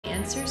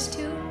answers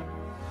to?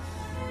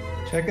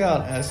 Check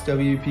out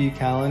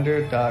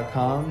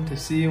swpcalendar.com to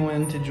see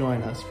when to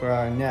join us for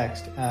our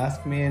next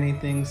Ask Me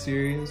Anything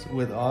series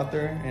with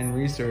author and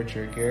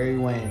researcher Gary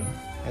Wayne,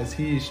 as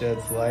he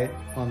sheds light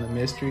on the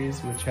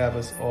mysteries which have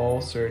us all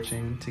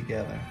searching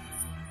together.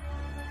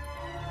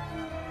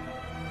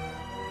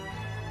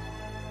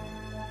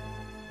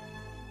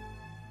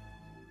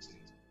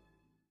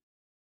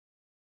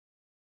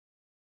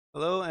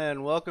 Hello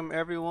and welcome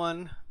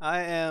everyone.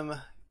 I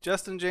am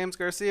Justin James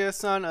Garcia,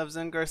 son of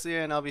Zen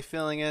Garcia, and I'll be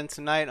filling in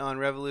tonight on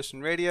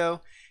Revolution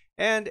Radio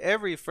and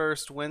every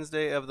first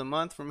Wednesday of the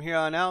month from here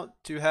on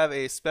out to have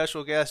a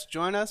special guest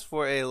join us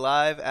for a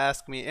live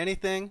Ask Me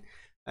Anything.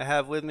 I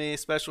have with me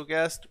special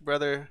guest,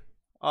 brother,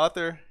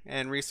 author,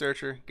 and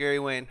researcher Gary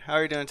Wayne. How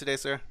are you doing today,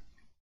 sir?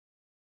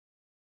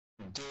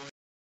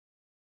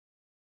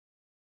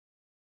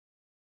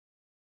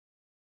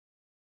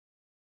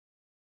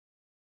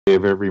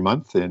 Of every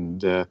month,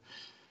 and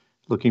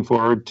looking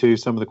forward to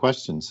some of the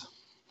questions.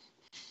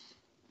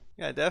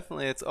 Yeah,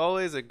 definitely. It's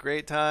always a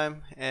great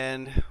time,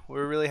 and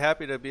we're really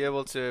happy to be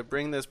able to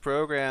bring this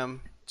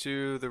program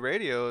to the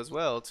radio as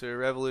well, to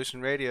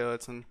Revolution Radio.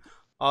 It's an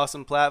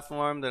awesome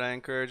platform that I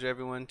encourage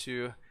everyone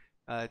to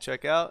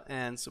check out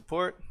and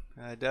support.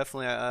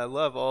 Definitely, I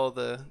love all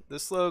the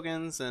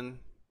slogans and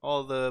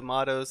all the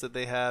mottos that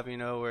they have, you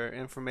know, where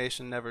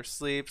information never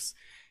sleeps,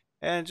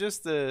 and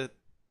just the,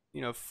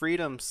 you know,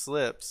 freedom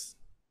slips.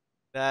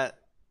 That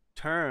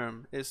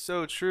term is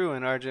so true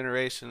in our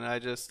generation. I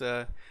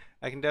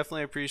can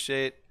definitely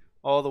appreciate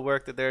all the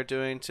work that they're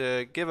doing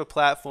to give a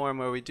platform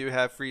where we do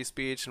have free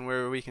speech and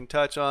where we can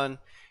touch on,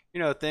 you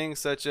know, things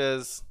such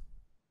as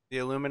the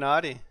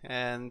Illuminati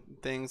and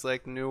things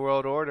like the New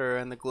World Order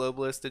and the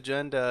globalist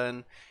agenda,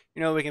 and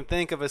you know, we can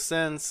think of a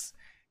sense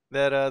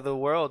that the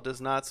world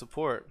does not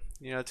support.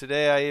 You know,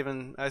 today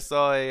I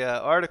saw a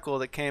article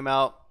that came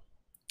out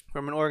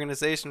from an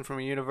organization from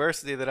a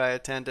university that I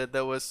attended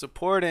that was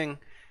supporting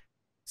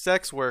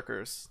sex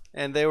workers,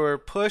 and they were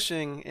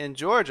pushing in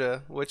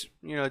Georgia, which,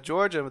 you know,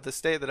 Georgia, the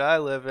state that I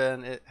live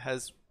in, it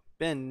has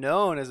been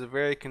known as a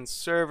very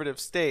conservative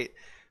state,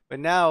 but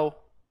now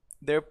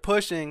they're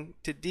pushing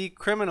to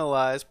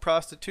decriminalize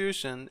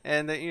prostitution,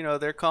 and that, you know,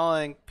 they're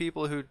calling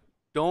people who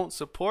don't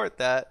support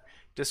that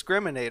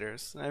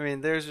discriminators. I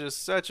mean, there's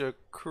just such a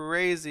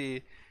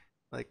crazy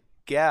like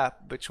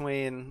gap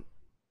between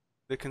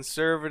the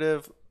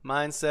conservative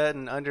mindset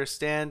and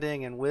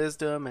understanding and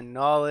wisdom and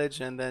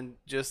knowledge, and then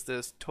just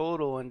this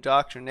total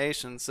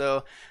indoctrination.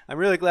 So I'm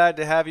really glad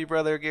to have you,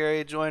 brother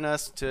Gary, join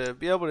us to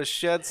be able to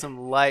shed some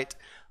light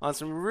on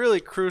some really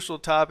crucial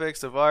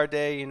topics of our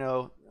day. You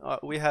know,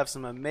 we have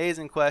some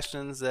amazing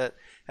questions that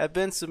have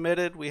been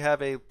submitted. We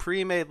have a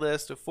pre-made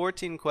list of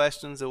 14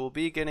 questions that we'll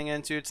be getting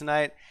into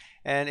tonight.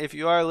 And if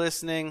you are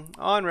listening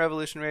on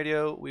Revolution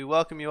Radio, we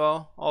welcome you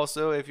all.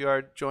 Also, if you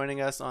are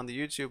joining us on the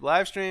YouTube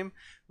live stream,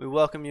 we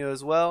welcome you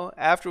as well.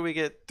 After we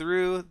get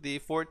through the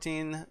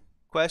 14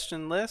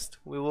 question list,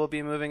 we will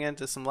be moving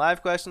into some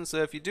live questions.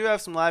 So if you do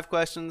have some live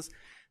questions,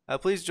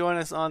 please join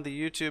us on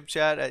the YouTube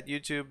chat at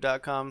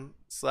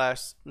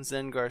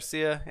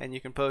youtube.com/ZenGarcia, and you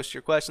can post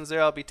your questions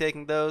there. I'll be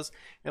taking those.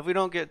 If we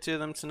don't get to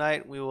them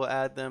tonight, we will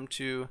add them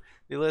to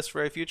the list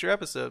for a future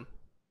episode.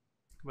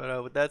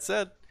 But with that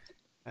said,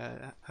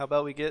 how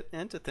about we get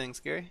into things,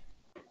 Gary?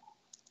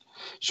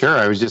 Sure.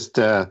 I was just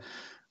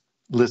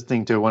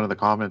listening to one of the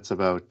comments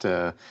about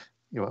you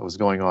know, what was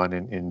going on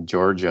in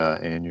Georgia,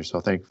 and you're so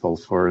thankful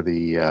for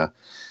the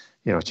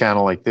you know,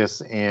 channel like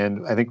this,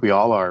 and I think we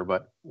all are.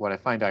 But what I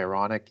find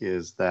ironic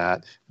is that,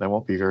 and I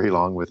won't be very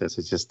long with this,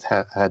 it just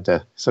had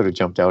to sort of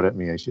jumped out at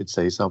me, I should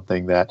say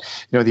something, that,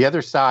 you know, the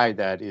other side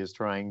that is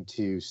trying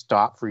to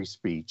stop free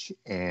speech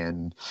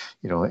and,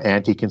 you know,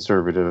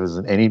 anti-conservatives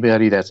and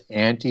anybody that's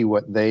anti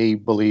what they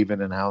believe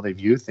in and how they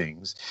view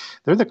things,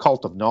 they're the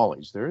cult of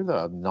knowledge. They're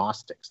the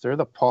Gnostics. They're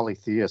the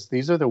polytheists.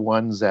 These are the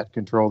ones that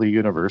control the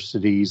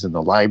universities and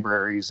the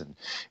libraries and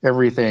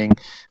everything,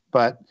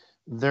 but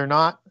they're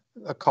not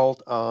a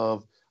cult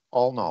of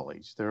all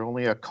knowledge. They're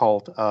only a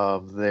cult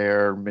of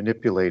their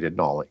manipulated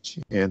knowledge.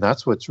 And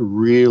that's what's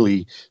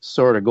really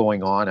sort of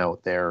going on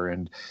out there.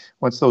 And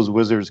once those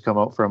wizards come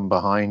out from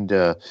behind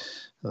the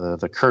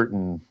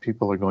curtain,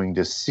 people are going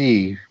to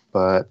see,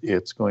 but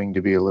it's going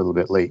to be a little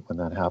bit late when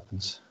that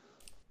happens.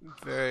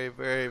 Very,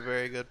 very,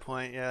 very good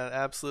point. Yeah,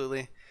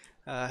 absolutely.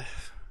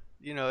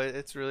 You know,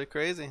 it's really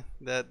crazy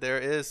that there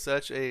is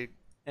such a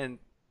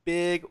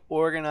big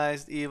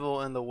organized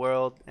evil in the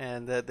world,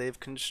 and that they've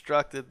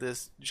constructed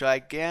this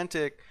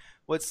gigantic,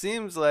 what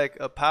seems like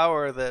a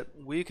power that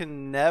we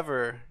can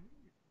never,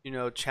 you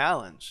know,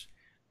 challenge.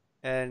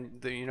 And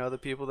the, you know, the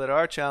people that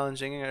are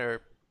challenging it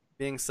are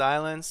being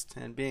silenced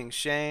and being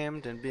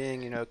shamed and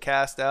being, you know,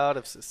 cast out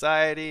of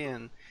society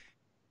and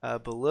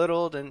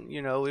belittled. And,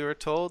 you know, we were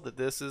told that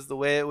this is the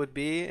way it would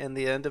be in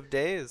the end of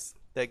days,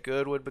 that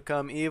good would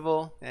become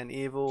evil and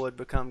evil would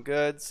become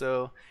good.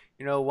 So,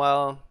 you know,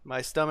 while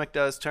my stomach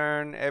does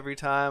turn every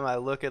time I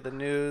look at the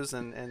news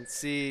and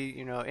see,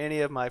 you know,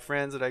 any of my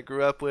friends that I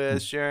grew up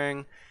with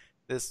sharing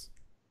this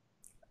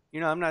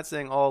I'm not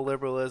saying all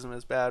liberalism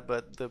is bad,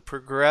 but the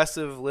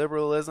progressive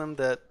liberalism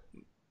that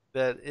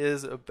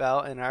is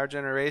about in our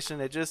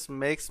generation, it just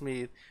makes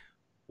me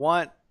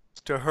want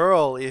to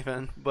hurl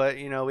even. But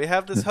we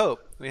have this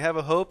hope. We have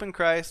a hope in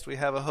Christ. We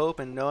have a hope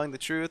in knowing the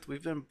truth.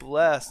 We've been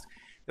blessed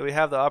that we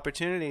have the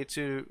opportunity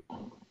to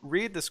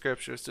read the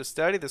scriptures, to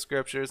study the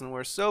scriptures, and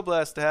we're so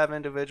blessed to have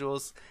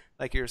individuals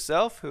like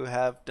yourself who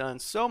have done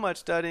so much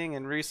studying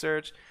and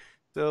research.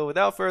 So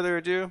without further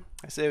ado,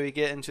 I say we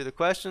get into the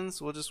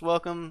questions. We'll just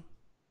welcome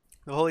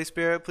the Holy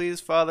Spirit. Please,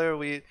 Father,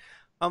 we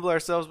humble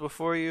ourselves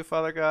before you,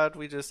 Father God.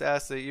 We just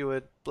ask that you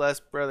would bless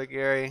Brother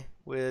Gary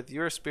with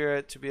your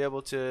spirit to be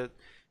able to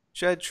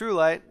shed true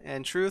light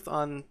and truth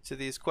on to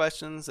these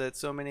questions that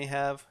so many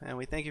have. And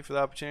we thank you for the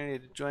opportunity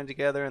to join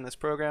together in this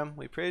program.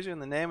 We praise you in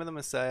the name of the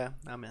Messiah.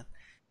 Amen.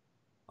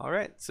 All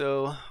right,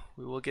 so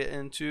we will get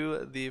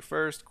into the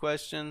first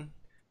question.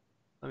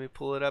 Let me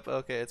pull it up.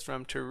 Okay, it's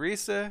from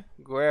Teresa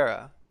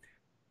Guerra.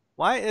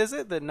 Why is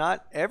it that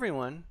not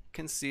everyone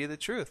can see the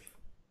truth?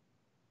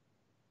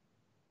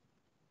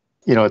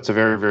 It's a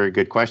very, very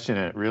good question,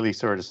 and it really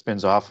sort of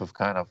spins off of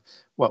kind of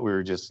what we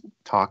were just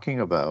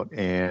talking about.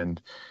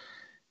 And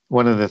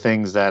one of the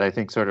things that I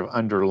think sort of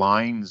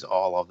underlines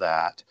all of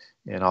that,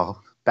 and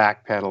I'll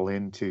backpedal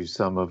into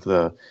some of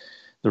the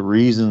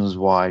reasons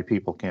why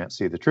people can't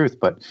see the truth.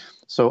 But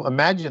so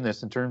imagine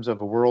this in terms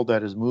of a world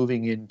that is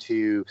moving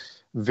into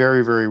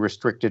very, very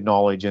restricted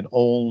knowledge, and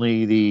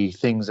only the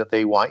things that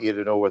they want you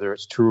to know, whether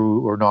it's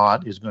true or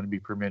not, is going to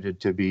be permitted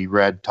to be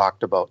read,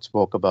 talked about,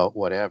 spoke about,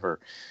 whatever.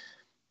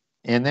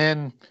 And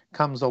then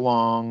comes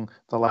along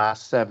the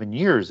last 7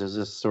 years as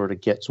this sort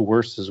of gets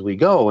worse as we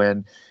go.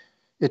 And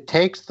it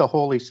takes the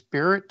Holy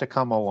Spirit to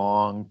come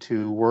along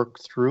to work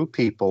through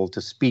people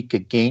to speak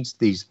against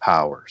these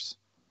powers.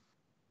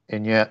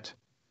 And yet,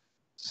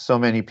 so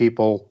many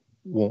people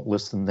won't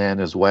listen then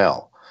as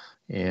well.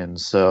 And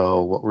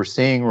so what we're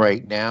seeing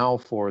right now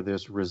for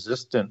this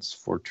resistance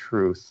for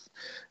truth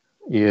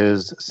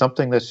is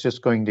something that's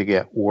just going to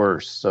get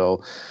worse.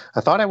 So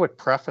I thought I would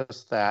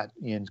preface that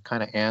in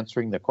kind of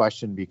answering the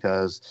question,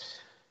 because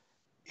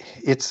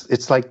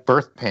it's like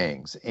birth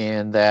pangs,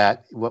 and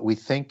that what we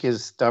think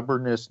is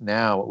stubbornness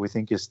now, what we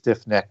think is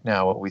stiff-necked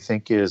now, what we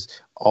think is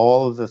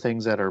all of the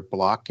things that are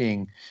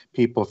blocking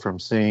people from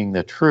seeing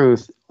the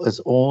truth is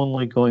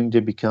only going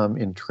to become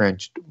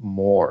entrenched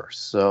more.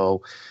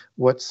 So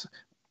what's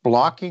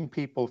blocking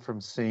people from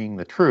seeing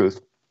the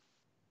truth,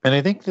 and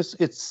I think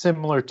it's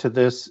similar to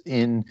this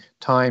in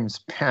times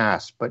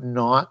past, but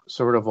not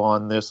sort of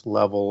on this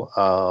level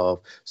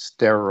of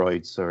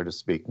steroids, so to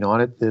speak,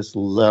 not at this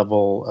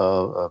level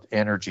of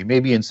energy,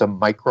 maybe in some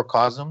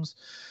microcosms,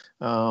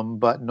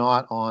 but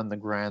not on the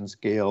grand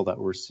scale that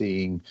we're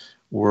seeing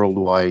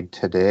worldwide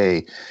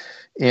today.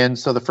 And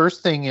so the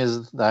first thing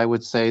is, I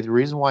would say, the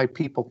reason why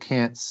people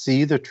can't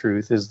see the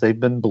truth is they've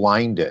been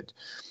blinded.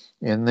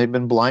 And they've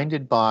been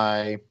blinded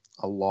by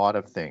a lot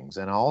of things.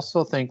 And I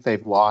also think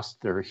they've lost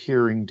their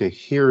hearing to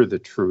hear the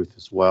truth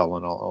as well.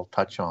 And I'll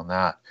touch on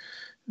that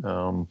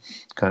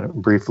kind of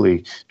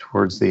briefly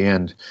towards the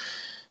end.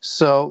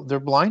 So they're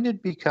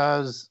blinded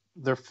because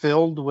they're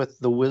filled with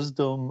the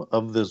wisdom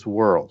of this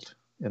world.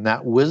 And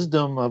that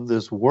wisdom of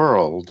this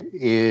world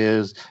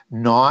is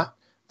not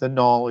the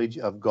knowledge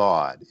of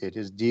God. It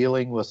is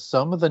dealing with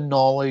some of the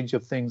knowledge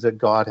of things that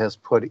God has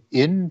put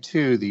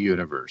into the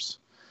universe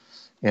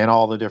and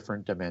all the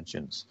different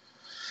dimensions.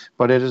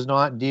 But it is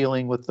not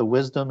dealing with the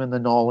wisdom and the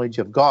knowledge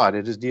of God.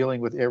 It is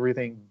dealing with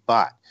everything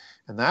but.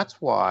 And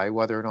that's why,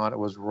 whether or not it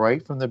was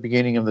right from the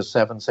beginning of the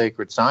 7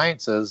 sacred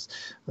sciences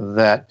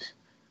that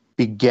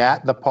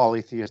begat the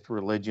polytheist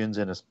religions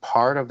and is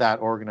part of that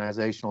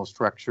organizational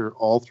structure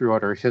all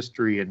throughout our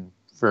history and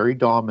very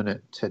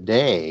dominant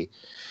today,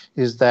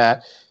 is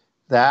that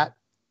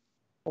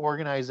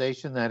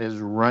organization that is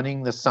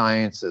running the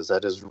sciences,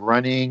 that is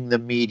running the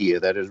media,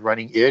 that is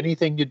running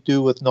anything to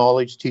do with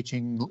knowledge,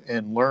 teaching,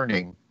 and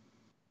learning,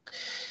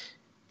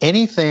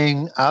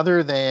 anything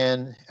other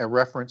than a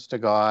reference to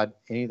God,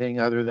 anything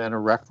other than a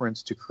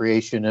reference to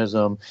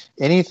creationism,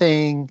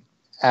 anything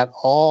at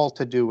all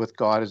to do with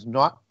God is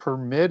not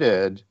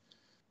permitted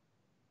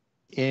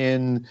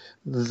in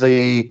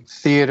the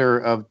theater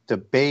of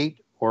debate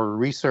or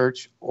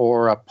research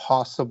or a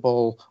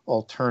possible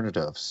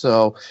alternative.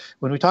 So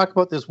when we talk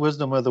about this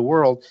wisdom of the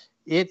world,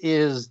 it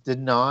is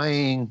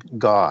denying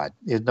God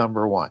is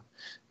number one.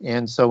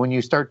 And so when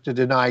you start to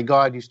deny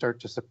God, you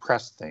start to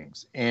suppress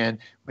things. And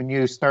when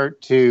you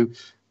start to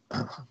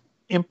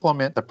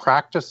implement the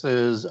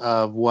practices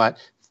of what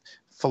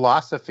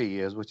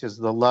philosophy is, which is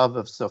the love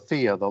of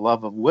Sophia, the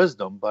love of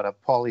wisdom, but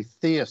of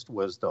polytheist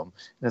wisdom,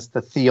 and it's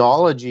the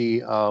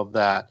theology of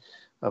that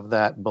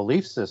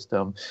belief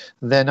system,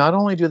 then not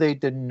only do they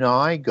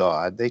deny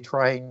God, they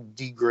try and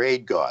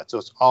degrade God. So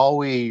it's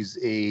always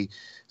a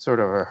sort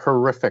of a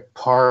horrific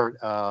part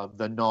of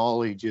the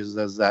knowledge is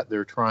that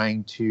they're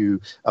trying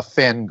to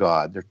offend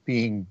God. They're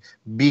being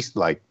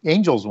beast-like.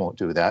 Angels won't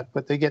do that,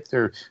 but they get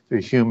their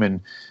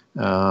human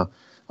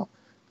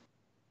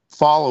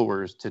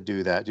followers to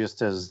do that,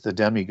 just as the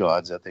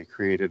demigods that they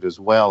created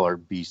as well are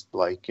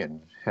beast-like and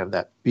have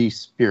that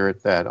beast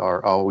spirit that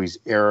are always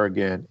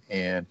arrogant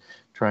and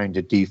trying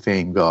to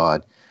defame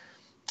God.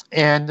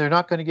 And they're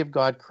not going to give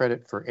God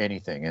credit for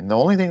anything. And the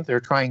only thing that they're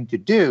trying to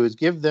do is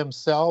give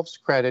themselves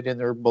credit in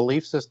their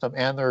belief system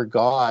and their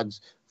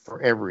gods for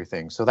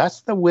everything. So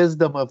that's the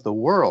wisdom of the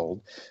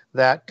world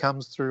that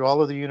comes through all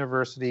of the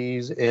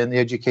universities and the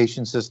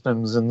education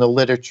systems and the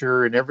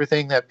literature and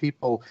everything that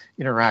people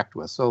interact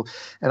with. So,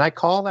 and I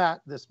call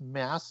that this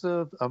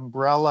massive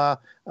umbrella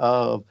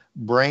of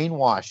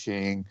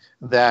brainwashing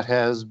that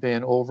has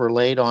been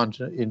overlaid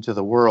into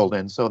the world.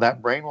 And so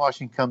that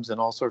brainwashing comes in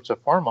all sorts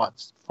of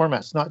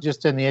formats, not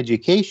just in the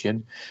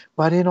education,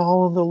 but in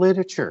all of the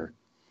literature.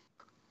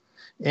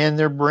 And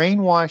they're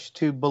brainwashed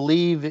to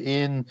believe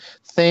in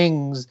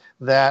things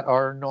that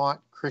are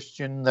not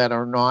Christian, that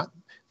are not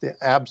the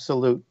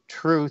absolute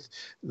truth.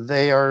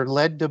 They are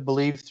led to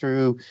believe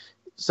through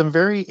some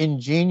very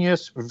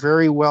ingenious,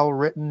 very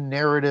well-written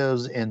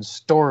narratives and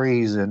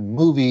stories and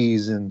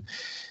movies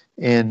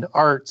and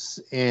arts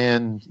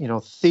and, you know,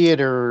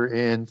 theater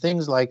and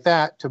things like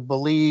that, to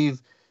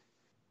believe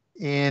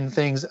in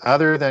things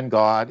other than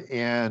God.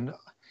 And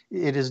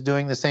it is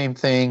doing the same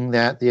thing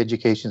that the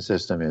education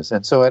system is.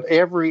 And so at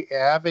every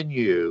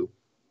avenue,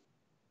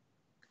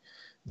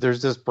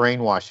 there's this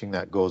brainwashing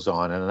that goes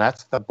on, and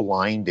that's the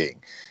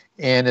blinding.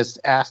 And it's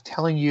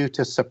telling you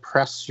to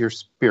suppress your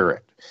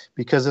spirit,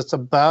 because it's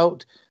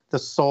about the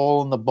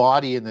soul and the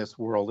body in this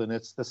world, and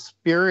it's the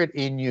spirit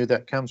in you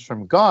that comes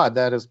from God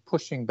that is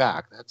pushing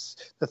back.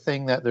 That's the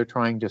thing that they're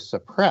trying to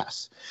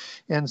suppress.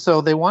 And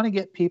so they want to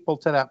get people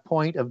to that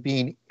point of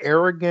being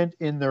arrogant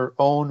in their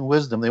own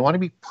wisdom. They want to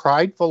be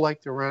prideful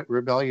like the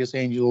rebellious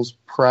angels,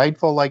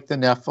 prideful like the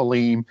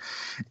Nephilim,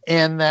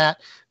 and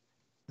that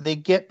they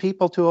get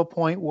people to a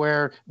point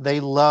where they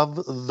love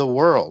the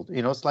world.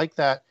 You know, it's like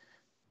that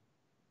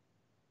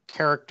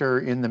character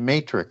in the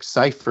Matrix,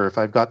 Cypher, if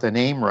I've got the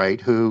name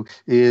right, who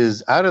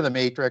is out of the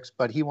Matrix,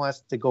 but he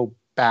wants to go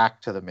back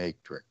to the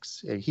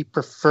Matrix. He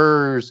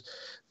prefers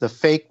the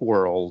fake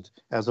world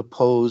as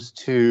opposed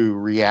to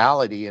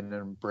reality and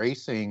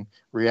embracing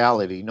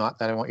reality. Not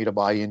that I want you to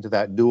buy into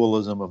that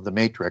dualism of the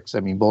Matrix. I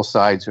mean, both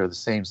sides are the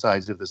same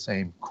sides of the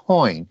same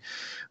coin.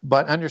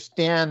 But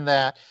understand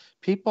that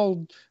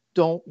people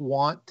don't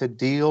want to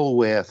deal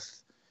with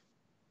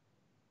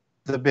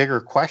the bigger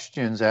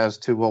questions as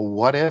to, well,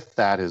 what if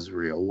that is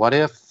real? What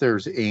if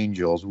there's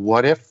angels?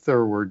 What if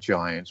there were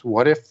giants?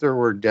 What if there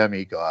were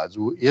demigods?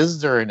 Is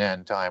there an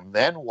end time?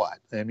 Then what?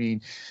 I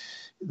mean,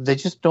 they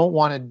just don't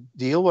want to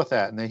deal with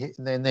that. And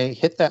then they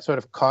hit that sort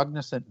of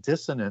cognizant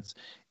dissonance,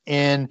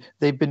 and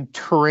they've been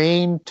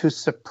trained to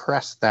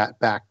suppress that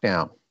back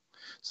down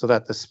so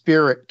that the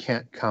spirit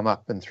can't come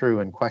up and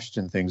through and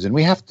question things. And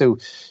we have to,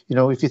 you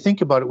know, if you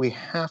think about it, we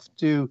have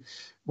to,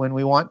 when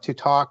we want to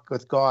talk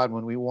with God,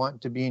 when we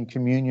want to be in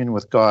communion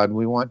with God,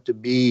 we want to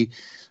be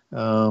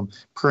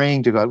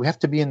praying to God, we have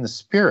to be in the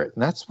spirit.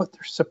 And that's what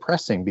they're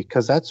suppressing,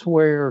 because that's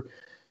where,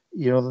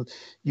 you know,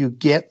 you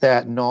get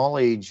that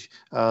knowledge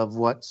of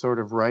what sort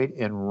of right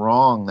and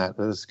wrong that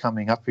is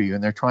coming up for you.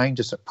 And they're trying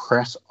to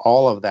suppress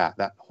all of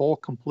that whole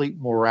complete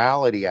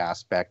morality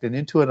aspect, and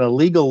into a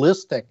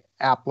legalistic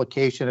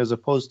application as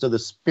opposed to the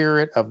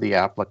spirit of the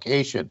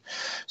application.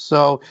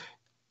 So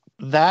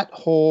that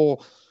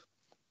whole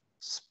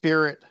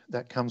spirit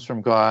that comes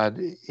from God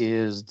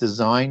is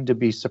designed to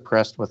be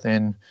suppressed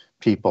within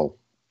people.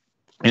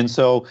 And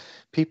so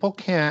people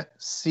can't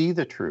see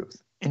the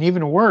truth. And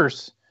even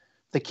worse,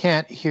 they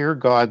can't hear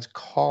God's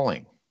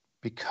calling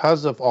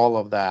because of all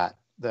of that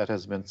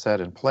has been set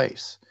in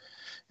place.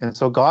 And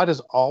so God is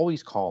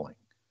always calling.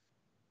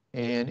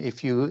 And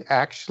if you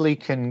actually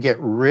can get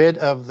rid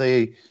of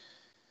the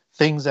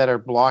things that are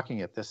blocking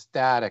it, the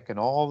static and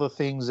all the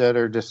things that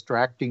are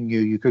distracting you,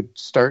 you could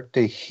start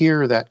to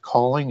hear that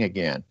calling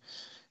again.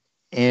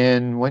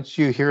 And once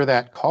you hear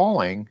that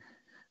calling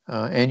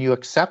and you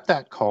accept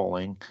that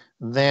calling,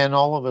 then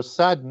all of a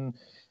sudden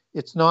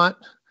it's not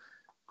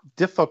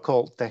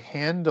difficult to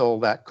handle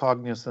that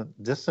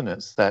cognizant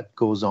dissonance that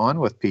goes on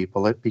with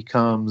people. It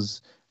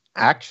becomes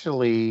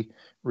actually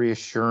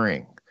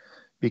reassuring,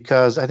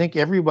 because I think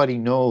everybody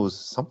knows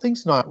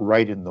something's not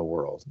right in the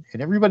world,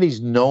 and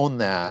everybody's known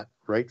that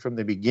right from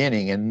the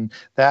beginning, and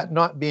that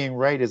not being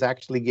right is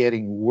actually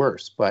getting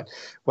worse. But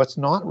what's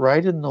not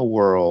right in the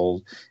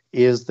world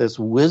is this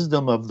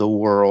wisdom of the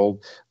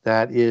world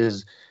that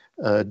is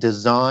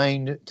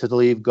designed to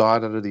leave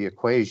God out of the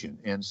equation.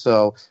 And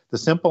so the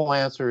simple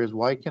answer is,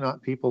 why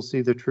cannot people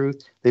see the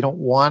truth? They don't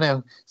want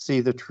to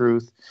see the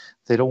truth.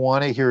 They don't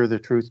want to hear the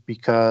truth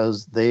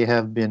because they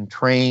have been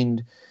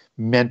trained,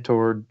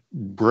 mentored,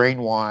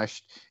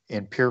 brainwashed,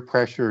 and peer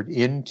pressured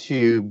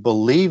into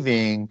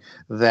believing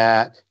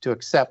that to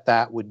accept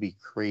that would be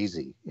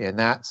crazy. And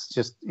that's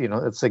just, you know,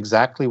 it's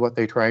exactly what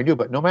they try and do.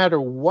 But no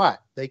matter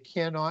what, they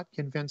cannot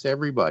convince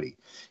everybody.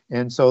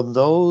 And so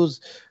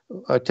those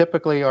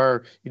typically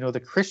are, you know, the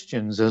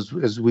Christians, as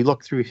we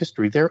look through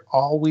history, they're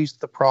always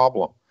the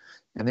problem,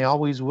 And they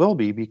always will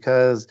be,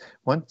 because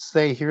once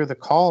they hear the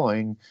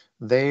calling,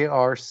 they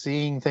are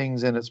seeing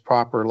things in its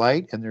proper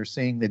light, and they're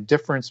seeing the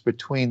difference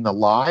between the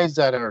lies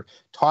that are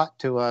taught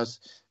to us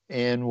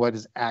and what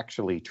is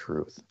actually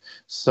truth.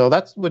 So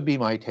that would be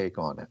my take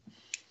on it.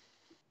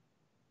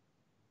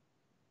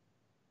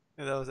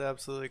 Yeah, that was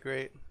absolutely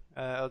great.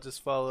 I'll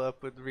just follow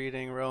up with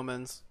reading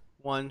Romans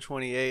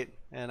 1:28,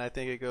 and I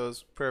think it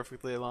goes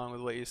perfectly along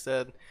with what you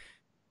said.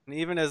 And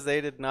even as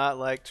they did not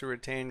like to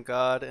retain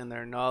God in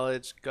their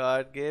knowledge,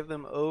 God gave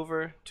them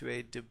over to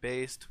a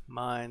debased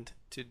mind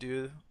to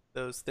do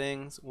those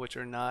things which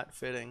are not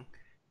fitting.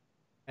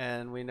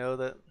 And we know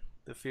that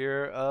the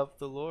fear of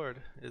the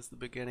Lord is the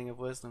beginning of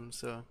wisdom.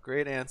 So,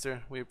 great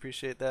answer. We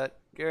appreciate that,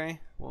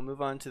 Gary. We'll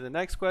move on to the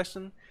next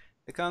question.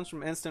 It comes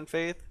from Instant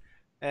Faith.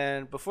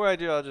 And before I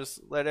do, I'll just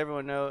let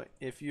everyone know,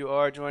 if you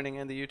are joining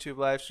in the YouTube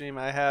live stream,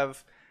 I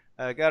have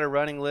got a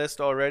running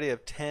list already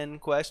of 10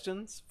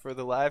 questions for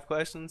the live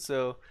questions.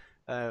 So,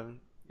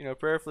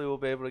 prayerfully we'll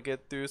be able to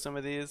get through some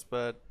of these.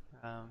 But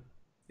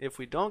if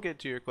we don't get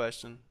to your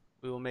question,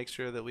 we will make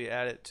sure that we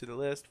add it to the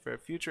list for a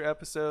future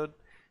episode.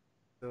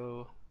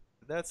 So,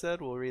 with that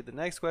said, we'll read the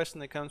next question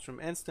that comes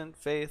from Instant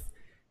Faith.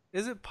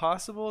 Is it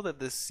possible that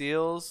the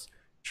seals,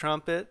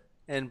 trumpet,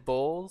 and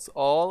bowls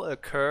all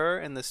occur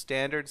in the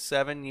standard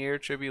 7-year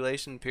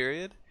tribulation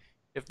period?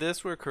 If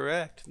this were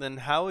correct, then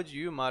how would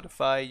you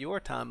modify your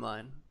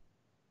timeline?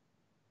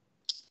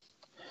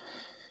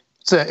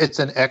 It's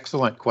an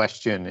excellent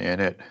question,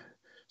 and it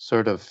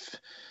sort of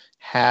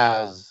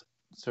has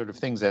sort of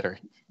things that are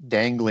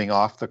dangling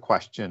off the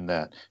question,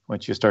 that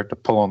once you start to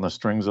pull on the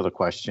strings of the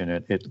question,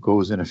 it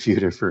goes in a few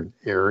different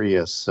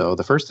areas. So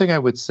the first thing I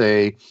would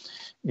say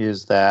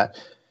is that,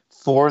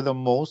 for the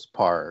most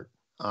part,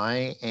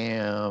 I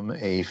am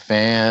a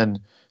fan,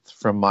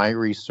 from my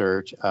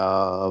research,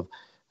 of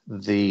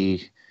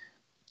the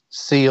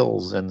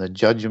seals and the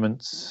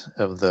judgments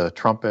of the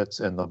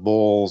trumpets and the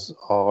bowls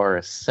are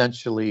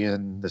essentially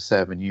in the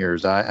 7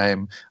 years. I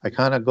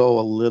kind of go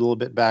a little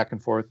bit back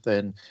and forth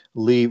and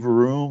leave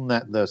room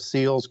that the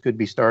seals could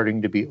be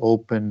starting to be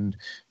opened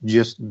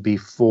just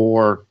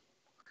before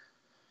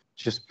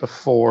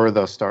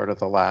the start of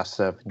the last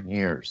 7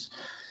 years.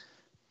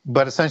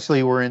 But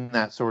essentially, we're in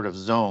that sort of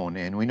zone,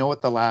 and we know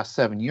what the last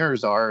 7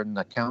 years are, and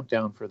the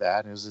countdown for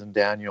that is in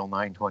Daniel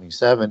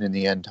 9:27, in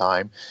the end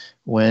time,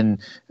 when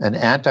an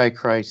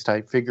Antichrist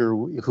type figure,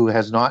 who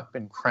has not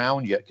been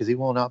crowned yet, because he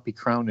will not be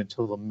crowned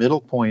until the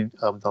middle point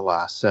of the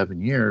last 7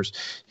 years,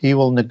 he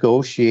will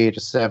negotiate a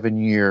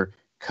 7-year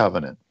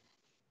covenant.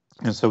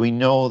 And so we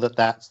know that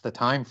that's the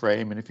time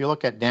frame. And if you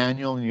look at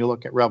Daniel and you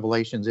look at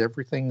Revelations,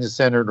 everything is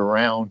centered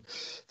around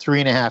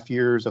 3.5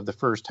 years of the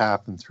first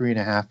half and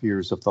 3.5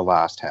 years of the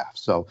last half.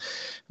 So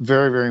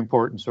very, very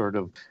important sort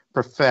of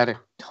prophetic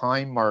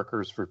time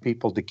markers for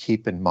people to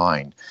keep in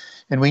mind.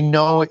 And we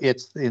know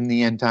it's in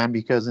the end time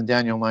because in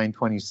Daniel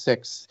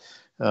 9:26,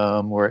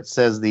 where it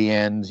says the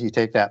end, you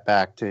take that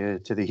back to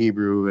the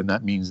Hebrew, and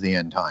that means the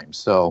end time.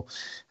 So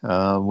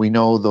we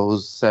know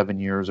those 7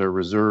 years are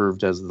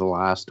reserved as the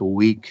last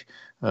week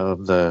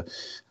of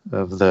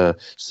the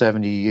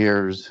 70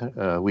 years,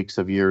 weeks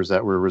of years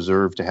that were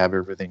reserved to have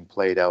everything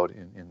played out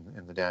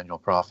in the Daniel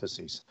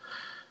prophecies.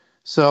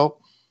 So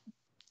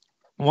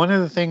one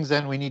of the things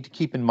then we need to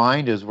keep in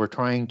mind is we're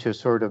trying to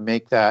sort of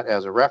make that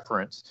as a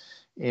reference.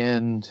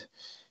 And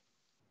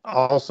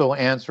also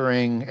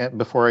answering,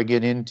 before I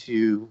get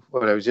into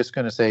what I was just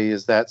going to say,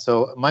 is that,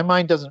 so my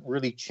mind doesn't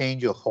really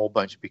change a whole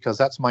bunch, because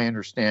that's my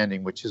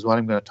understanding, which is what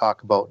I'm going to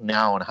talk about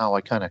now and how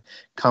I kind of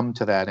come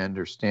to that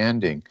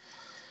understanding.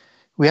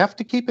 We have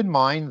to keep in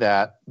mind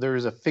that there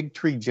is a fig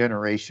tree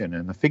generation,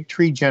 and the fig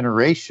tree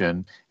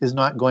generation is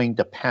not going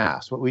to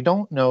pass. What we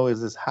don't know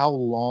is how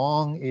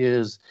long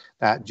is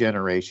that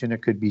generation.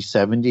 It could be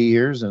 70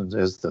 years,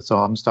 as the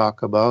Psalms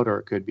talk about, or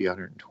it could be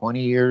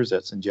 120 years.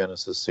 That's in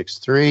Genesis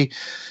 6:3.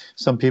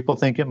 Some people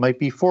think it might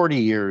be 40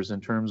 years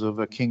in terms of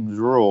a king's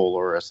rule,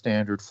 or a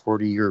standard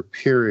 40-year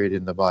period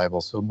in the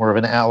Bible. So more of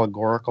an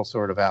allegorical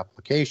sort of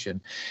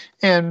application.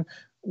 And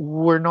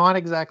we're not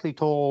exactly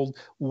told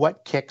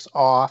what kicks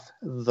off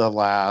the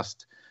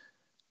last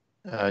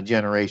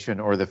generation,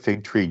 or the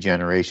fig tree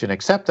generation,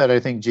 except that I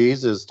think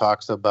Jesus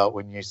talks about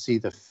when you see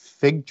the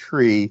fig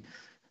tree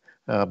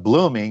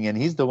blooming, and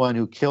he's the one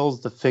who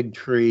kills the fig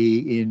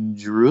tree in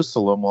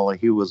Jerusalem while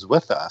he was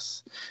with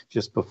us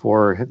just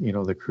before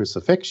the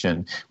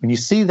crucifixion. When you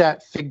see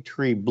that fig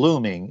tree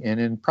blooming, and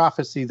in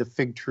prophecy the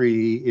fig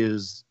tree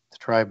is the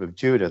tribe of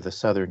Judah, the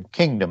southern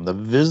kingdom, the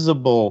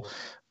visible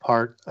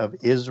part of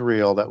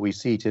Israel that we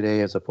see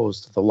today, as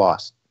opposed to the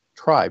lost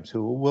tribes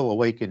who will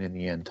awaken in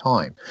the end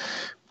time.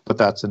 But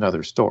that's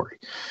another story.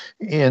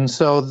 And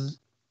so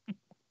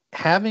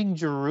having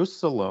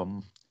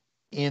Jerusalem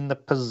in the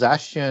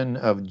possession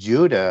of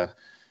Judah,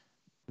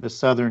 the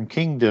southern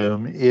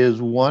kingdom,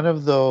 is one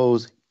of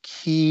those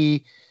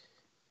key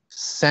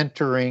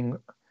centering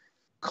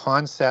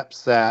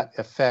concepts that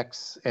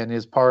affects and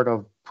is part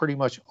of pretty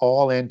much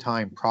all end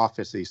time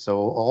prophecy. So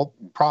all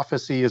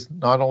prophecy is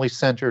not only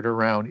centered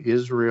around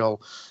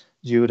Israel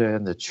Judah,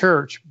 and the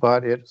church,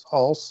 but it's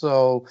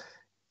also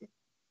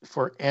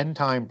for end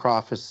time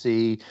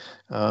prophecy.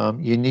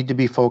 You need to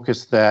be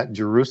focused that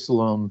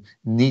Jerusalem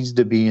needs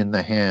to be in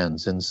the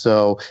hands. And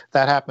so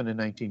that happened in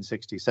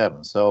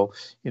 1967. So,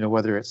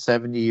 whether it's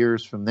 70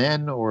 years from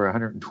then or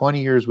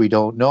 120 years, we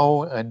don't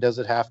know. And does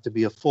it have to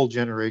be a full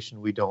generation?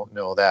 We don't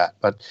know that.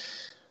 But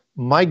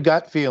my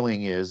gut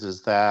feeling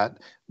is that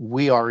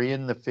we are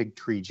in the fig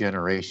tree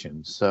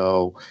generation.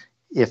 So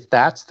if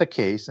that's the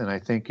case, and I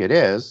think it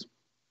is,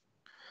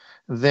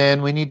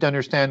 then we need to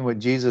understand what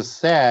Jesus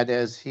said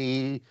as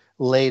he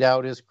laid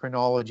out his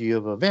chronology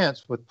of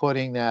events, with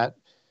putting that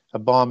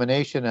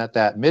abomination at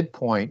that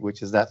midpoint,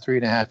 which is that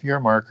 3.5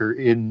 year marker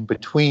in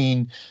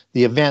between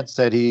the events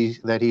that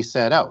he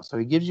set out. So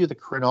he gives you the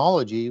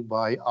chronology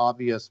by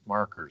obvious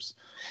markers.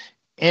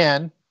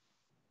 And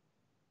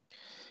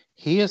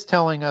he is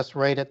telling us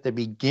right at the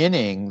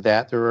beginning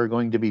that there are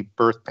going to be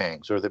birth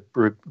pangs, or the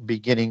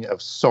beginning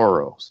of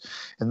sorrows.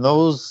 And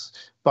those,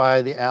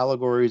 by the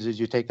allegories, as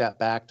you take that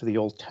back to the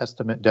Old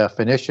Testament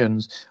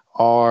definitions,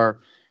 are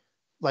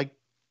like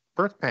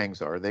birth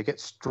pangs are. They get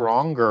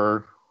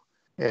stronger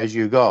as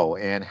you go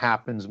and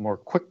happens more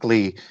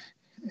quickly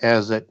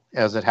as it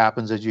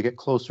happens as you get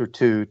closer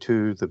to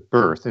the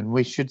birth. And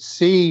we should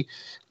see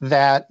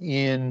that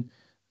in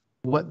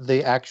what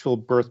the actual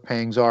birth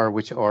pangs are,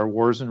 which are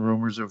wars and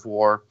rumors of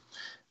war,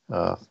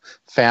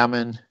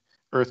 famine,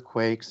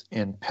 earthquakes,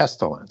 and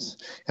pestilence.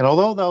 And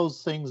although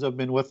those things have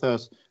been with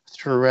us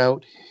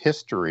throughout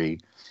history,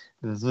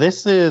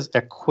 this is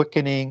a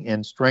quickening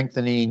and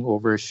strengthening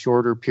over a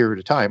shorter period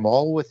of time,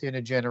 all within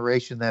a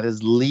generation that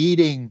is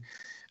leading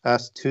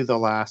us to the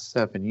last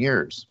 7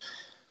 years.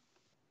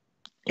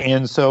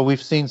 And so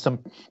we've seen some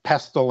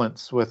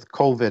pestilence with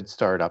COVID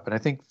start up. And I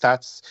think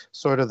that's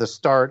sort of the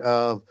start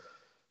of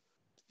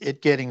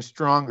it getting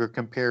stronger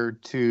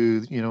compared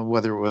to,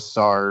 whether it was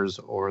SARS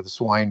or the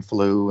swine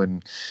flu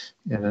and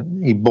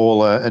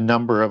Ebola, a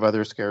number of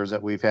other scares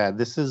that we've had.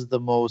 This is the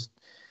most,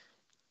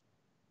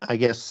 I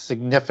guess,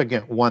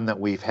 significant one that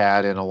we've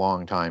had in a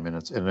long time.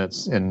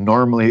 And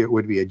normally it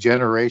would be a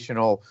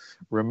generational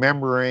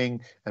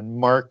remembering and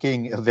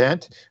marking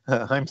event.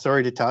 I'm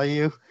sorry to tell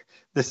you,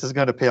 this is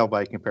going to pale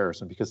by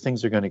comparison, because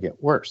things are going to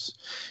get worse.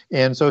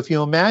 And so if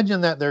you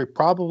imagine that they're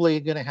probably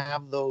going to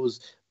have those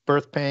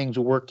birth pangs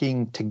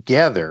working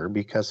together,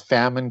 because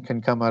famine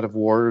can come out of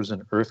wars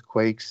and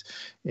earthquakes,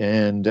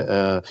 and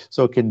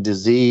so can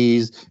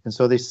disease. And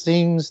so there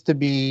seems to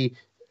be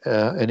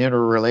an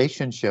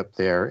interrelationship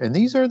there. And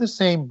these are the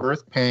same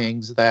birth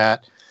pangs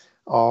that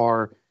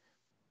are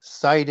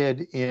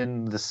cited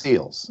in the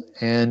seals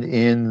and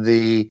in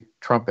the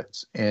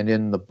trumpets and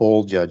in the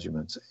bowl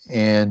judgments.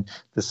 And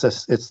it's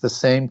the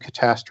same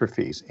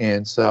catastrophes.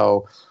 And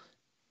so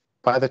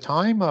by the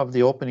time of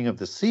the opening of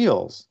the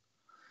seals,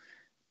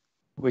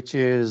 which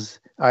is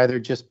either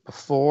just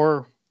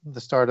before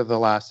the start of the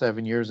last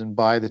 7 years, and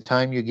by the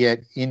time you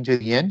get into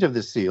the end of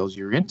the seals,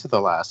 you're into the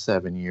last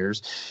 7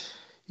 years,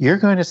 you're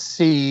going to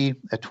see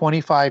a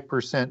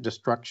 25%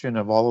 destruction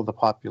of all of the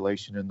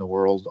population in the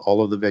world,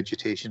 all of the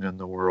vegetation in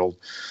the world.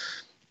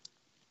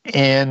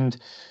 And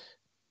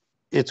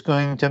it's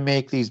going to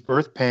make these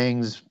birth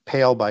pangs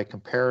pale by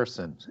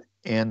comparison.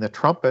 And the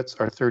trumpets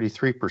are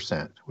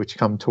 33%, which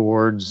come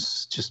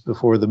towards just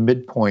before the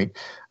midpoint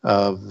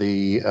of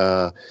the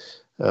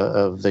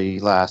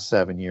last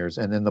 7 years.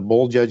 And then the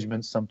bowl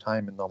judgment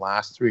sometime in the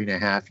last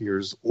 3.5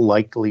 years,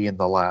 likely in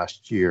the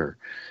last year,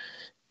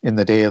 in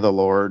the day of the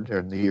Lord, or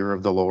in the year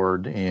of the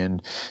Lord,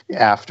 and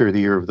after the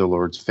year of the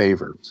Lord's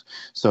favors.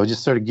 So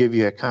just sort of give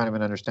you a kind of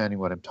an understanding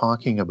what I'm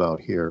talking about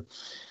here.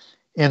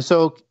 And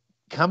so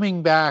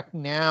coming back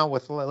now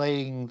with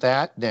laying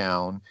that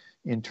down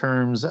in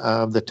terms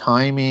of the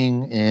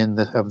timing and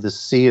of the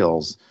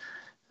seals,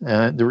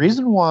 the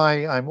reason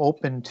why I'm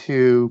open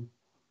to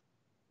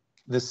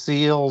the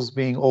seals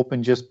being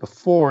open just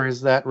before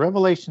is that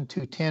Revelation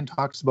 2:10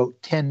 talks about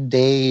 10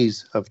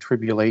 days of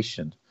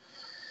tribulation.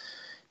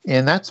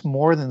 And that's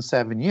more than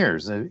 7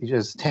 years.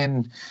 Just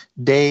 10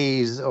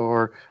 days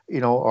or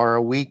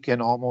a week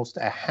and almost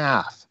a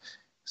half.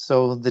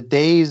 So the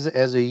days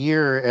as a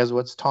year, as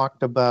what's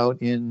talked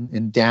about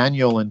in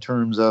Daniel in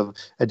terms of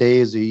a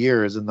day as a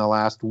year, is in the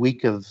last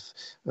week of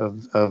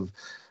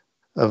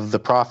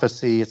the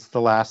prophecy. It's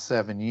the last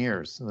 7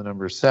 years, the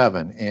number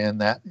 7.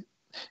 And that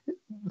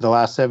the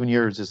last 7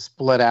 years is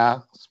split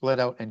out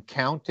and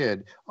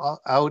counted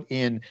out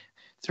in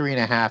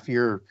 3.5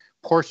 year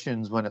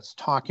portions when it's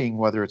talking,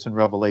 whether it's in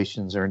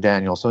Revelations or in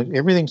Daniel. So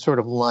everything sort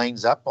of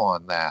lines up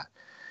on that.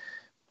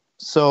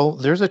 So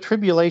there's a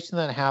tribulation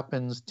that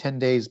happens 10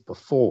 days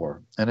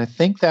before. And I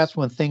think that's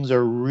when things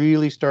are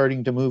really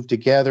starting to move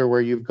together,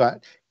 where you've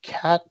got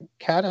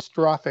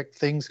catastrophic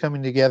things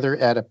coming together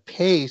at a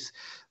pace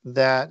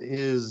that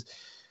is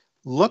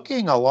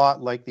looking a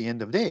lot like the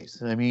end of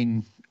days. I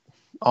mean,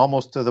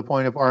 almost to the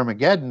point of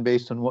Armageddon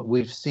based on what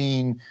we've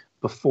seen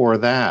before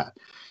that.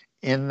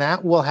 And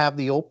that will have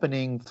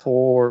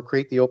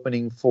create the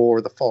opening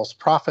for the false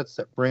prophets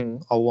that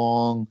bring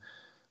along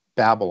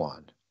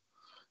Babylon.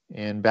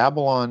 And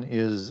Babylon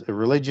is a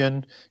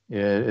religion,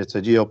 it's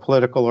a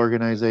geopolitical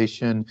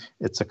organization,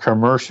 it's a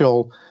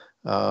commercial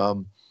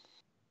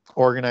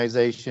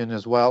organization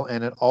as well,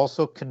 and it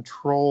also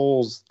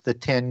controls the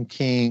 10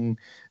 king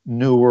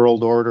New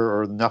World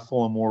Order, or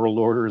Nephilim World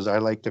Order, as I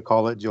like to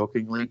call it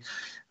jokingly.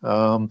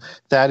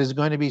 That is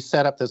going to be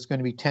set up. That's going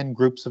to be 10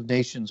 groups of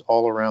nations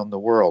all around the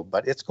world,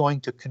 but it's going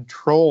to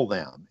control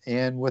them.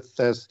 And with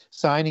the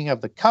signing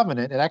of the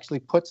covenant, it actually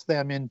puts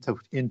them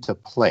into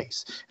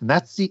place. And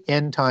that's the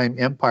end time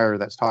empire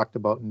that's talked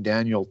about in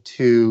Daniel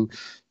 2,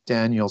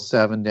 Daniel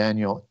 7,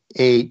 Daniel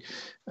 8,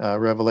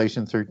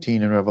 Revelation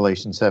 13, and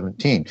Revelation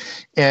 17.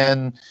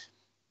 And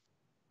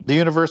the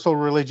universal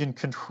religion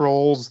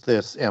controls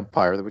this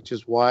empire, which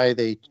is why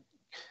the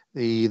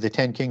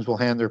 10 kings will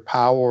hand their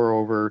power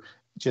over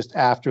just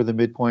after the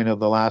midpoint of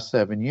the last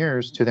 7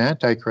 years to the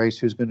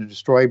Antichrist, who's going to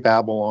destroy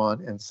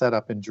Babylon and set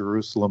up in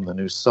Jerusalem the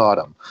new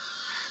Sodom.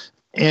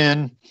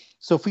 And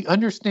so if we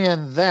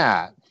understand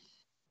that,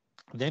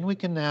 then we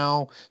can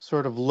now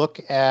sort of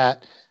look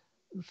at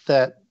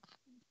that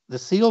the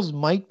seals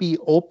might be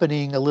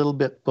opening a little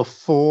bit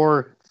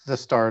before the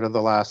start of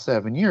the last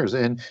 7 years.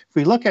 And if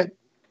we look at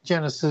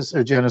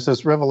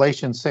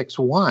Revelation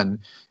 6:1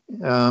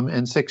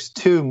 and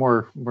 6:2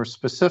 more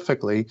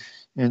specifically,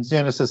 in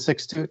Genesis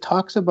 6:2, it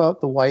talks about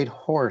the white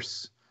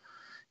horse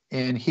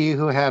and he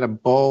who had a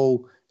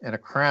bow and a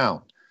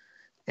crown,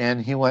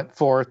 and he went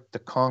forth to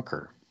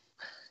conquer.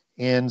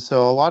 And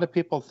so a lot of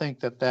people think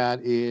that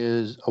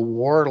is a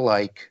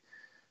warlike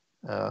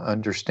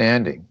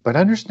understanding. But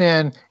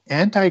understand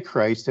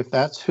Antichrist, if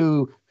that's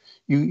who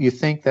you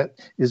think that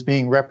is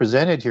being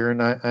represented here,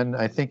 and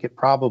I think it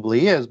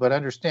probably is, but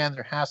understand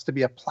there has to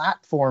be a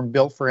platform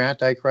built for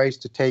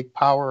Antichrist to take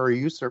power or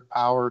usurp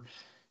power,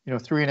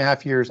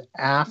 3.5 years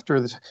after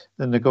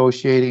the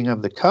negotiating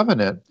of the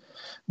covenant.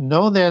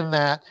 Know then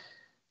that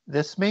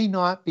this may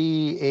not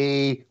be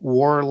a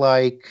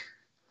warlike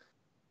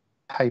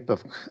type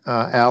of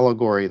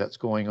allegory that's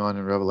going on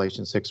in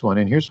Revelation 6:1.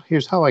 And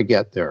here's how I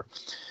get there.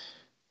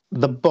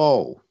 The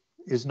bow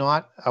is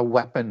not a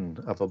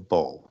weapon of a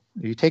bow.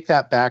 You take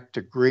that back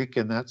to Greek,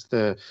 and that's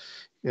the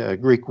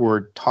Greek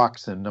word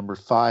toxin, number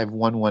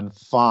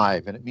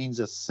 5115, and it means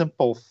a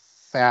simple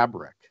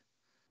fabric,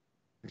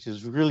 which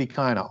is really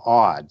kind of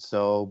odd.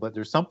 But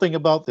there's something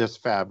about this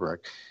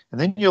fabric.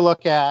 And then you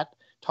look at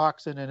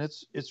toxin, and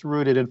it's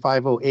rooted in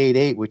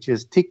 5088, which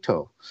is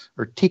tikto,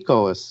 or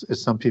tiko,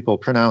 as some people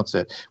pronounce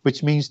it,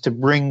 which means to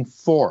bring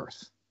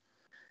forth.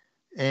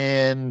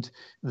 And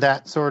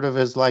that sort of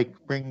is like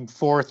bring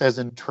forth as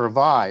in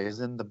travail, as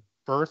in the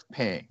birth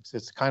pangs.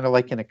 It's kind of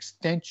like an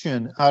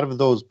extension out of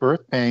those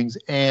birth pangs,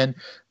 and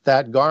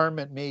that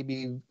garment may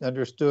be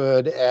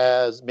understood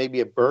as maybe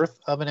a birth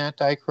of an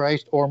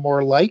Antichrist, or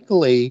more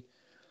likely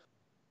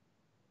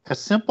a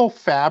simple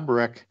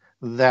fabric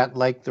that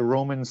like the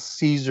Roman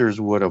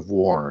Caesars would have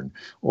worn,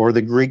 or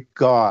the Greek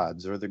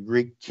gods, or the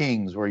Greek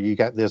kings, where you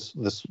got this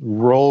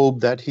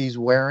robe that he's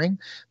wearing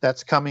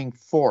that's coming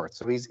forth.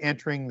 So he's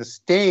entering the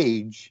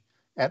stage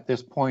at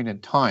this point in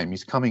time.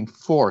 He's coming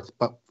forth,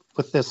 but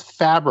with this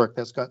fabric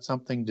that's got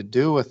something to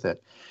do with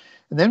it.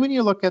 And then when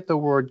you look at the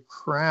word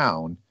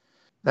crown,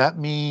 that's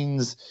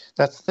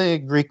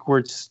the Greek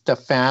word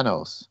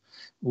Stephanos,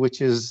 which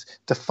is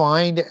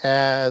defined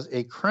as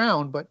a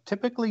crown, but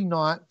typically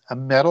not a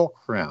metal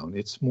crown.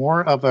 It's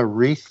more of a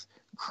wreath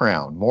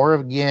crown, more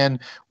of, again,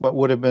 what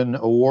would have been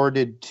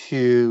awarded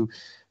to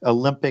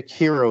Olympic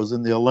heroes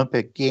in the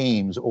Olympic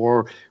Games,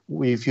 or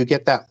if you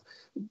get that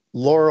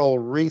laurel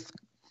wreath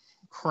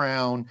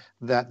crown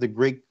that the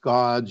Greek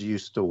gods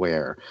used to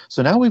wear.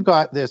 So now we've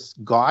got this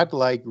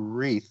godlike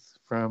wreath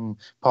from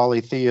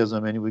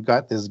polytheism, and we've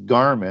got this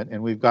garment,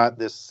 and we've got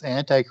this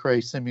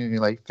Antichrist seemingly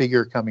like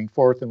figure coming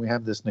forth, and we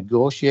have this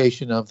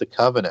negotiation of the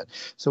covenant.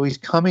 So he's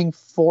coming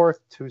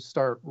forth to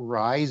start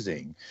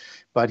rising,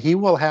 but he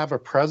will have a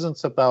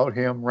presence about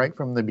him right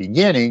from the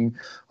beginning,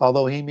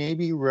 although he may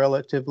be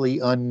relatively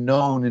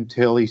unknown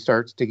until he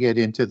starts to get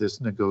into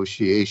this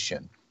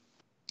negotiation.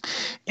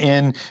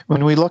 And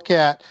when we look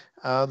at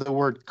the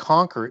word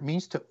conquer, it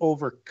means to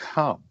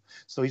overcome.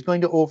 So he's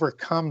going to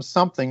overcome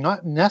something,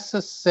 not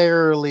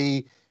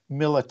necessarily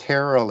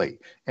militarily.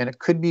 And it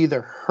could be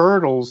the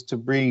hurdles to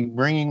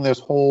bringing this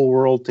whole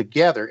world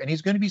together. And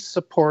he's going to be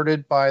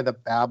supported by the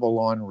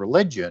Babylon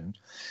religion,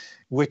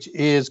 which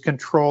is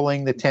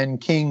controlling the 10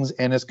 kings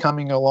and is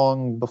coming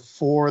along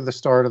before the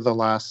start of the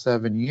last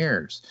 7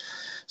 years.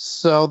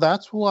 So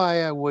that's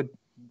why I would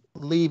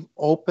leave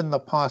open the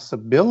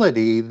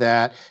possibility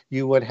that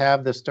you would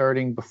have this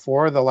starting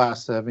before the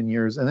last 7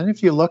 years. And then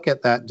if you look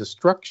at that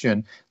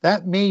destruction,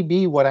 that may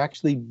be what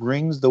actually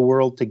brings the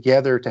world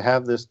together to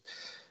have this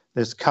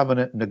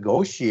covenant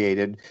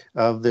negotiated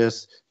of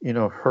this,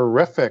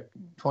 horrific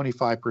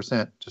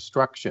 25%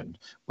 destruction.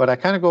 But I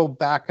kind of go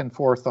back and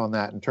forth on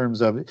that in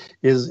terms of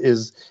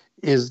is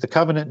the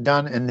covenant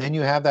done and then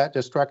you have that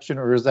destruction,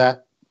 or is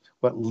that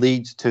what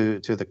leads to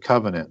the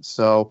covenant?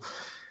 So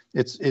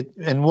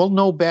and we'll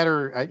know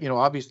better,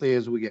 obviously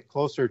as we get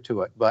closer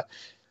to it. But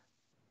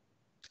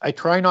I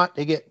try not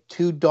to get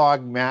too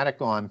dogmatic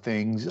on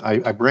things.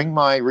 I bring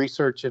my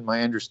research and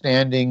my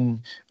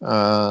understanding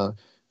to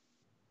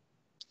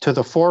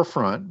the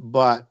forefront,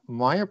 but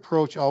my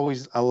approach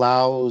always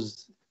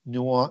allows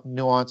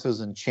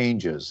nuances and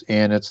changes,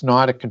 and it's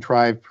not a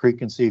contrived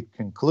preconceived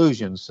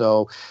conclusion.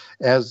 So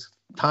as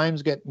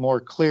times get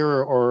more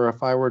clearer, or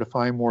if I were to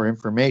find more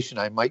information,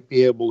 I might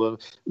be able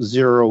to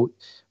zero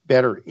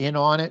better in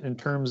on it in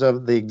terms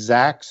of the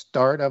exact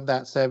start of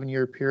that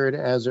 7-year period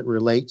as it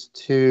relates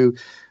to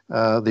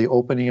the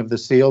opening of the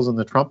seals and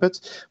the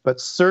trumpets.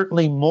 But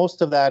certainly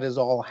most of that is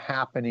all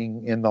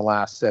happening in the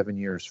last 7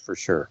 years for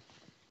sure.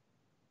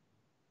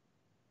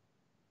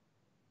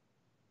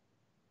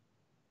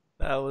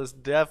 That was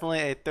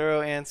definitely a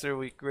thorough answer.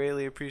 We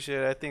greatly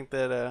appreciate it. I think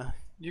that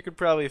you could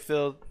probably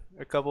fill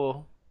a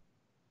couple,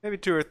 maybe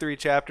 2 or 3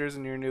 chapters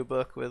in your new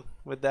book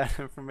with that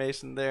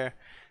information there.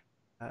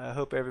 I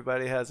hope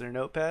everybody has their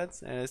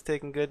notepads and is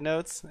taking good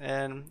notes.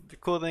 And the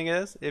cool thing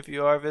is, if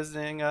you are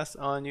visiting us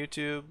on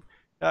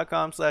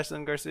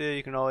youtube.com/LynGarcia,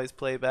 you can always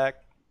play back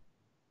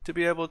to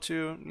be able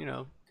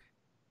to,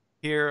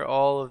 hear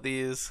all of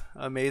these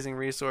amazing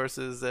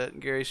resources that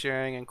Gary's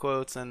sharing and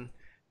quotes, and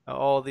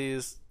all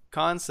these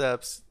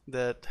concepts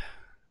that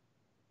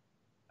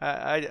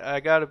I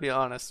gotta be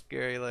honest,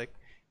 Gary, like,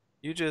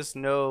 you just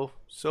know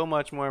so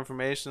much more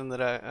information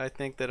that I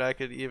think that I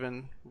could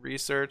even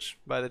research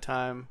by the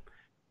time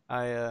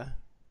I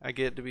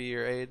get to be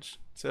your age.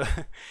 So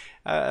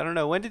I don't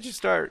know. When did you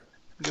start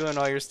doing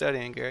all your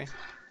studying, Gary?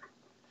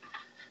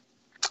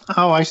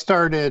 Oh, I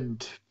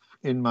started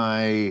in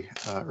my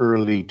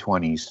early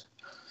 20s.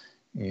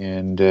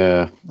 And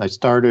I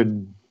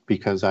started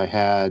because I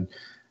had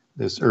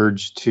this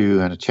urge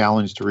to and a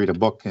challenge to read a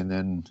book. And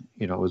then,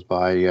 it was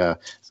by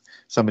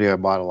somebody I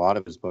bought a lot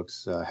of his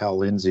books, Hal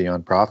Lindsey,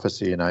 on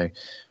prophecy. And I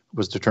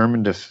was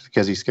determined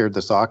because he scared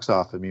the socks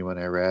off of me when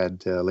I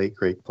read Late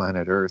Great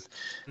Planet Earth.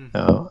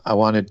 I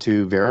wanted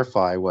to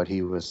verify what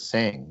he was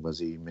saying. Was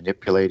he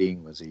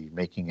manipulating? Was he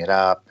making it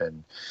up?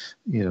 And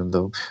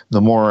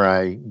the more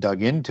I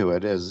dug into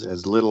it,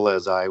 as little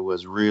as I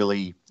was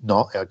really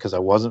not, because I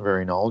wasn't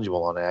very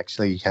knowledgeable on it, I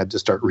actually had to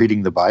start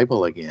reading the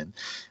Bible again.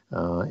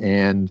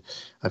 And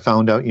I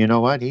found out,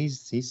 he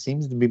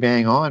seems to be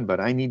bang on, but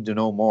I need to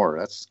know more.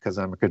 That's because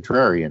I'm a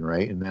contrarian,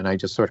 right? And then I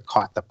just sort of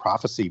caught the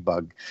prophecy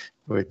bug,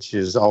 which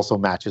also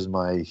matches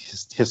my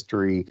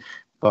history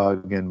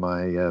bug and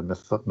my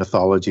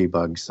mythology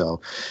bug.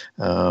 So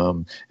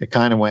it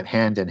kind of went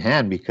hand in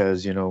hand,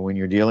 because when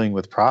you're dealing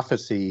with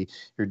prophecy,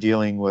 you're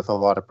dealing with a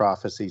lot of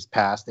prophecies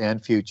past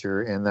and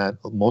future, and that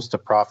most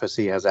of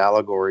prophecy has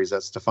allegories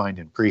that's defined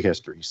in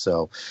prehistory.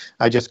 So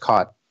I just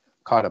caught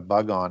a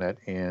bug on it,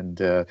 and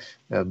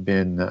have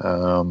been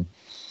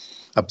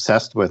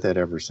obsessed with it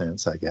ever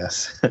since, I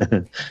guess.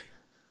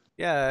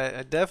 Yeah,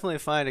 I definitely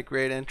find a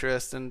great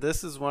interest, and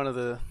this is one of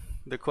the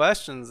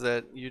questions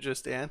that you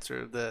just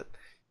answered that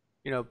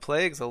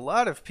plagues a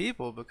lot of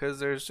people, because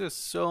there's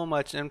just so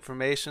much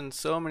information,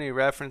 so many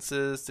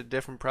references to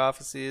different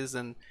prophecies,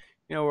 and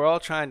we're all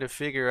trying to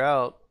figure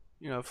out,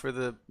 for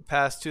the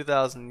past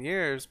 2,000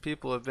 years,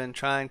 people have been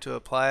trying to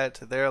apply it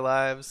to their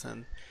lives,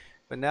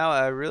 but now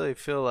I really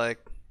feel like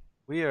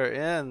we are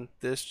in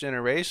this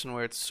generation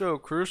where it's so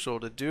crucial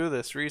to do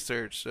this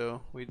research.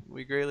 So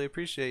we greatly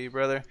appreciate you,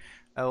 brother.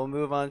 I will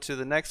move on to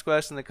the next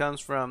question that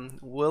comes from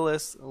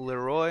Willis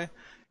Leroy.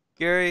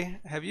 Gary,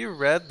 have you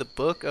read the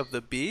Book of the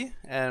Bee,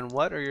 and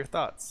what are your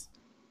thoughts?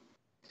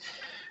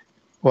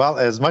 Well,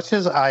 as much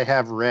as I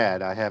have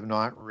read, I have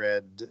not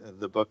read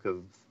the Book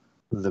of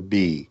the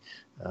Bee.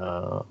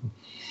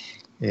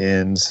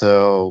 And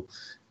so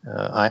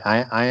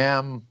I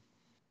am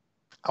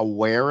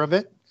aware of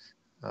it,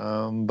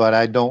 but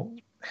I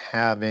don't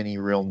have any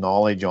real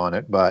knowledge on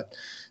it. But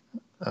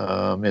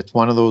it's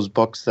one of those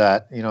books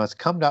that, it's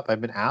come up.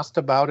 I've been asked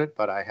about it,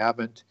 but I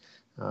haven't,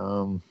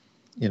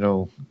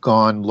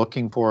 gone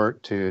looking for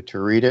it to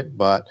read it.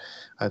 But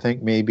I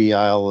think maybe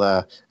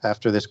I'll,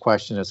 after this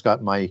question, it's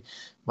got my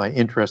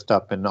interest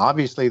up. And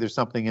obviously there's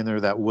something in there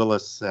that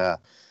Willis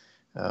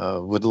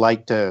would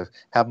like to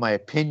have my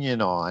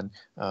opinion on.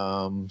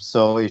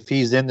 So if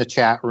he's in the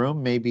chat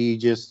room, maybe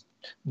just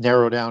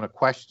narrow down a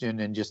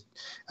question, and just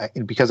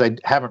because I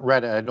haven't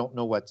read it, I don't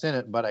know what's in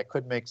it, but I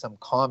could make some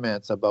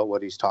comments about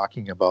what he's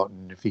talking about.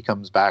 And if he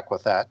comes back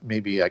with that,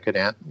 maybe I could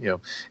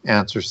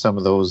answer some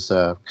of those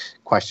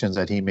questions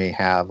that he may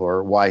have,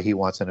 or why he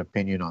wants an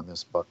opinion on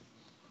this book.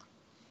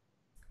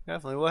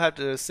 Definitely. We'll have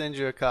to send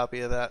you a copy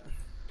of that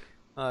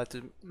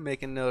to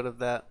make a note of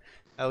that.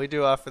 We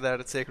do offer that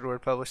at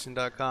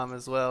sacredwordpublishing.com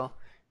as well.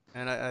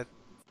 And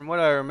from what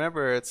I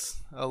remember,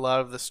 it's a lot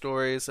of the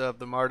stories of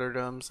the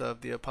martyrdoms of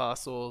the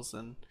apostles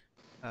and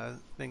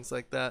things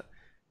like that.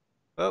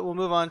 But we'll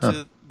move on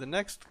to the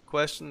next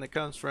question that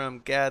comes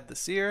from Gad the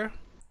Seer.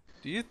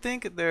 Do you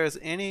think there is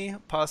any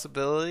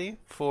possibility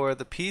for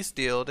the peace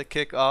deal to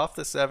kick off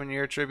the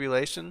 7-year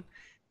tribulation?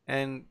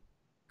 And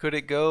could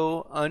it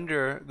go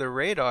under the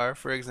radar,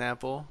 for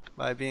example,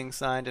 by being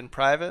signed in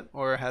private,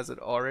 or has it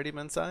already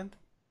been signed?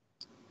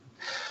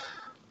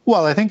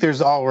 Well, I think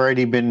there's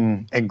already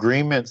been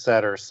agreements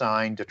that are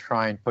signed to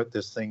try and put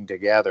this thing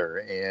together.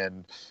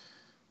 And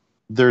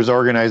there's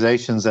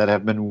organizations that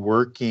have been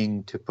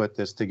working to put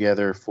this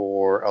together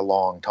for a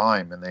long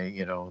time. And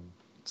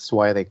that's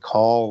why they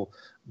call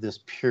this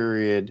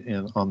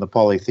period on the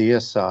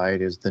polytheist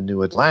side is the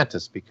New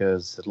Atlantis,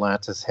 because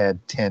Atlantis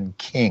had 10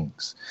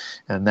 kings.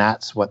 And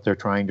that's what they're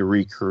trying to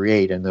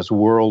recreate in this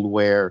world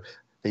where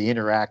they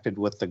interacted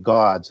with the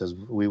gods, as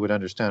we would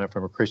understand it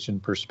from a Christian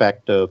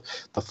perspective,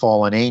 the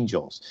fallen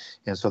angels.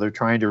 And so they're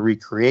trying to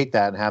recreate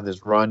that and have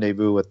this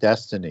rendezvous with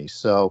destiny.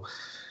 So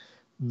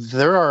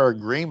there are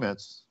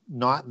agreements,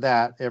 not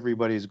that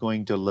everybody's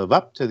going to live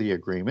up to the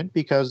agreement,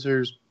 because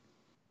there's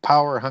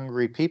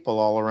power-hungry people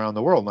all around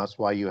the world. And that's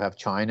why you have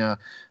China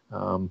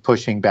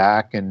pushing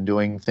back and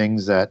doing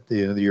things that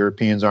the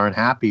Europeans aren't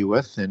happy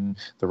with, and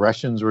the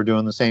Russians were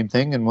doing the same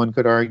thing. And one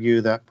could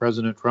argue that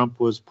President Trump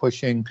was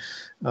pushing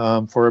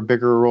for a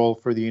bigger role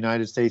for the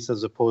United States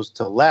as opposed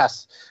to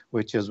less,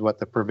 which is what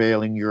the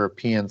prevailing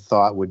European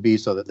thought would be,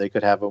 so that they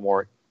could have a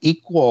more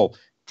equal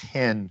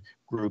 10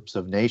 groups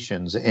of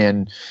nations.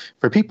 And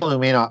for people who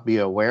may not be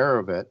aware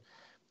of it,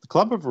 the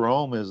Club of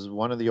Rome is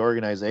one of the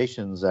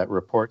organizations that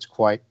reports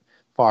quite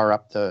far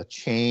up the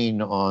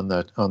chain on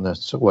the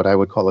what I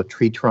would call a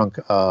tree trunk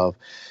of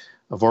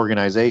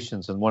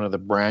organizations, and one of the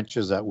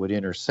branches that would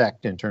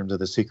intersect in terms of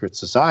the secret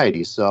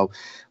society. So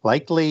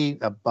likely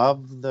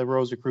above the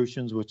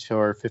Rosicrucians, which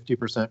are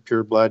 50%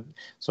 pure blood.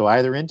 So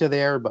either into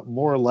there, but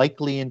more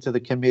likely into the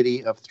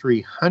Committee of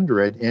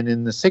 300. And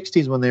in the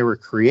 60s, when they were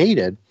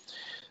created,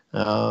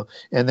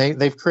 and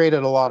they've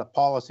created a lot of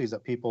policies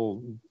that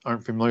people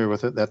aren't familiar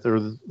with it, that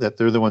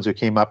they're the ones who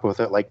came up with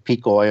it, like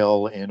peak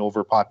oil and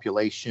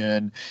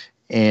overpopulation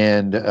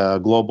and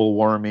global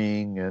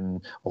warming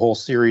and a whole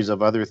series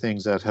of other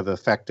things that have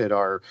affected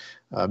our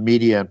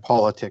media and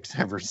politics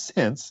ever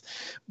since.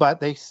 But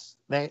they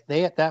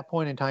at that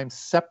point in time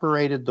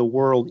separated the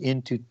world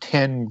into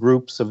 10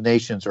 groups of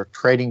nations or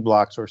trading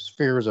blocks or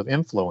spheres of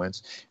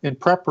influence in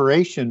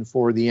preparation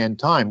for the end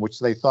time, which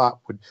they thought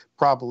would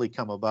probably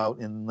come about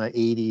in the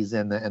 80s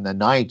and the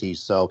 90s.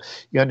 So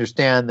you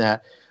understand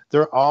that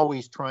they're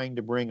always trying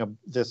to bring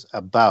this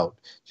about,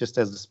 just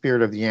as the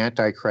spirit of the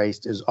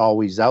Antichrist is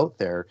always out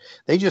there.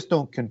 They just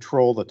don't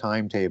control the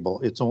timetable.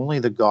 It's only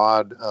the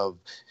God of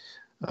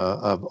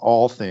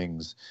all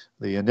things,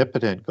 the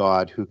omnipotent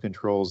God, who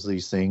controls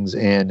these things.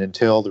 And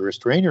until the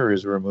restrainer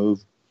is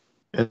removed,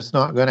 it's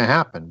not going to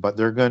happen. But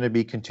they're going to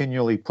be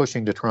continually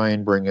pushing to try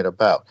and bring it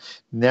about.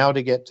 Now,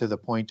 to get to the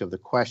point of the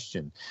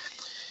question,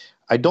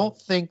 I don't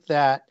think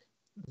that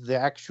the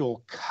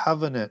actual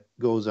covenant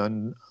goes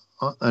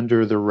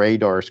under the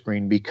radar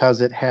screen,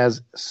 because it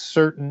has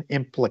certain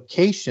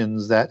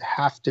implications that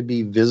have to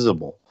be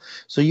visible.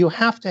 So you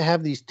have to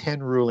have these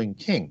 10 ruling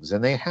kings,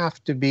 and they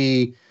have to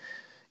be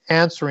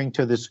answering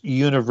to this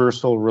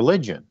universal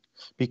religion,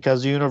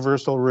 because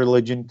universal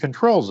religion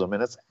controls them.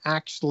 And it's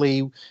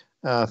actually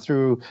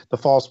through the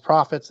false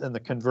prophets and the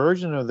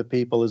conversion of the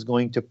people is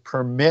going to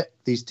permit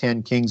these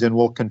 10 kings, and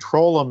will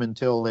control them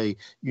until they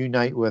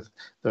unite with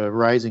the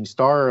rising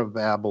star of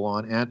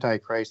Babylon,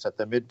 Antichrist, at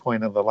the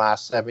midpoint of the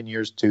last 7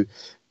 years to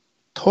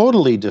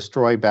totally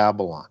destroy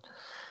Babylon.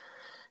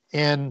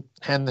 And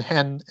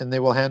they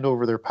will hand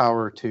over their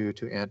power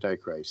to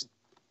Antichrist.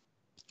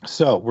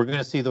 So we're going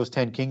to see those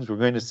 10 kings. We're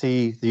going to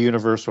see the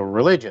universal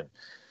religion.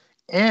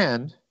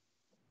 And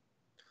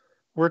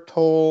we're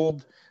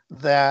told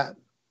that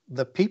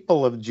the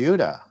people of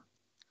Judah,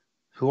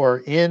 who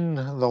are in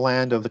the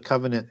land of the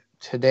covenant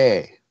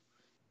today,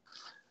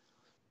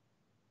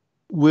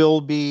 will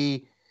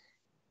be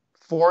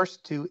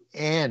forced to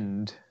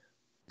end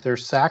their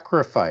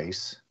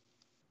sacrifice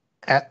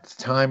at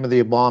the time of the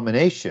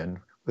abomination,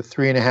 with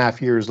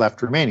 3.5 years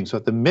left remaining. So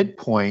at the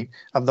midpoint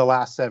of the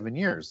last 7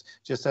 years,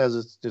 just as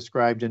it's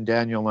described in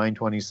Daniel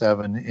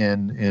 9:27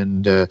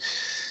 and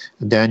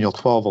Daniel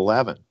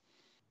 12:11,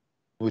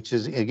 which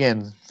is,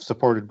 again,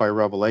 supported by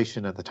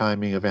Revelation at the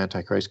timing of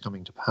Antichrist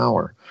coming to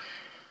power.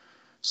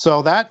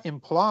 So that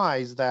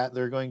implies that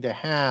they're going to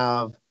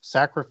have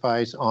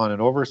sacrifice on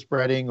an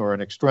overspreading or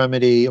an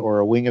extremity or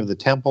a wing of the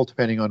temple,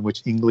 depending on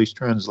which English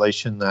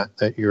translation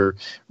that you're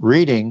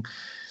reading.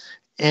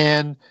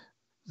 And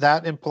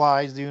that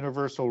implies the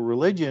universal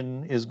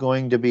religion is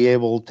going to be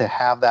able to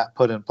have that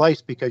put in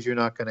place, because you're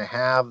not going to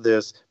have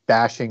this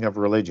bashing of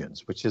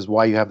religions, which is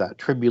why you have that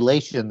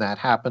tribulation that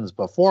happens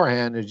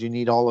beforehand, is you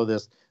need all of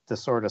this to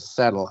sort of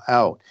settle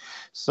out.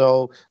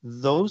 So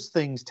those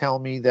things tell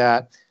me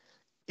that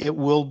it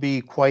will be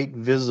quite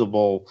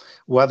visible,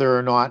 whether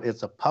or not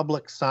it's a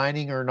public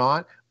signing or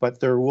not, but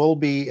there will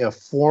be a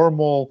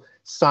formal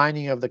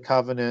signing of the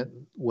covenant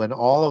when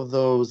all of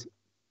those,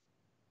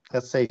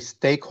 let's say,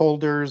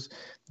 stakeholders,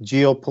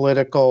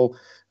 geopolitical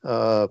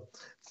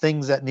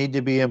things that need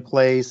to be in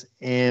place,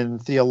 and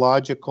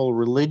theological,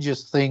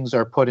 religious things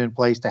are put in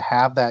place to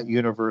have that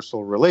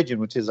universal religion,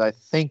 which is, I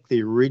think,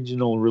 the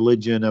original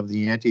religion of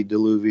the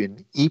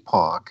antediluvian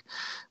epoch,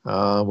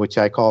 which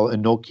I call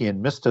Enochian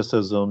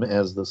mysticism,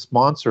 as the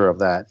sponsor of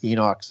that,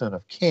 Enoch, son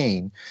of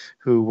Cain,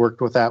 who worked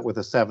with that with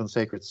the seven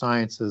sacred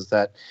sciences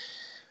that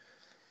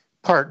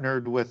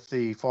partnered with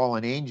the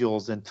fallen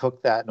angels and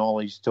took that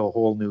knowledge to a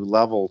whole new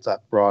level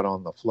that brought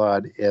on the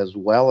flood, as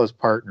well as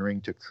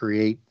partnering to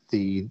create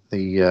the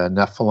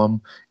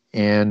Nephilim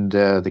and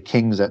the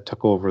kings that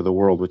took over the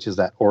world, which is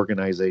that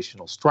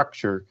organizational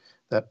structure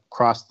that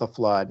crossed the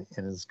flood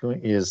and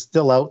is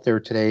still out there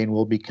today and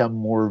will become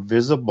more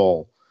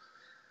visible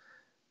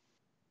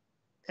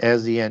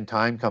as the end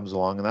time comes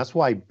along. And that's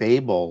why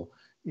Babel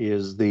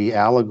is the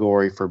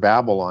allegory for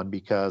Babylon,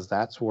 because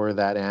that's where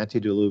that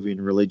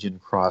antediluvian religion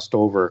crossed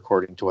over,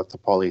 according to what the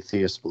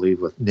polytheists believe,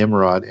 with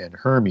Nimrod and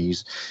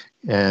Hermes,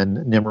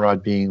 and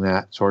Nimrod being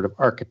that sort of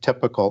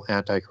archetypical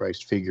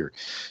Antichrist figure.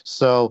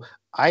 So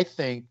I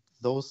think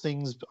those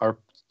things are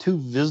too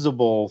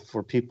visible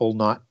for people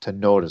not to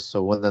notice.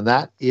 So when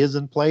that is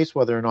in place,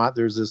 whether or not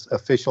there's this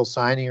official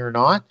signing or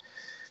not,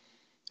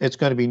 it's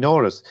going to be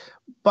noticed.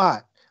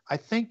 But I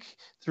think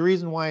the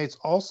reason why it's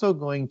also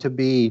going to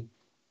be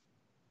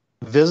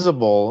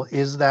visible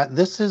is that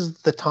this is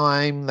the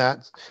time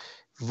that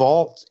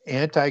vaults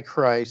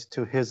Antichrist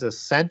to his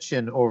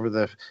ascension over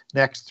the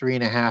next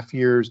 3.5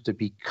 years to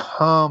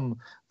become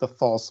the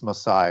false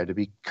Messiah, to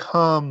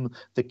become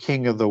the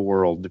king of the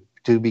world,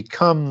 to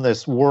become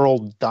this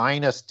world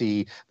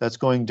dynasty that's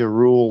going to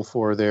rule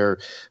for their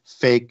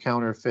fake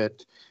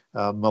counterfeit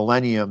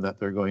millennium that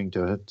they're going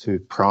to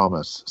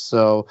promise.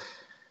 So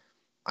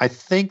I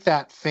think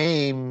that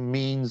fame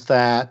means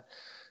that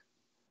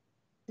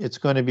it's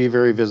going to be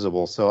very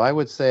visible. So I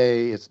would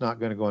say it's not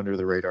going to go under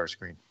the radar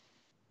screen.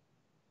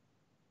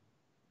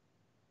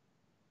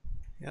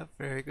 Yep,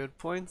 very good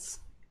points.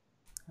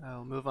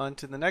 I'll move on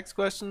to the next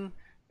question.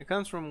 It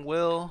comes from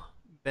Will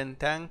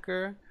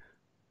Bentanker.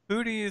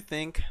 Who do you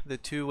think the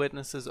two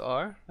witnesses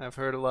are? I've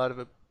heard a lot of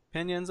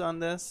opinions on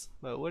this,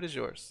 but what is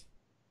yours?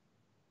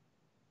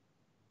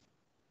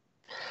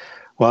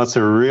 Well, it's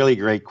a really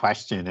great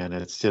question, and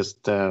it's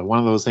just one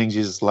of those things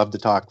you just love to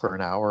talk for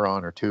an hour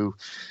on or two,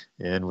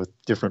 and with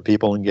different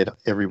people and get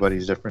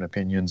everybody's different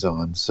opinions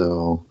on.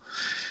 So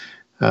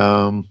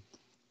I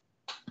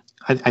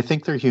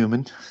think they're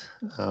human.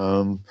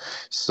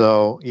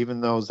 So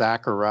even though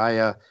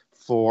Zechariah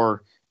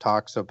 4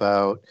 talks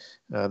about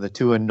the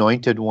two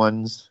anointed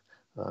ones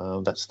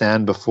that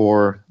stand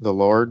before the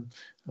Lord,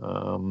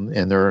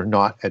 and they're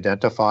not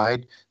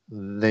identified,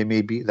 they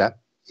may be, that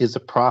is a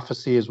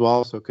prophecy as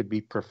well, so it could be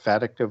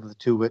prophetic of the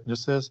two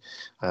witnesses.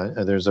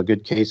 There's a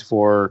good case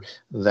for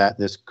that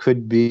this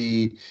could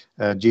be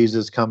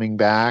Jesus coming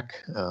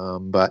back,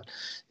 but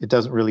it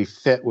doesn't really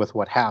fit with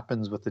what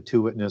happens with the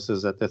two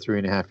witnesses at the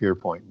 3.5-year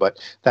point. But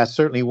that's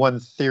certainly one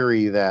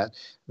theory, that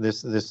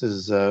this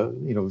is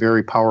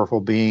very powerful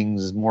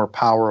beings, more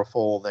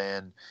powerful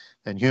than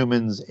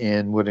humans,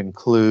 and would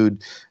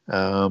include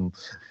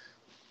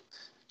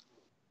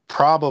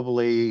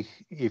probably,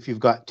 if you've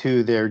got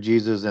two there,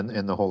 Jesus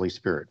and the Holy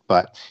Spirit.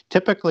 But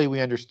typically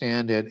we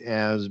understand it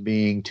as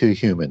being two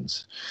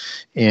humans.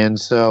 And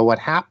so what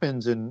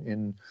happens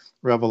in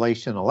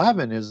Revelation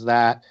 11 is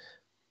that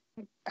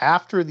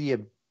after the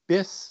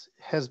abyss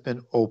has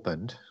been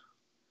opened,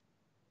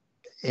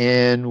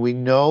 and we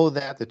know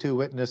that the two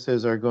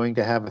witnesses are going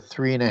to have a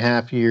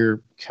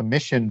 3.5-year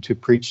commission to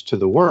preach to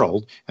the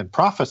world and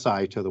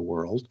prophesy to the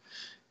world,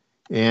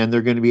 and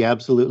they're going to be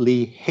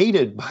absolutely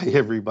hated by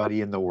everybody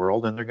in the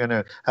world, and they're going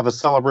to have a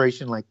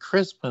celebration like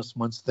Christmas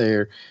when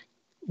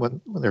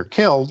they're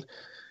killed.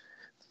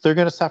 They're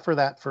going to suffer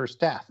that first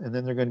death, and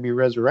then they're going to be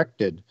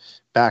resurrected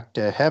back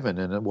to heaven,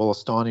 and it will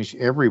astonish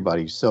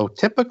everybody. So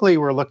typically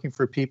we're looking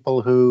for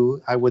people who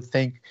I would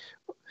think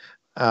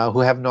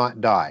who have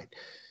not died.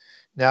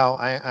 Now,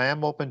 I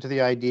am open to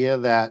the idea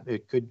that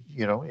it could,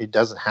 it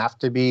doesn't have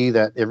to be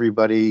that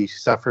everybody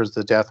suffers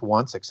the death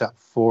once, except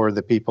for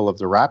the people of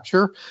the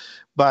rapture.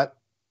 But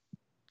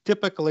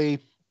typically,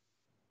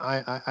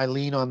 I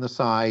lean on the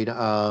side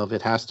of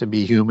it has to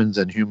be humans,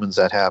 and humans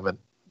that haven't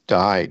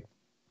died.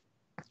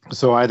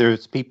 So either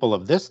it's people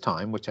of this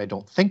time, which I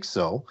don't think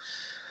so.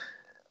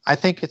 I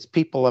think it's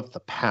people of the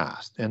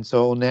past. And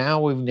so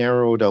now we've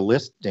narrowed a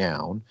list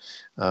down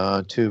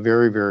to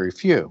very, very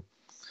few.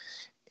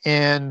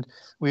 And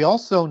we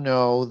also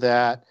know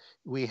that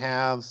we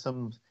have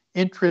some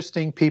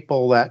interesting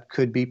people that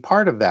could be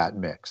part of that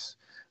mix.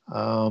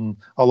 Although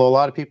a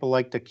lot of people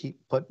like to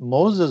put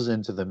Moses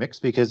into the mix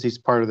because he's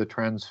part of the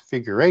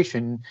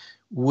transfiguration,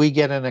 we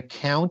get an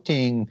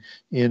accounting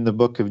in the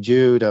book of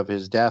Jude of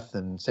his death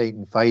and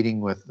Satan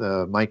fighting with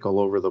Michael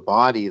over the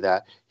body,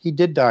 that he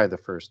did die the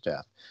first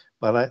death.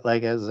 But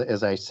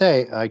as I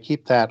say, I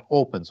keep that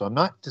open. So I'm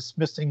not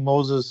dismissing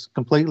Moses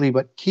completely,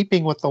 but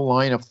keeping with the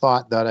line of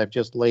thought that I've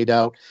just laid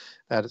out,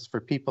 that it's for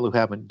people who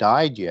haven't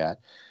died yet.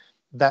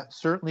 That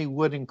certainly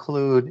would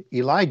include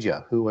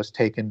Elijah, who was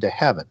taken to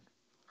heaven.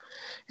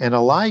 And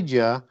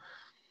Elijah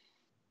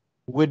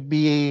would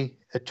be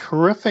a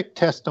terrific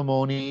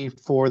testimony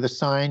for the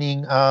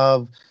signing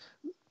of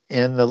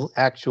and the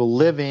actual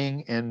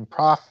living and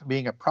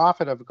being a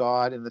prophet of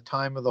God in the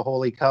time of the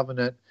Holy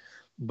Covenant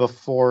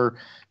before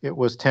it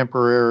was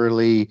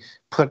temporarily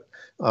put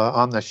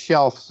on the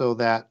shelf so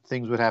that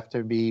things would have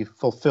to be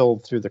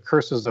fulfilled through the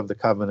curses of the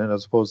covenant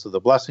as opposed to the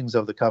blessings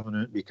of the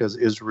covenant, because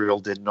Israel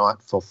did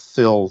not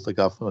fulfill the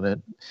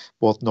covenant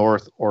both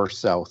north or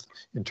south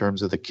in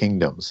terms of the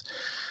kingdoms.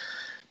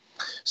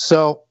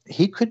 So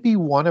he could be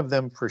one of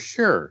them for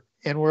sure.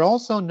 And we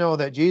also know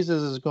that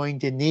Jesus is going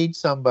to need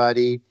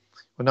somebody,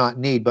 well, not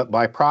need, but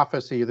by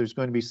prophecy, there's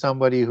going to be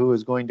somebody who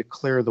is going to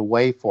clear the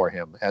way for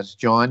him, as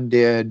John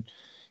did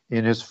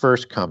in his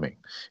first coming,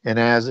 and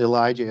as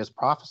Elijah has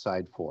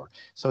prophesied for.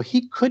 So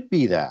he could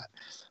be that.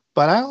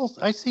 But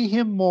I see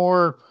him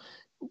more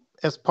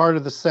as part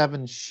of the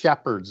 7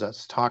 shepherds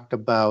that's talked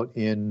about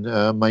in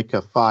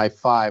Micah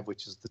 5:5,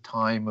 which is the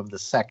time of the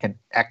second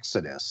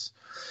Exodus.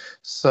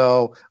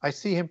 So I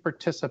see him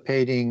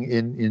participating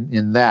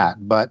in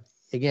that. But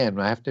again,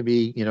 I have to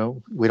be,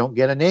 we don't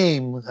get a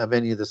name of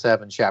any of the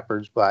 7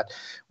 shepherds, but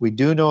we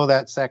do know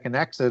that second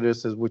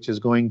Exodus, which is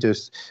going to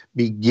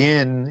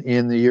begin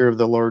in the year of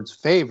the Lord's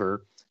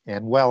favor,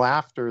 and well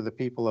after the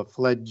people have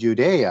fled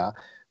Judea,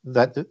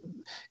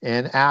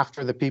 and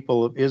after the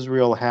people of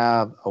Israel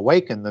have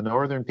awakened, the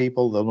northern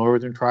people, the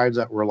northern tribes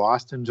that were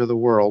lost into the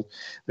world,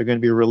 they're going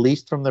to be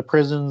released from the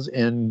prisons,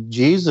 and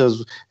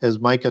Jesus, as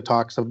Micah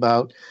talks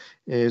about,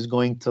 is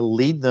going to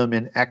lead them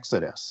in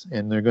Exodus,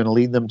 and they're going to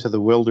lead them to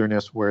the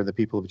wilderness where the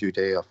people of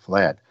Judea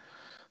fled.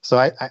 So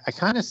I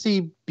kind of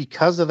see,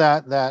 because of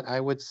that I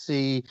would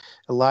see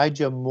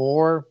Elijah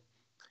more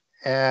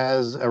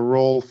as a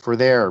role for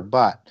there,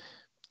 but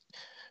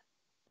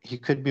he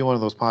could be one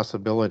of those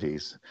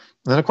possibilities.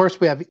 And then, of course,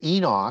 we have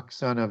Enoch,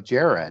 son of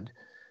Jared,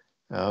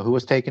 who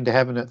was taken to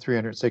heaven at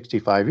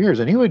 365 years,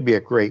 and he would be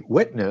a great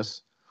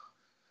witness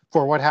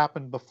for what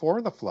happened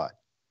before the flood,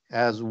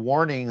 as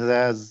warnings,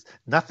 as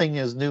nothing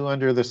is new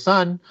under the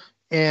sun,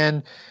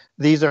 and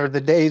these are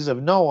the days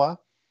of Noah,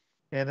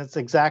 and it's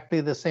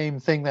exactly the same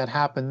thing that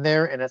happened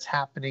there, and it's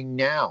happening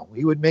now.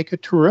 He would make a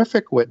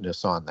terrific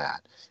witness on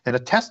that, and a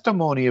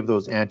testimony of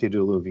those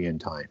antediluvian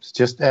times,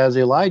 just as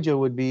Elijah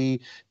would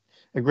be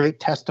a great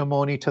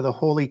testimony to the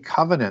Holy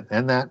Covenant,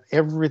 and that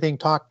everything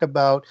talked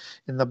about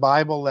in the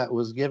Bible that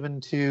was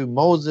given to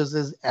Moses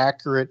is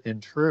accurate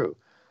and true.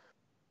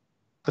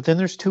 But then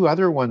there's 2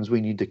 other ones we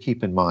need to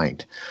keep in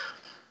mind.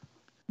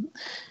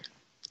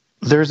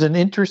 There's an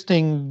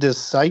interesting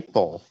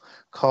disciple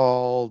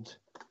called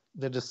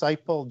the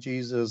disciple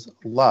Jesus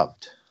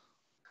loved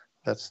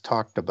that's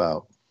talked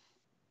about.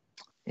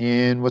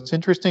 And what's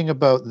interesting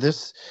about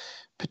this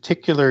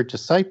particular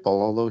disciple,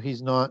 although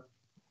he's not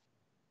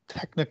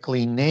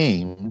technically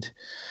named,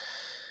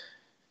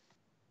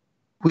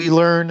 we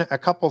learn a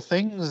couple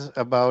things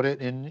about it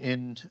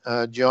in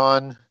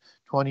John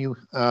 20, in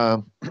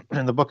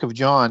the book of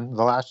John,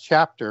 the last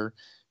chapter,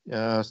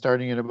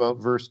 starting at about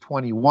verse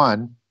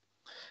 21.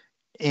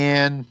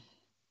 And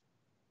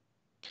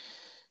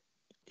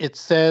it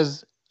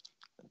says,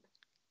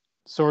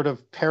 sort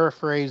of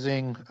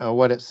paraphrasing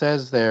what it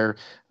says there,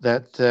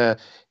 that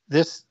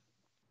this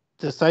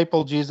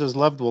disciple Jesus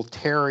loved will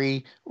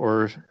tarry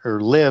or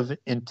live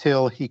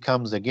until he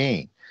comes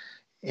again.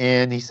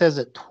 And he says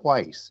it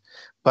twice.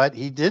 But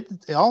he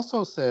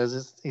also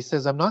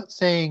says, I'm not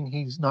saying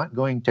he's not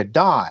going to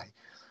die,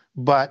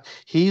 but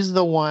he's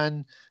the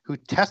one who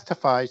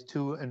testifies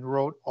to and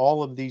wrote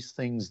all of these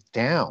things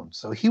down.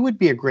 So he would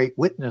be a great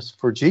witness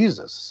for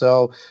Jesus.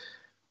 So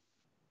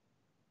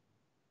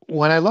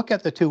when I look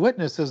at the 2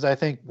 witnesses, I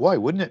think, boy,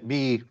 wouldn't it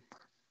be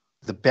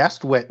the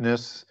best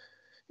witness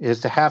is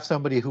to have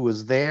somebody who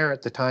was there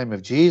at the time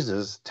of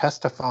Jesus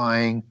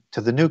testifying to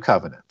the new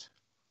covenant,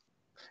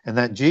 and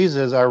that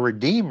Jesus, our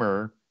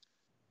Redeemer,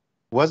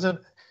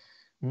 wasn't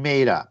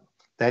made up,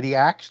 that he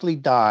actually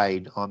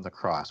died on the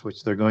cross,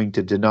 which they're going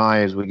to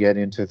deny as we get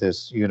into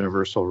this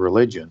universal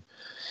religion,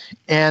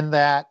 and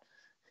that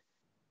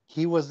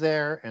he was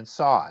there and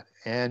saw it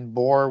and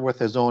bore with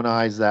his own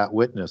eyes that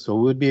witness. So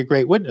it would be a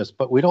great witness,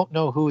 but we don't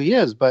know who he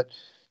is. But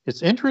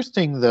it's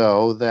interesting,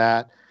 though,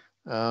 that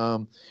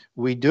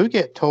we do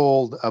get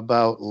told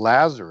about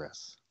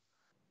Lazarus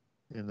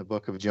in the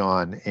book of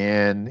John,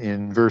 and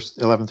in verse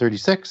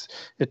 1136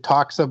 it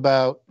talks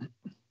about,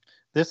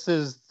 this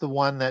is the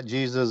one that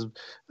Jesus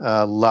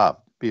loved.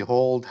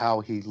 Behold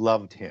how he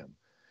loved him.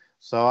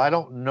 So I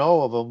don't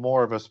know of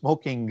more of a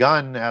smoking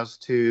gun as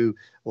to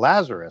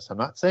Lazarus. I'm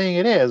not saying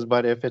it is,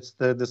 but if it's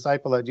the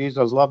disciple that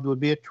Jesus loved, would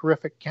be a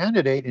terrific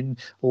candidate. And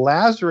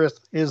Lazarus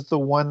is the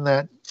one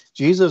that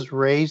Jesus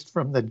raised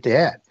from the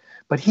dead.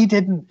 But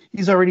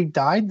he's already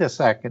died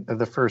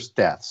the first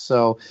death.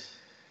 So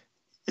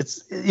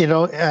it's,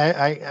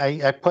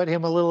 I put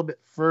him a little bit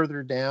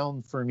further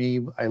down for me.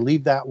 I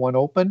leave that one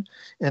open.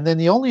 And then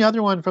the only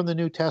other one from the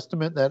New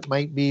Testament that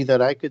might be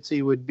that I could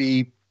see would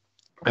be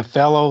a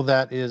fellow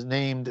that is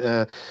named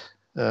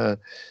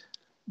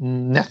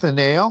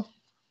Nathanael,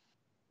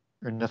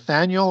 or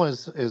Nathaniel,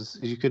 as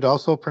you could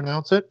also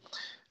pronounce it.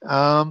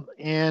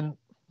 And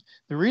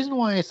the reason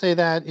why I say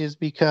that is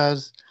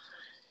because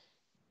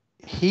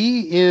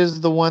he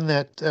is the one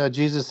that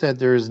Jesus said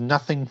there is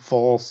nothing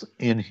false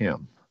in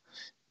him,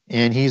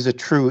 and he's a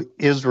true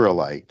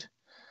Israelite,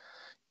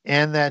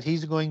 and that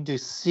he's going to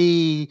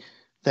see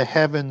the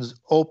heavens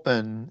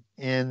open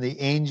and the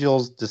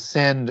angels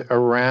descend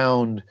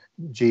around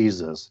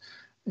Jesus.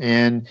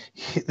 And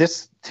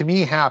this, to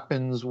me,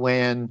 happens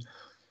when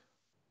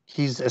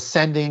he's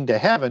ascending to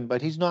heaven,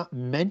 but he's not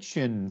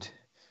mentioned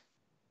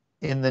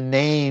in the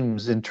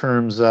names in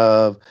terms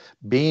of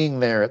being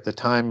there at the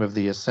time of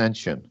the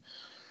ascension.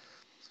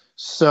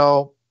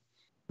 So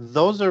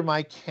those are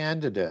my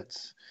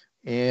candidates,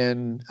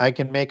 and I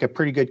can make a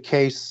pretty good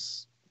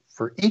case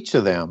for each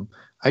of them.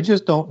 I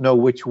just don't know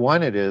which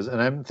one it is,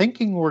 and I'm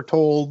thinking we're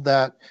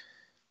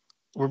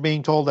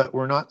being told that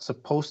we're not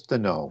supposed to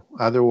know.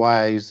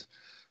 Otherwise,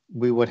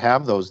 we would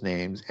have those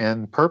names,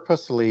 and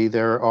purposely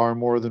there are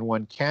more than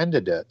one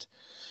candidate.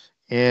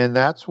 And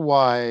that's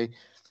why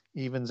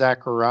even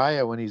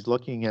Zechariah, when he's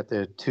looking at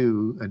the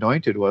two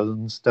anointed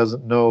ones,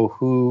 doesn't know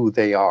who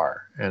they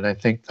are. And I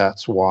think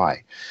that's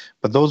why.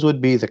 But those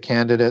would be the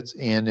candidates.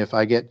 And if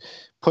I get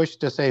pushed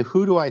to say,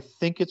 who do I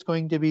think it's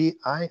going to be?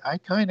 I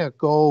kind of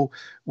go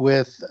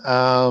with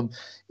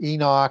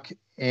Enoch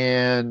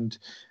and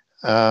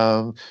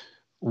um,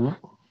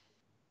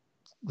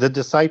 the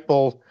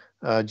disciple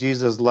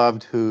Jesus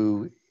loved,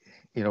 who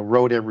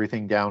wrote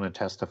everything down and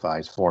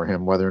testifies for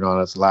him, whether or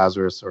not it's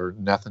Lazarus or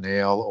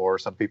Nathanael, or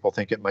some people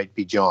think it might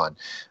be John.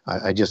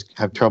 I just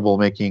have trouble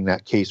making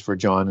that case for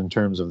John in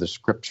terms of the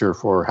scripture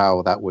for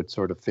how that would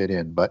sort of fit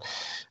in. But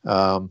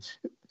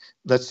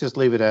let's just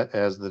leave it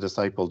as the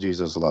disciple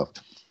Jesus loved.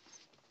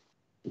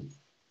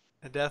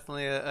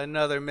 Definitely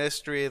another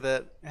mystery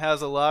that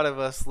has a lot of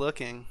us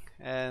looking,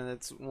 and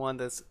it's one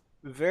that's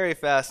very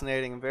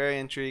fascinating and very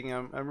intriguing.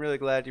 I'm really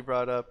glad you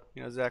brought up,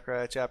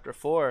 Zechariah chapter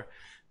 4,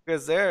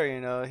 because there,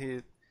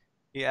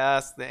 he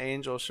asked the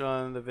angel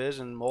showing him the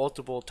vision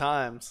multiple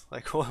times,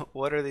 like,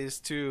 what are these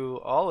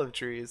two olive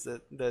trees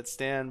that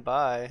stand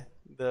by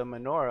the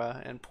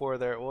menorah and pour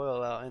their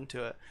oil out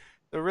into it?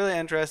 So really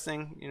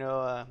interesting.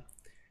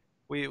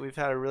 We've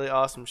had a really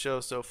awesome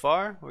show so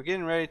far. We're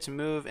getting ready to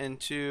move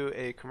into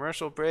a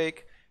commercial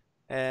break.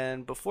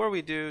 And before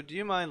we do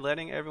you mind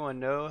letting everyone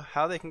know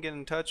how they can get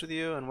in touch with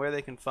you and where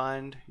they can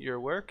find your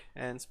work,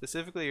 and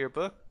specifically your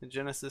book, The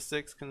Genesis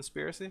 6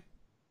 Conspiracy?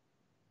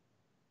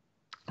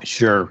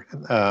 Sure.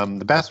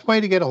 The best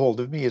way to get a hold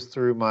of me is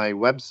through my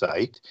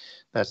website.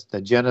 That's the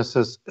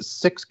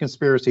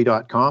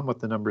Genesis6conspiracy.com, with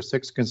the number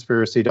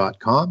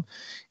 6conspiracy.com.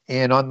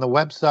 And on the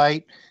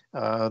website,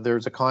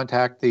 there's a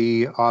contact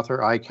the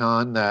author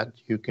icon that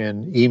you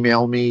can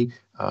email me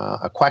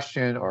a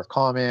question or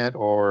comment,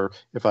 or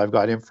if I've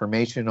got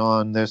information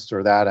on this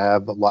or that. I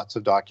have lots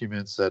of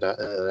documents that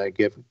I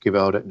give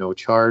out at no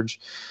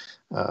charge.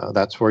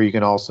 That's where you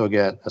can also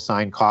get a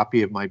signed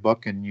copy of my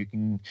book, and you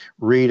can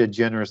read a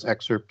generous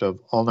excerpt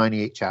of all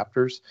 98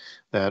 chapters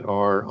that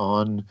are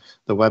on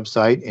the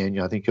website. And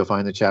I think you'll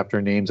find the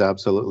chapter names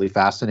absolutely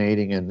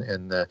fascinating,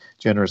 and the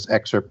generous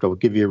excerpt will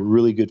give you a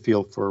really good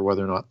feel for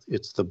whether or not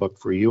it's the book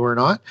for you or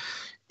not.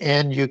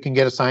 And you can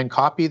get a signed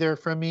copy there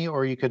from me,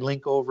 or you could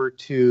link over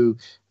to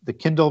the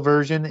Kindle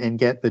version and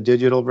get the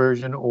digital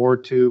version, or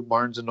to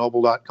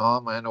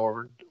barnesandnoble.com and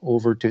over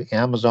to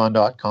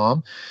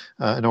amazon.com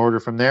and order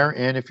from there.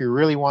 And if you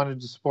really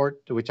wanted to support,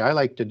 which I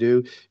like to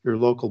do, your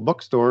local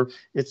bookstore,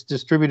 it's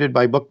distributed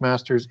by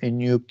Bookmasters,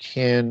 and you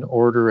can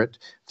order it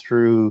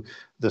through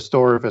the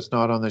store if it's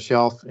not on the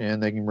shelf,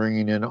 and they can bring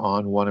it in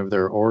on one of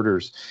their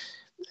orders.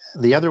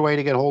 The other way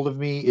to get hold of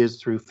me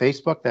is through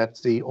Facebook.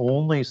 That's the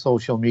only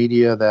social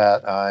media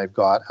that I've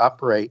got up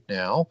right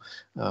now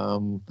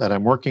that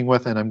I'm working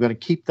with, and I'm going to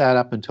keep that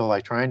up until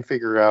I try and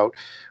figure out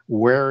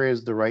where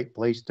is the right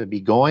place to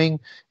be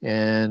going,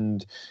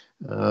 and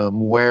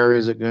where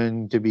is it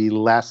going to be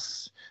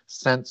less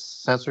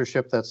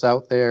censorship that's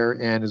out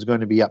there and is going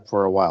to be up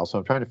for a while. So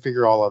I'm trying to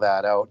figure all of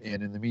that out.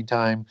 And in the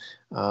meantime,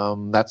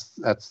 that's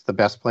the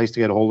best place to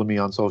get a hold of me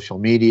on social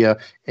media.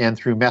 And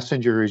through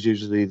Messenger is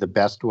usually the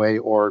best way,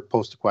 or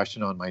post a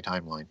question on my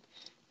timeline.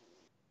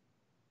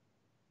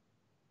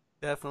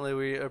 Definitely,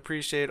 we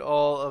appreciate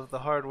all of the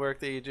hard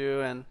work that you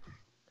do. And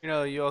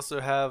you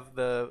also have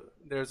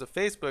there's a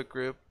Facebook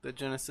group, the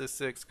Genesis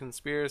 6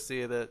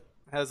 Conspiracy, that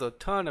has a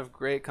ton of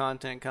great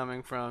content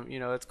coming from,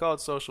 it's called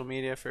social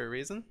media for a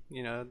reason.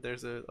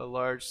 There's a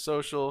large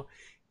social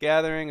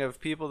gathering of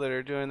people that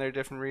are doing their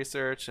different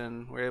research,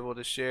 and we're able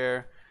to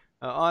share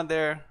on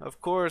there.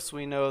 Of course,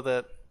 we know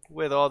that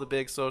with all the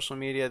big social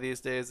media these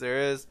days, there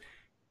is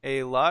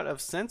a lot of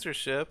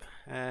censorship,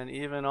 and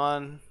even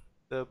on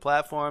the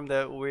platform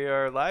that we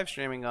are live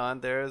streaming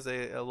on, there is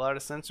a lot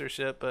of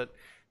censorship, but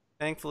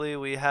thankfully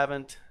we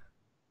haven't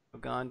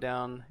gone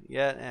down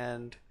yet,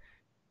 and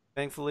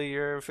thankfully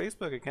your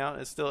Facebook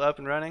account is still up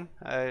and running.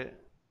 I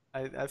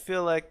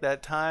feel like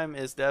that time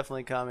is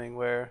definitely coming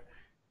where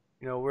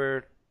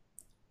we're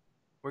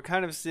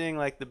kind of seeing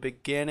like the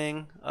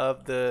beginning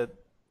of the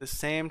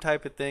same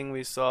type of thing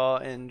we saw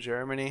in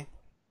Germany,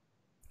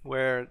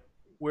 where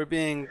we're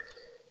being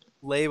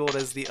labeled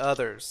as the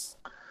others,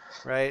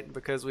 right?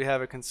 Because we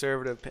have a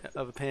conservative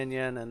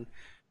opinion, and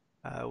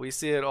we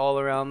see it all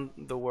around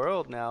the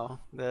world now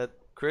that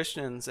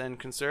Christians and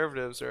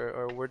conservatives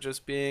we're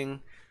just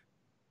being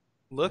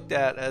looked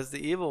at as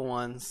the evil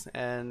ones,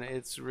 and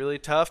it's really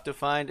tough to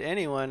find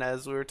anyone,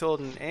 as we were told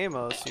in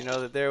Amos,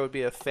 that there would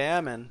be a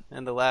famine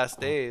in the last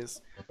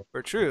days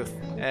for truth.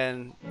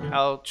 And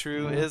how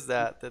true is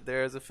that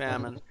there is a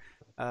famine?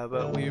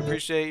 But we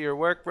appreciate your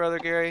work, Brother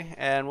Gary,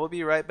 and we'll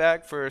be right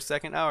back for a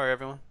second hour,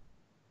 everyone.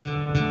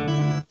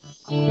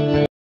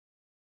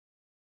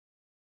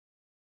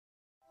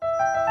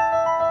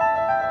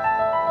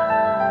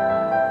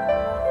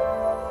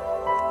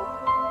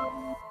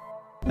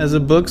 As a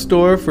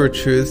bookstore for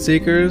truth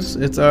seekers,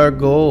 it's our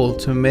goal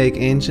to make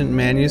ancient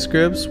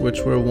manuscripts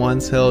which were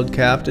once held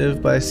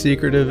captive by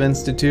secretive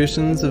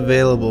institutions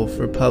available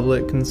for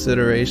public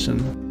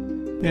consideration.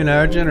 In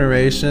our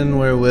generation,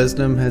 where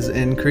wisdom has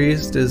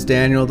increased, as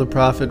Daniel the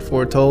prophet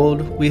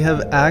foretold, we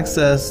have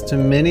access to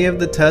many of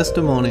the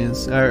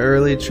testimonies our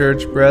early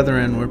church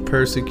brethren were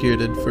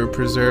persecuted for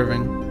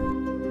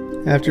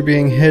preserving. After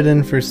being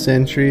hidden for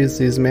centuries,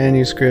 these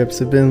manuscripts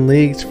have been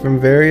leaked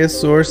from various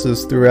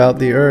sources throughout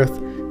the earth,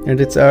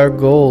 and it's our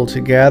goal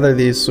to gather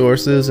these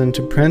sources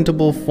into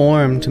printable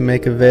form to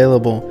make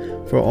available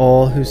for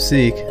all who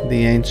seek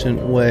the ancient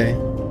way.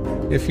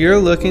 If you're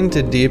looking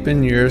to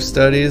deepen your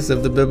studies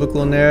of the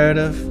biblical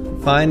narrative,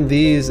 find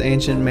these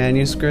ancient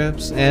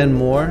manuscripts and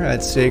more at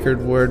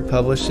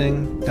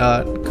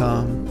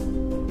sacredwordpublishing.com.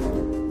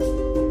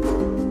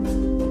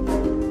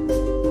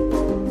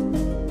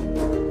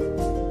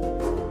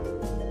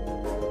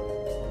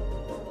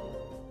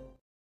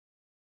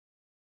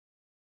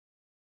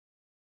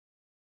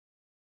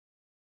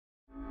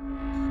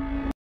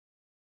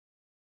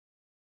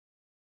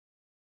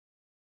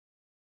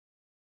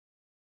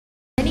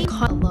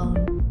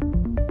 Alone.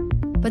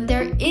 But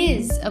there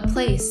is a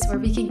place where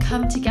we can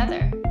come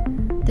together.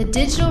 The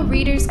Digital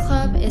Readers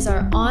Club is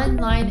our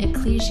online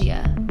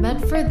ecclesia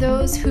meant for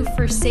those who've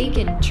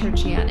forsaken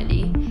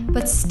churchianity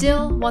but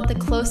still want the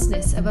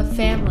closeness of a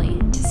family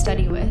to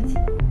study with.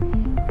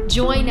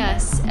 Join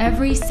us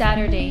every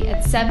Saturday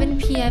at 7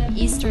 p.m.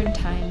 Eastern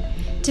Time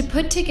to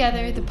put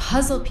together the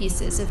puzzle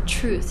pieces of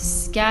truth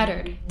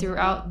scattered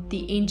throughout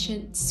the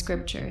ancient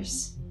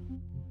scriptures.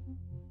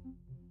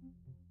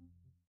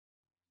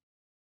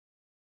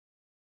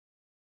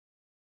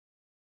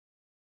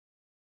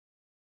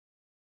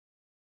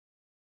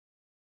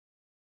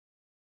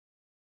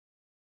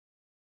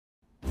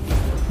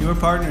 Your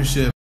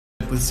partnership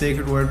with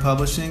Sacred Word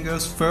Publishing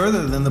goes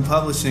further than the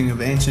publishing of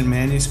ancient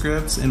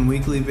manuscripts and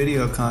weekly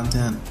video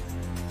content.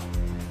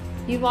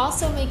 You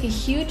also make a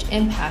huge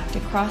impact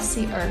across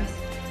the earth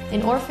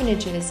in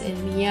orphanages in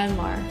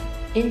Myanmar,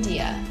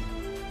 India,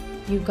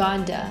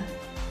 Uganda,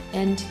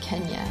 and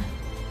Kenya.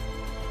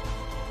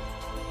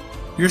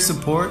 Your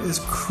support is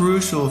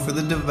crucial for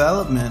the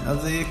development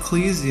of the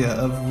ecclesia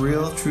of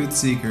real truth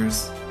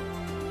seekers.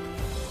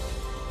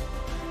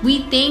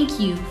 We thank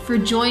you for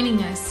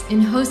joining us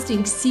in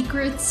hosting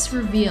Secrets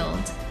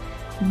Revealed,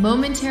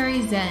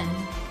 Momentary Zen,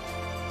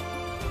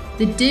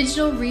 the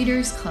Digital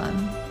Readers Club,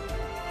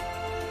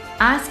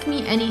 Ask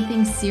Me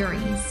Anything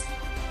series,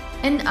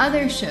 and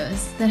other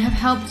shows that have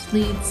helped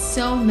lead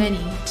so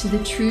many to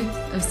the truth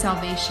of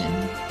salvation.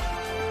 To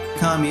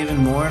become even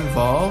more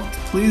involved,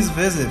 please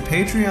visit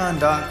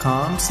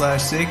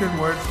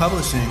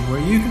patreon.com/sacredwordpublishing,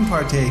 where you can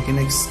partake in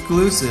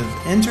exclusive,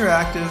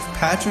 interactive,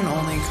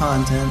 patron-only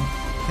content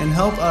and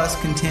help us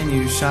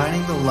continue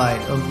shining the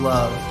light of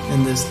love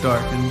in this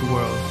darkened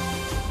world.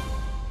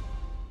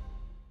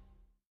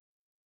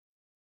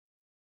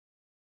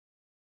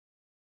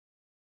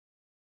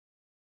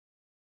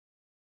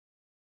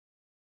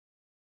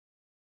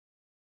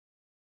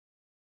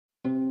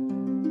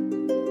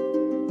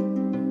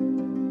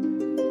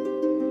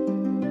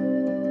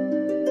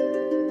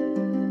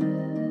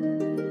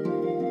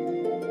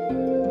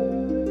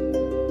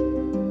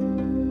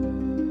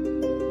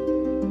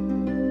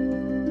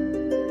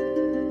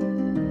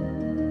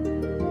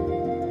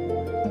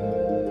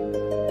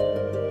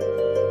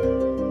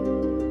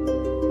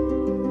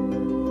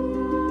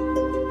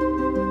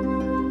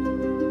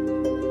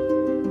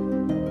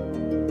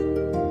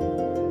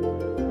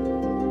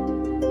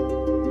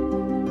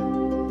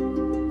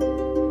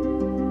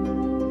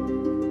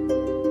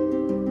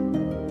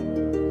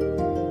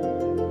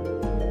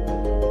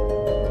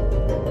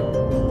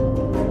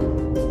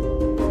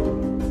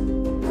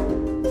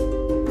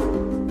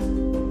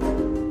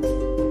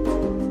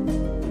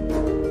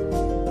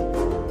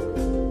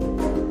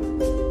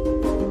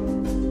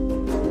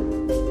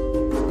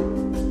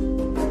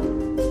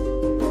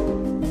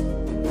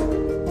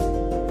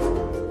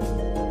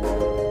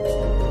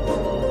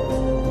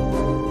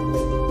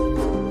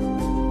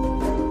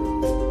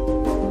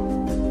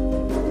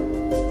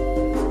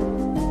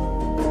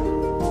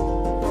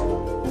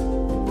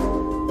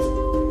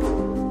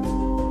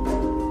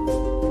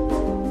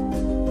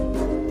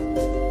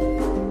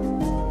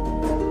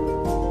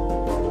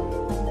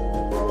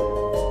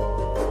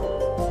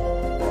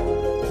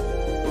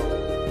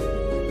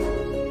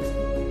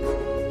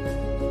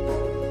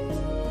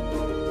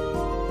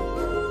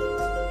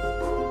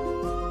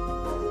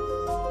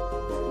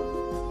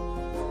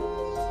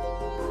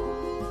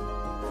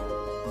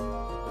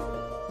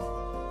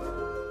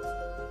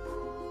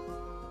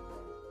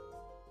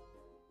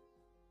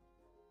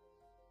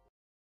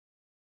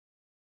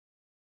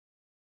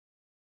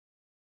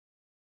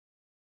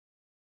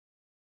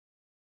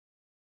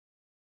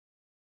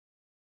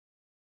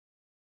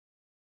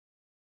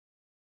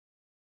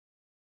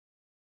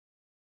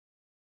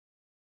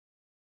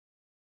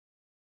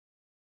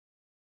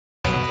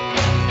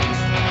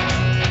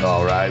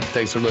 right.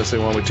 Thanks for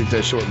listening while we took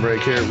that short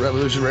break here at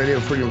Revolution Radio,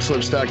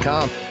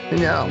 freedomslips.com.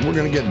 And now we're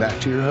going to get back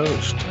to your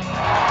host.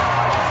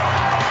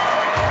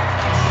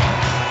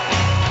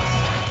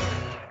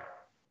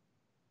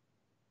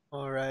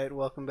 All right.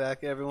 Welcome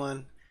back,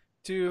 everyone,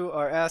 to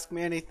our Ask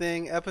Me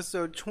Anything,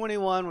 episode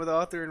 21 with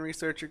author and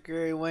researcher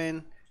Gary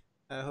Wayne.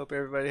 I hope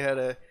everybody had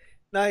a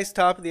nice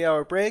top of the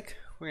hour break.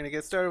 We're going to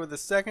get started with the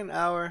second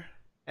hour,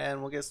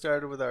 and we'll get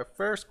started with our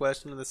first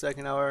question of the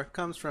second hour. It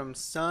comes from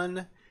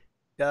Sun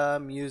Da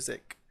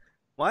Music.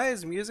 Why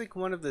is music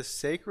one of the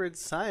sacred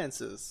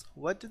sciences?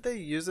 What did they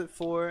use it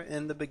for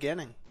in the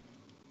beginning?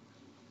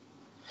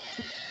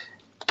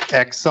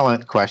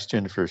 Excellent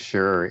question for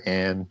sure.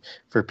 And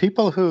for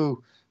people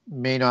who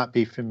may not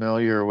be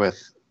familiar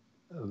with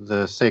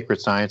the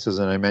sacred sciences,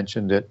 and I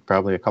mentioned it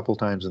probably a couple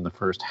times in the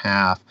first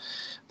half,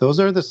 those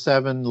are the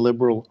 7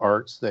 liberal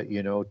arts that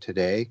you know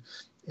today.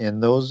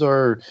 And those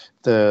are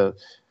the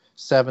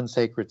 7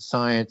 sacred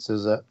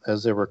sciences,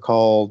 as they were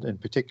called, and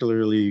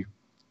particularly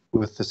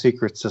with the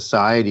secret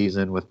societies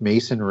and with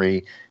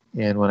Masonry.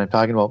 And when I'm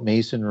talking about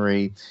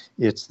Masonry,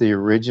 it's the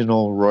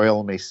original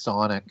Royal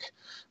Masonic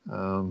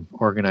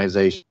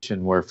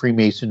organization, where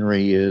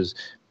Freemasonry is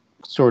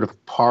sort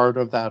of part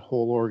of that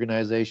whole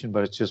organization,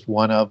 but it's just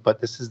one of,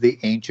 but this is the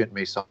ancient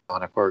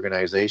Masonic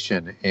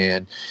organization.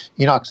 And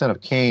Enoch, son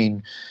of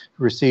Cain,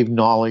 received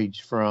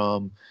knowledge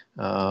from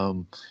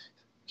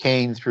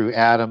Cain through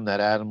Adam, that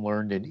Adam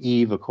learned in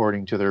Eve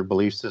according to their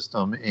belief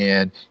system,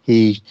 and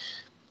he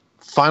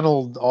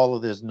funneled all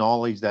of this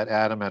knowledge that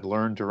Adam had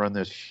learned to run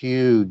this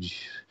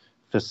huge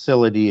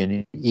facility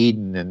in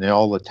Eden, and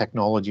all the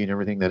technology and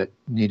everything that it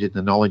needed,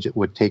 the knowledge it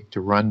would take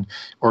to run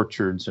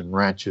orchards and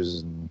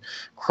ranches and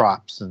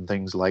crops and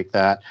things like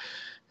that,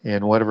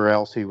 and whatever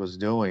else he was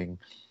doing,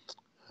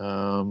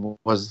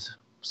 was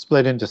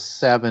split into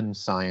 7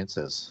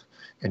 sciences.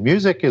 And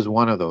music is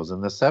one of those.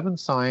 And the 7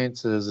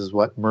 sciences is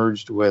what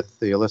merged with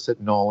the illicit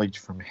knowledge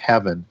from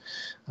heaven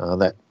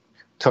that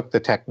took the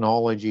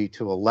technology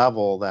to a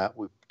level that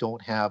we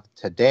don't have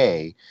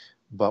today,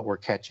 but we're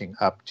catching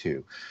up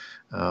to.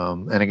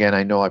 And again,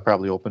 I know I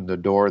probably opened the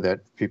door that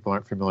people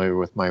aren't familiar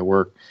with my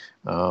work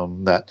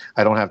that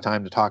I don't have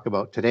time to talk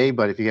about today,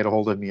 but if you get a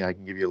hold of me, I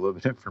can give you a little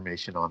bit of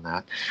information on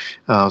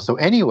that. So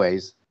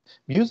anyways,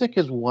 music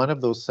is one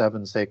of those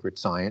 7 sacred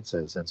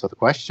sciences. And so the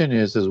question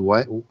is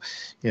what,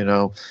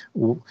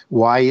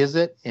 why is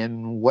it,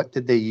 and what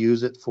did they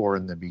use it for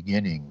in the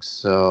beginning?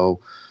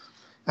 So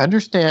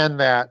understand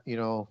that,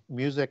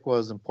 music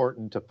was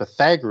important to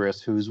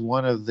Pythagoras, who's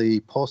one of the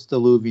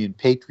post-Diluvian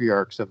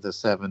patriarchs of the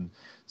 7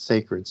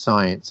 sacred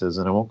sciences.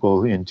 And I won't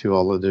go into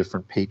all the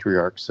different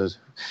patriarchs as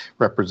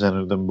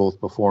represented them both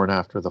before and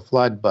after the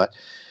flood, but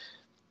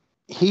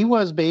he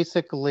was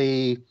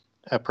basically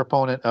a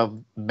proponent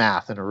of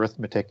math and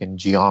arithmetic and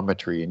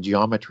geometry. And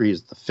geometry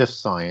is the 5th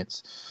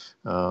science,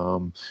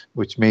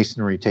 which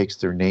Masonry takes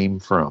their name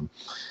from.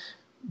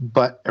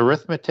 But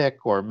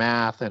arithmetic or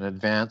math and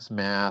advanced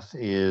math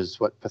is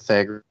what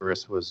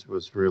Pythagoras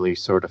was really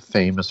sort of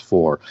famous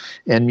for.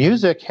 And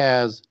music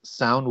has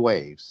sound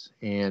waves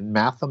and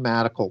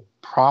mathematical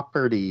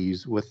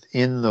properties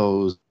within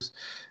those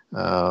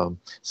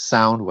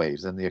sound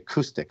waves and the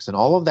acoustics, and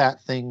all of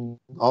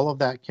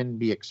that can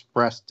be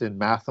expressed in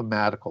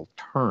mathematical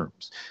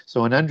terms.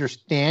 So in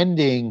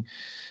understanding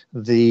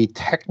the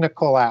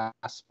technical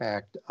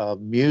aspect of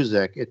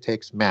music, it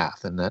takes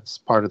math, and that's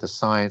part of the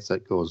science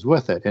that goes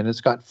with it. And it's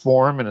got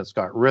form, and it's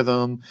got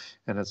rhythm,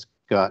 and it's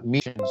got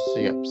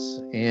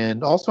musicianships.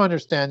 And also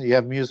understand that you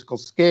have musical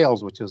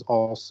scales, which is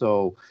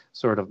also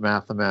sort of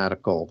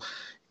mathematical.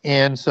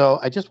 And so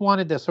I just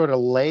wanted to sort of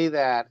lay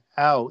that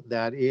out,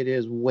 that it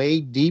is way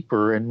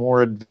deeper and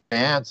more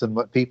advanced than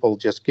what people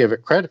just give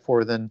it credit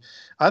for,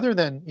 other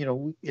than,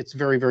 it's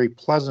very, very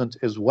pleasant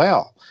as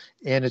well.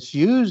 And it's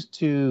used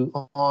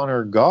to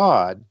honor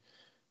God,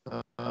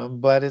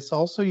 but it's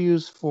also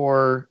used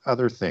for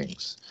other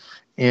things.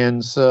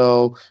 And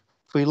so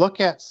if we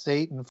look at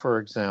Satan, for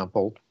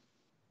example,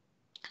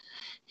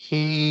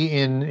 he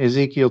in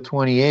Ezekiel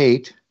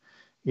 28,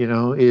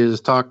 is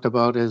talked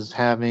about as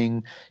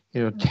having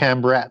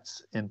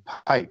tambrets and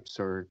pipes,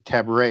 or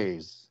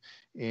tabrets,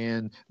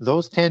 and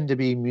those tend to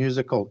be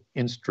musical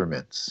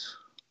instruments.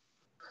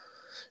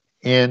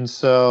 And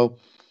so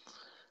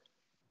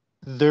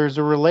there's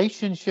a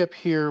relationship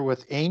here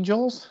with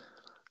angels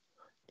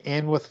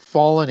and with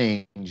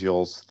fallen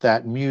angels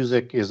that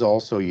music is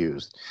also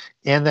used,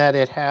 and that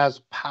it has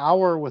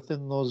power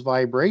within those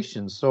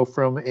vibrations. So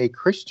from a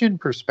Christian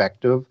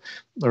perspective,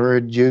 or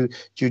a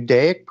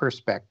Judaic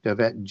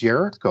perspective, at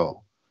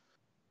Jericho,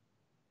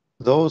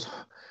 those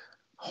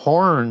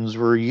horns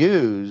were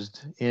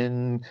used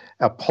in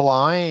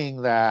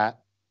applying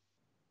that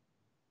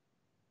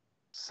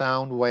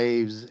sound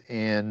waves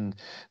and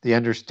the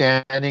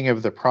understanding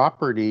of the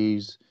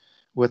properties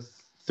with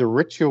the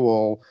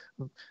ritual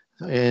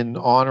in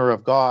honor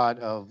of God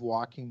of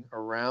walking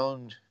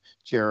around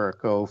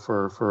Jericho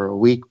for a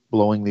week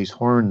blowing these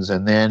horns,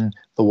 and then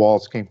the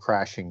walls came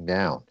crashing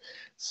down.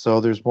 So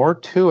there's more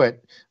to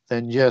it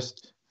than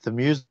just the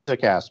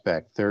music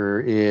aspect.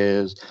 There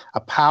is a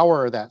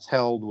power that's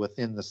held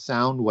within the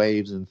sound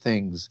waves and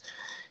things.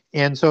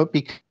 And so it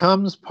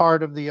becomes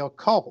part of the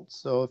occult.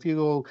 So if you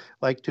go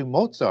like to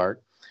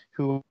Mozart,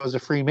 who was a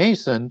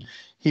Freemason,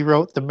 he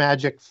wrote the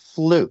Magic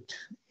Flute.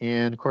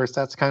 And of course,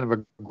 that's kind of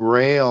a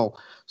grail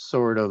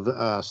sort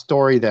of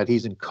story that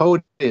he's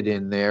encoded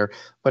in there.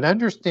 But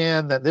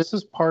understand that this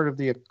is part of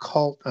the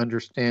occult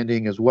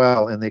understanding as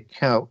well, and the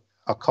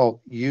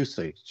occult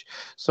usage.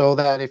 So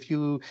that if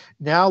you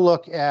now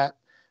look at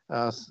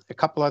a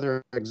couple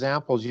other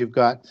examples, you've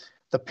got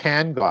the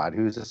Pan God,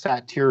 who's a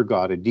satyr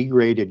god, a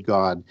degraded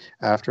god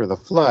after the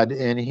flood,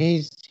 and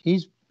he's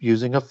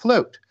using a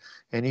flute,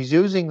 and he's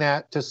using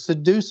that to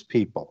seduce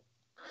people.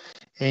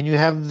 And you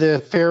have the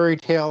fairy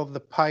tale of the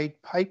Pied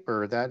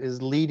Piper that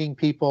is leading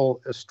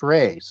people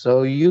astray.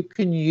 So you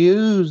can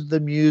use the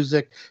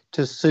music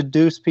to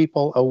seduce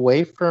people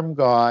away from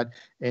God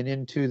and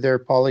into their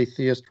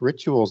polytheist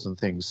rituals and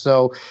things.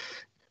 So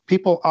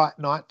people ought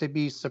not to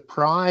be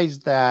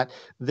surprised that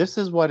this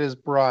is what is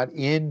brought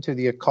into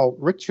the occult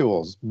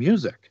rituals,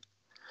 music.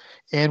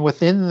 And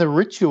within the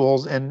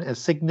rituals, and a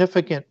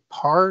significant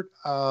part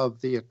of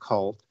the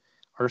occult,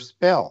 are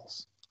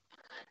spells.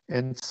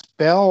 And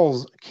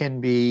spells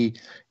can be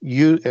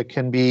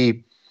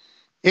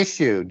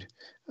issued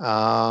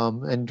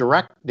and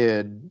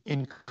directed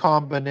in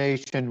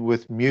combination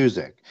with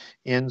music.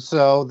 And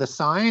so the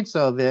science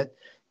of it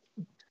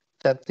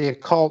that the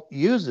occult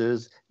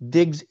uses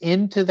digs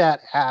into that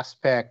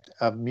aspect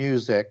of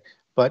music,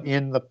 but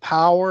in the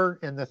power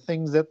and the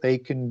things that they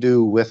can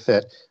do with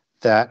it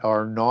that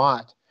are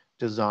not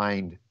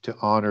designed to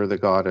honor the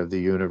God of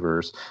the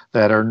universe,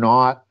 that are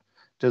not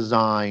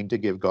designed to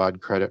give God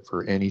credit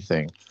for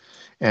anything,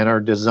 and are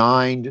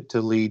designed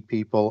to lead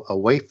people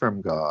away from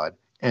God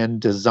and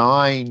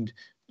designed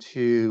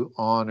to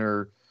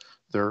honor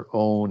their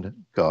own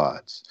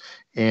gods.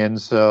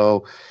 And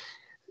so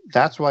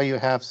that's why you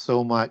have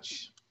so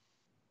much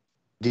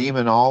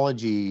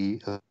demonology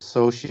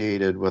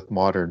associated with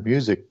modern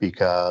music,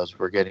 because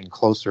we're getting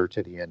closer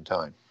to the end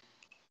time.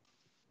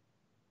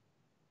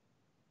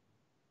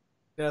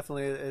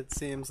 Definitely, it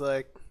seems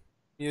like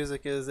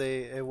music is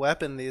a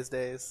weapon these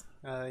days.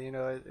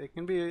 It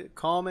can be a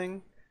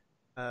calming,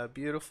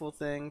 beautiful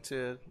thing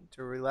to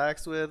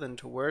relax with and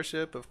to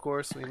worship. Of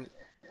course,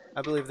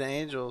 I believe the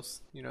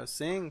angels,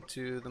 sing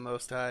to the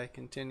Most High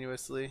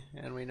continuously,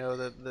 and we know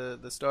that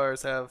the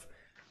stars have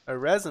a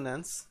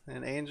resonance,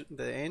 and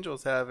the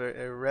angels have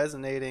a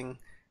resonating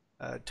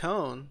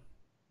tone,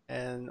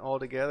 and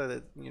altogether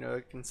that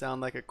it can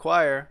sound like a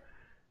choir,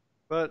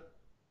 but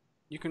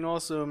you can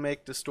also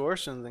make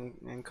distortions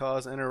and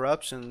cause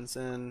interruptions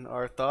in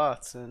our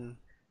thoughts and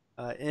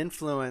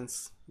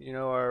influence,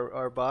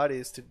 our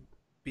bodies to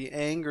be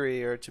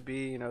angry or to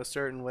be,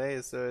 certain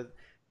ways. So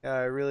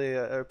I really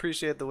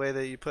appreciate the way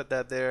that you put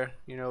that there.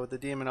 With the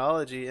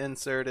demonology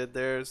inserted,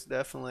 there's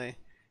definitely,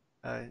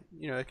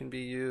 it can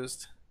be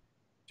used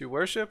to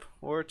worship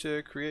or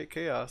to create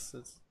chaos.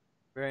 It's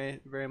very,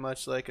 very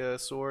much like a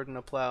sword and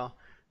a plow.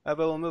 But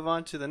we'll move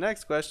on to the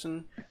next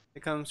question.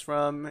 It comes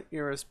from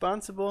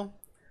Irresponsible.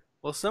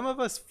 Will some of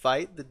us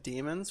fight the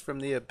demons from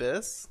the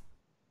abyss?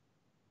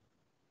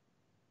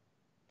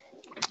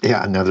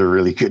 Yeah, another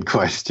really good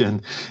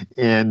question.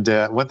 And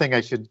one thing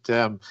I should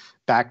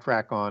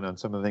backtrack on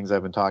some of the things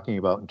I've been talking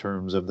about in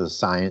terms of the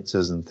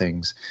sciences and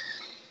things.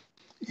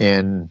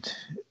 And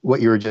what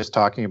you were just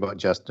talking about,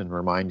 Justin,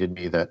 reminded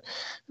me that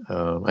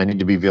I need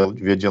to be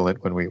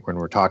vigilant when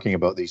we're talking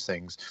about these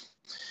things.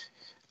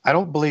 I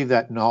don't believe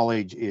that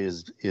knowledge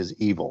is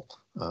evil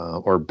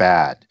or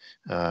bad.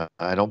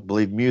 I don't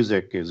believe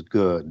music is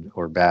good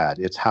or bad.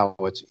 It's how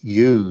it's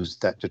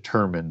used that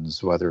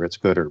determines whether it's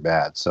good or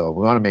bad. So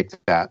we want to make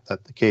that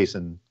the case.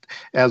 And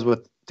as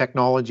with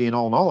technology and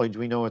all knowledge,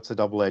 we know it's a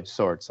double-edged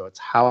sword. So it's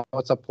how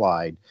it's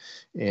applied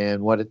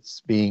and what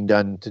it's being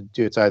done to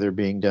do. It's either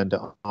being done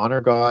to honor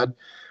God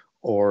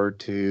or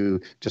to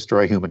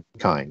destroy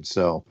humankind.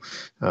 So,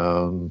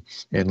 and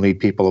lead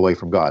people away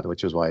from God,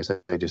 which is why I say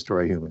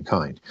destroy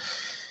humankind.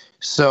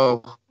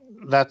 So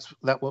that's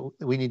what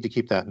we need to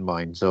keep that in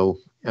mind. So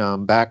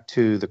back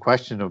to the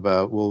question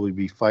about will we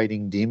be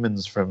fighting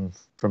demons from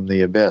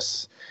the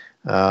abyss?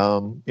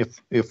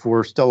 If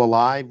we're still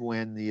alive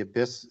when the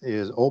abyss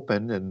is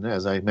open, and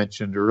as I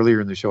mentioned earlier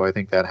in the show, I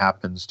think that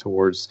happens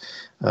towards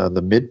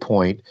the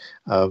midpoint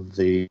of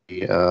the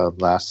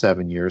last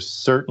 7 years,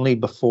 certainly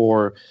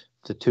before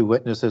the two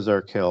witnesses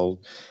are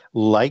killed,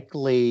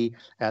 likely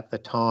at the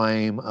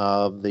time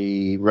of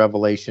the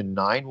Revelation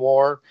 9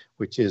 war,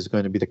 which is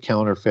going to be the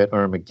counterfeit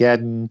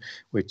Armageddon,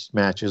 which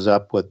matches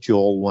up with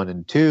Joel 1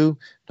 and 2,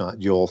 not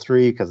Joel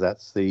 3, because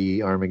that's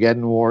the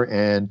Armageddon war,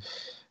 and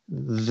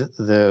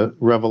the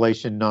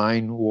Revelation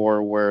 9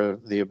 war, where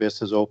the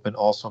abyss is open,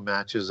 also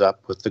matches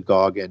up with the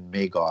Gog and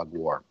Magog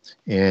war.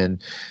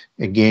 And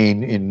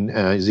again, in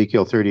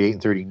Ezekiel 38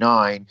 and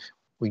 39,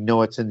 we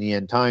know it's in the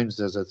end times,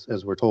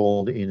 as we're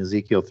told in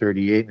Ezekiel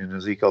 38 and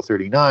Ezekiel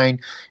 39.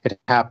 It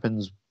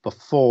happens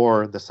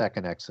before the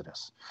second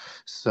Exodus.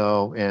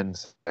 So, and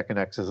second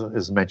Exodus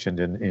is mentioned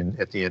in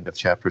at the end of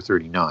chapter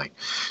 39.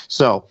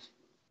 So,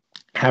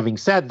 having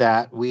said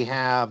that, we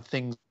have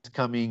things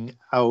coming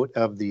out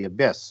of the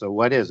abyss. So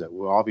what is it?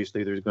 Well,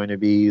 obviously there's going to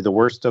be the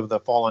worst of the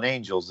fallen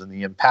angels and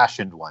the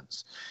impassioned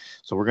ones.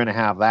 So we're going to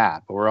have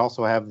that. But we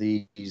also have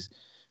these,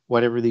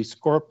 whatever these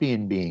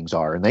scorpion beings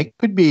are. And they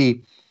could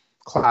be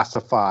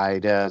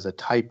classified as a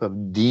type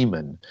of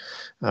demon,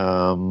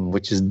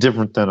 which is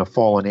different than a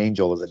fallen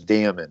angel as a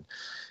daemon.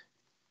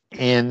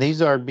 And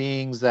these are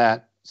beings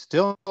that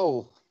still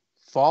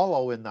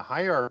follow in the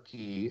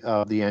hierarchy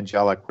of the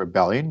angelic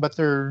rebellion, but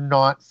they're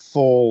not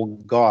full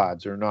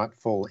gods or not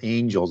full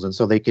angels. And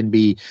so they can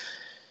be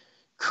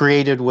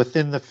created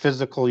within the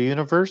physical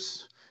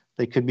universe.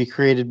 They could be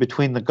created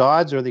between the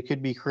gods, or they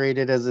could be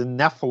created as a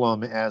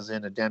Nephilim, as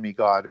in a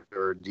demigod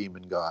or a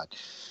demon god.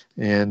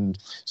 And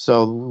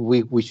so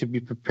we should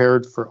be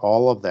prepared for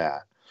all of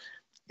that.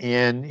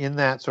 And in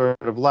that sort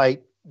of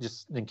light,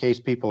 just in case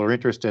people are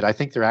interested, I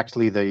think they're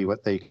actually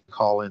what they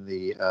call in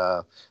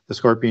the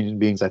scorpion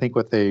beings. I think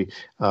what they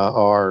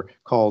are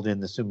called in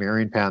the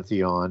Sumerian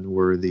pantheon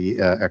were the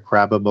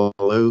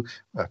Akrababalu,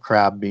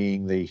 crab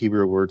being the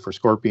Hebrew word for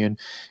scorpion,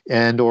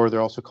 or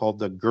they're also called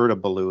the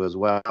Girdabalu as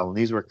well. And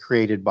these were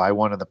created by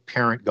one of the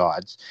parent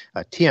gods,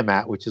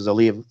 Tiamat, which is a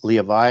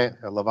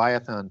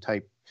Leviathan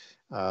type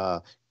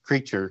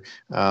creature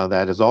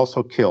that is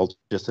also killed,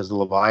 just as the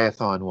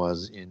Leviathan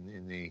was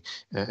in the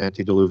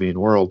antediluvian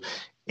world.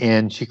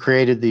 And she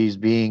created these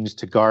beings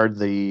to guard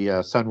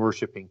the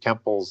sun-worshipping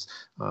temples,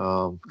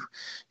 the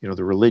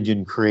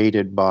religion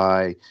created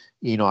by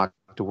Enoch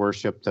to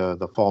worship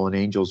the fallen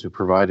angels who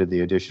provided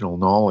the additional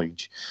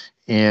knowledge,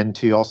 and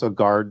to also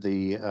guard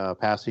the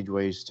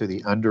passageways to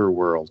the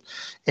underworld.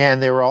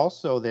 And they were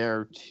also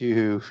there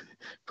to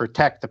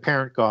protect the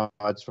parent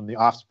gods from the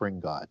offspring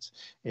gods,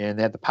 and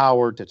they had the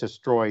power to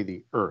destroy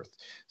the earth.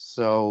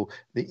 So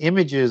the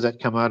images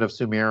that come out of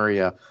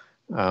Sumeria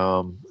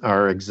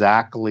are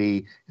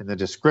exactly, and the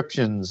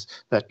descriptions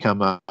that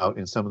come out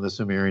in some of the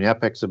Sumerian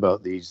epics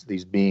about these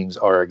beings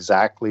are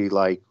exactly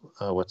like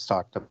what's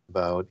talked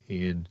about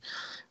in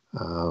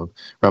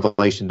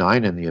Revelation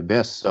 9 in the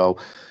Abyss. So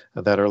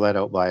that are led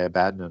out by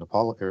Abaddon and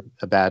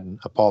Abaddon,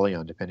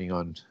 Apollyon, depending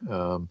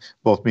on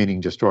both meaning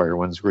destroyer.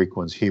 One's Greek,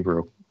 one's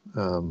Hebrew.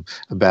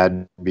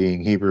 Abaddon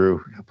being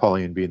Hebrew,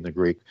 Apollyon being the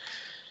Greek.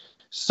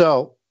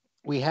 So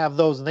we have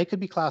those, and they could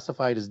be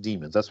classified as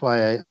demons. That's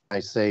why I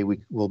say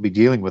we will be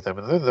dealing with them.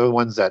 And they're the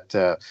ones that,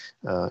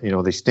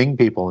 they sting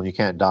people and you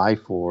can't die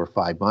for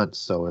 5 months.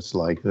 So it's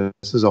like,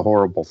 this is a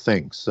horrible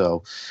thing.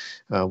 So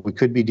we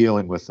could be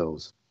dealing with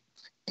those.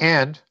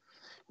 And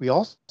we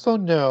also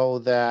know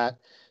that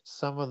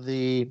some of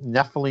the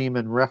Nephilim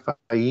and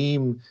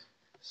Rephaim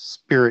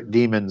spirit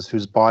demons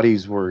whose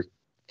bodies were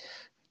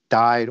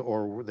died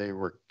or they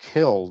were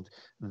killed,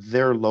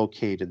 they're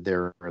located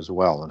there as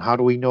well. And how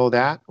do we know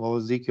that? Well,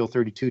 Ezekiel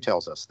 32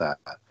 tells us that.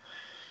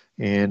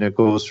 And it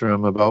goes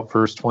from about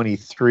verse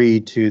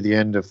 23 to the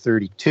end of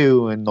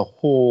 32, and the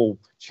whole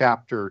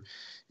chapter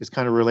is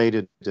kind of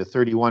related to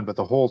 31, but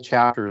the whole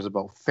chapter is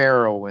about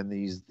Pharaoh and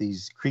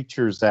these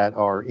creatures that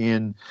are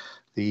in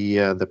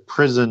the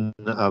prison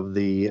of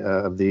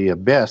the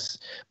abyss,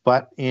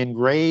 but in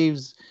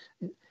graves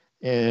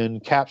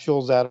and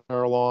capsules that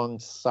are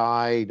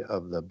alongside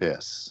of the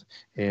abyss.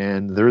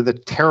 And they're the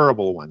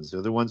terrible ones.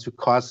 They're the ones who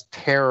caused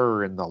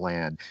terror in the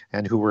land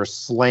and who were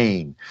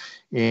slain.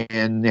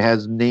 And it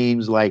has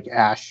names like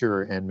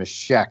Asher and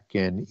Meshech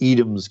and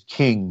Edom's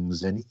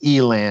kings and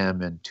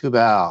Elam and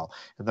Tubal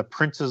and the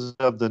princes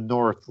of the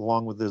north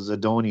along with the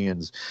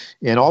Zidonians.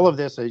 And all of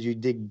this, as you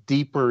dig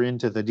deeper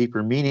into the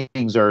deeper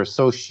meanings, are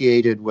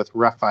associated with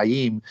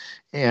Rephaim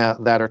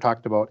that are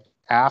talked about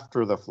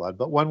after the flood.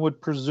 But one would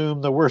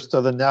presume the worst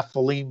of the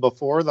Nephilim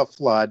before the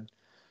flood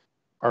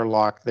are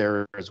locked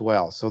there as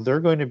well. So they're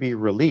going to be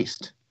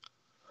released.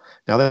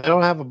 Now, they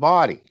don't have a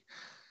body.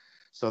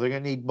 So they're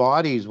going to need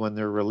bodies when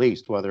they're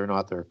released, whether or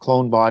not they're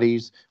clone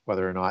bodies,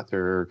 whether or not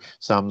they're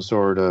some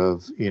sort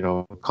of,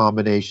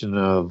 combination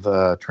of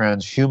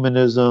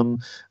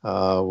transhumanism,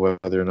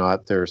 whether or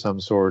not they're some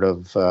sort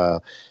of,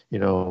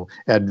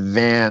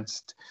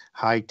 advanced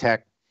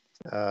high-tech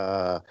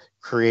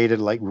created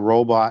like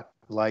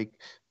robot-like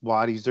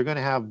bodies. They're going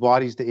to have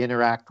bodies to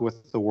interact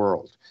with the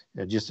world.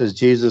 And just as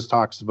Jesus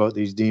talks about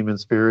these demon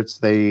spirits,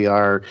 they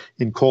are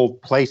in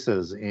cold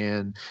places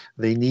and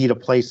they need a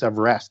place of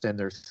rest, and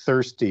they're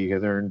thirsty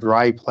and they're in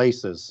dry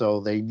places.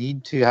 So they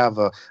need to have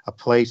a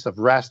place of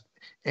rest,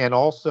 and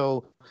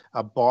also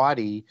a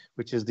body,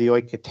 which is the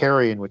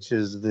oikaterion, which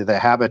is the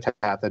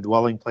habitat, the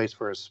dwelling place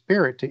for a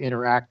spirit to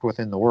interact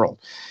within the world.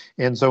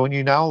 And so when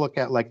you now look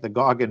at like the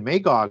Gog and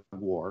Magog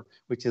war,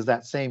 which is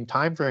that same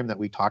time frame that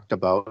we talked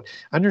about,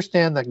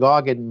 understand that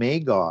Gog and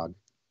Magog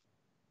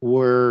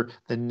were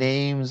the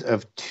names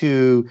of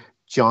two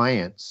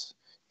giants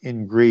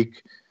in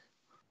Greek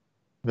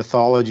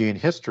mythology and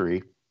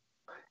history,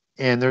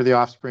 and they're the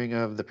offspring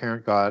of the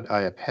parent god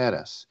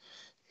Iapetus.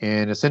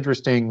 And it's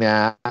interesting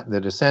that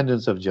the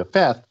descendants of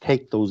Japheth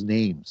take those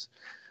names.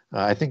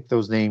 I think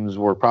those names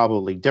were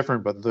probably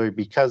different, but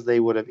because they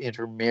would have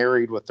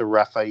intermarried with the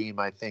Rephaim,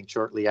 I think,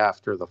 shortly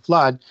after the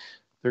flood,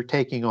 they're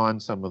taking on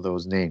some of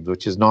those names,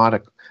 which is not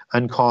an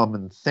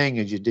uncommon thing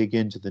as you dig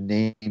into the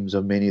names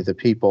of many of the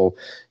people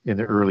in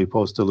the early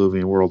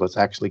post-Diluvian world. It's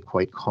actually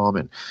quite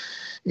common.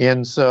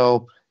 And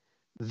so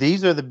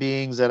these are the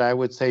beings that I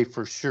would say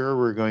for sure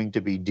we're going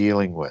to be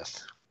dealing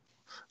with.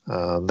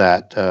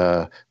 That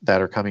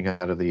are coming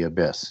out of the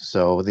abyss.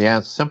 So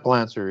the simple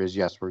answer is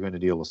yes, we're going to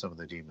deal with some of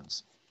the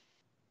demons.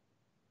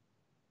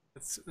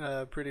 It's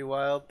a pretty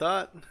wild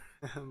thought,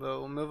 but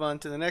we'll move on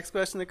to the next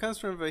question that comes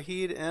from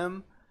Vahid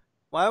M.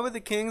 Why would the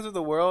kings of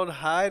the world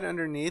hide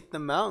underneath the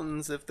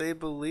mountains if they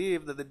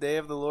believe that the day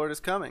of the Lord is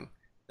coming?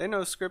 They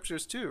know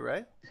scriptures too,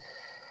 right?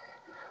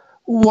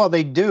 Well,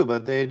 they do,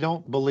 but they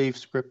don't believe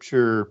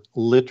scripture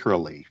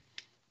literally.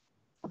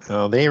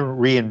 They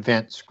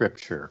reinvent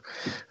scripture.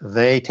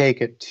 They take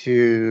it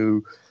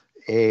to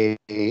a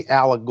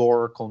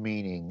allegorical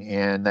meaning,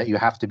 and that you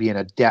have to be an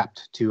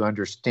adept to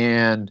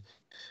understand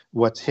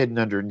what's hidden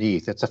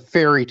underneath. It's a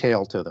fairy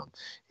tale to them.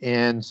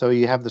 And so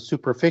you have the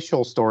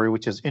superficial story,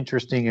 which is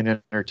interesting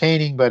and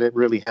entertaining, but it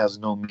really has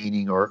no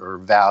meaning or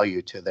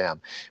value to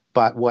them.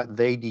 But what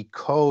they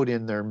decode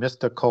in their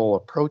mystical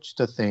approach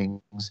to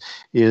things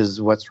is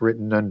what's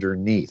written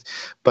underneath.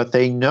 But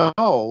they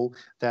know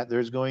that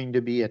there's going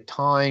to be a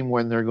time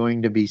when they're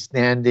going to be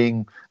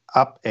standing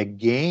up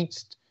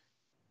against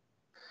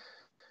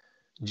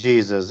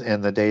Jesus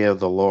and the day of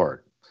the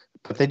Lord.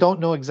 But they don't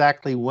know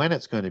exactly when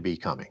it's going to be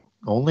coming.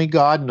 Only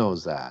God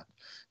knows that.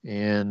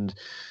 And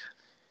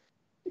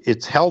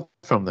it's held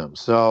from them.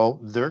 So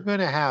they're going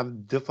to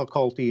have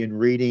difficulty in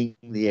reading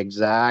the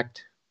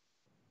exact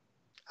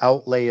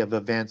outlay of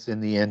events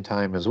in the end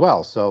time as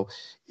well. So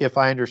if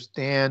I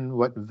understand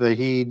what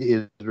Vahid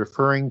is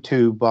referring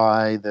to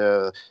by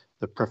the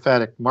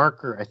prophetic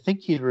marker, I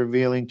think he's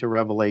revealing to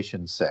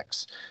Revelation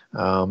 6.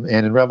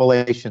 And in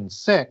Revelation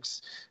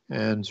 6,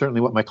 and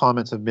certainly what my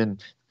comments have been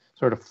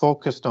sort of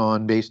focused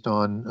on based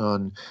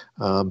on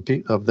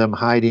of them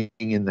hiding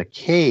in the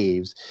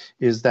caves,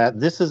 is that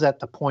this is at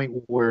the point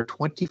where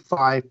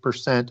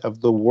 25%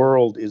 of the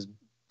world is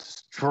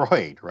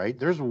destroyed, right?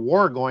 There's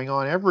war going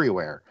on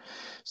everywhere.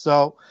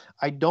 So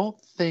I don't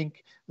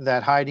think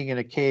that hiding in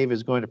a cave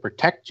is going to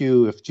protect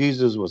you if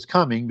Jesus was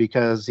coming,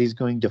 because he's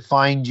going to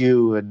find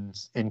you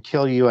and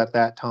kill you at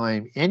that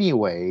time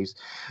anyways.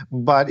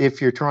 But if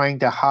you're trying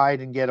to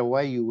hide and get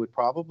away, you would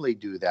probably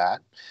do that.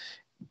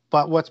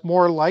 But what's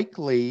more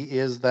likely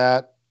is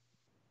that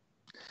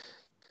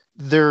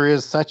there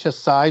is such a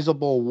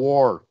sizable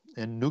war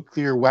and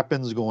nuclear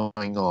weapons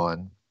going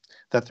on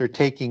that they're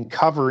taking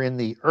cover in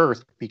the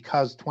earth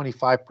because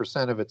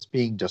 25% of it's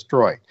being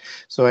destroyed.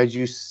 So as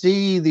you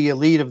see the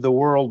elite of the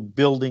world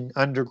building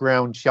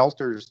underground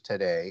shelters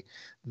today,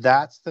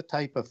 that's the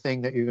type of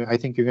thing that I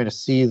think you're going to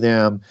see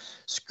them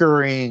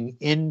scurrying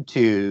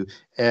into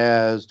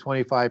as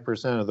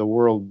 25% of the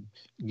world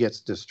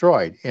gets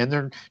destroyed.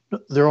 And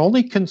they're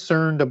only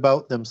concerned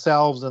about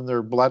themselves and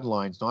their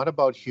bloodlines, not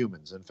about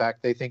humans. In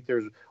fact, they think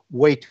there's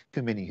way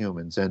too many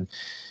humans. And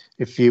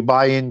if you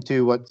buy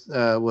into what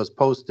was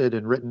posted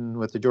and written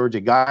with the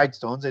Georgia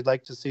Guidestones, they'd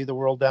like to see the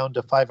world down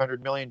to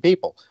 500 million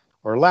people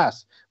or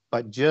less,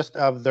 but just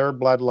of their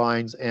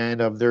bloodlines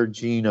and of their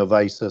gene of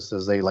Isis,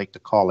 as they like to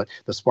call it,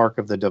 the spark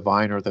of the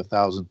divine or the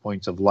 1,000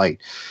 points of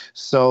light.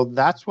 So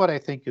that's what I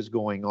think is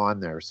going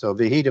on there. So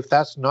Vahid, if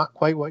that's not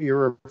quite what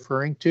you're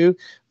referring to,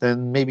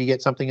 then maybe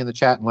get something in the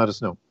chat and let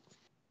us know.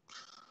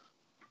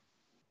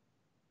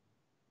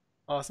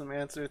 Awesome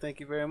answer. Thank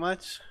you very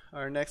much.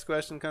 Our next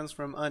question comes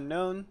from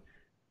Unknown.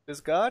 Does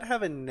God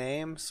have a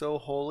name so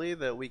holy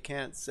that we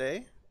can't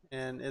say?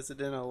 And is it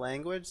in a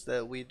language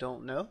that we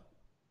don't know?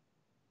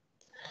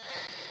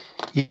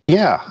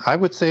 Yeah, I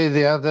would say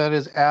that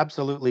is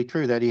absolutely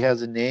true, that he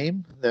has a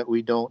name that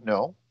we don't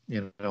know,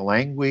 in a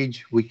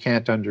language we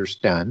can't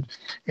understand.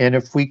 And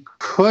if we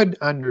could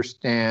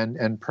understand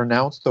and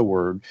pronounce the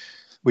word,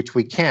 which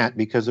we can't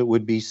because it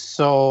would be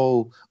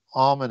so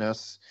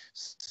ominous,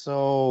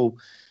 so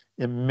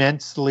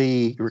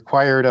immensely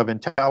required of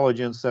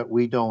intelligence that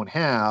we don't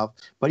have.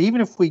 But even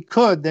if we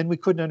could, then we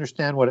couldn't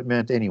understand what it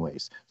meant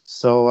anyways.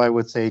 So I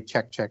would say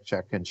check,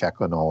 and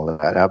check on all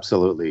of that.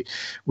 Absolutely.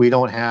 We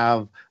don't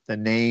have the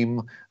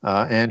name,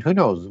 and who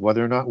knows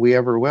whether or not we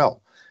ever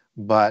will.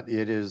 But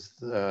it is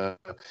a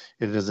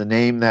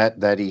name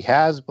that he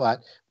has,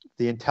 but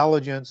the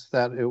intelligence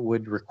that it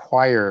would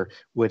require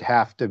would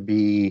have to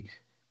be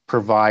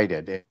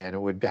provided, and it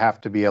would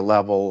have to be a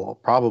level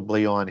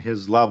probably on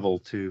his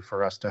level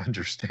for us to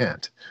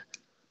understand.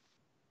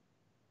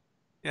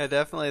 Yeah,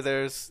 definitely.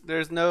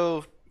 There's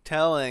no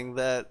telling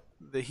that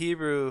the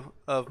Hebrew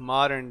of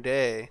modern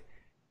day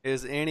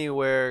is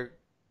anywhere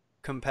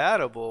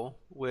compatible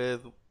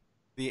with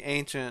the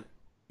ancient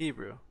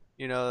Hebrew.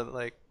 You know,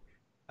 like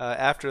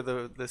after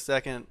the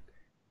second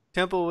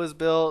temple was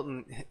built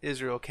and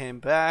Israel came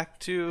back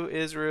to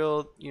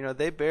Israel, you know,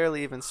 they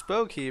barely even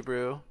spoke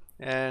Hebrew.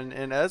 And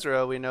in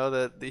Ezra, we know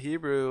that the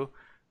Hebrew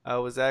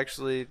was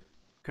actually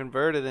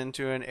converted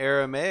into an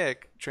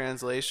Aramaic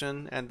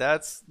translation, and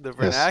that's the Yes.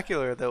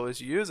 vernacular that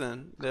was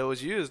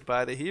used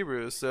by the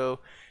Hebrews. So,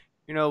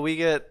 we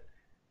get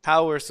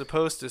how we're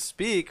supposed to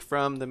speak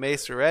from the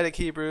Masoretic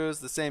Hebrews,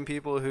 the same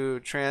people who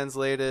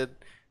translated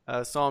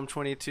Psalm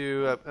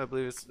 22, I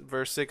believe it's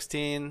verse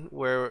 16,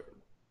 where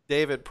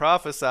David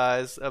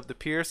prophesies of the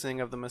piercing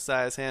of the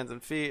Messiah's hands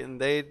and feet,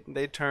 and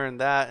they turned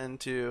that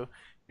into,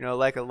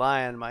 like a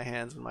lion, my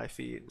hands and my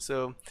feet.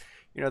 So,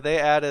 they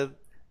added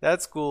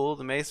that school,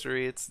 the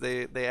Masoretes,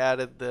 they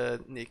added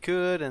the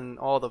Nikud and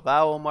all the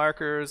vowel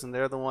markers, and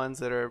they're the ones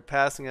that are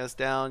passing us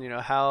down,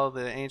 how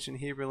the ancient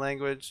Hebrew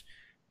language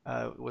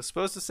was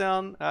supposed to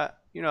sound.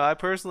 I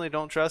personally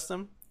don't trust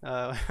them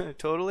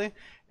totally,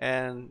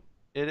 and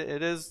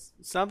it is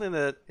something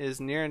that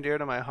is near and dear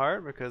to my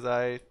heart because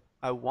I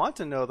want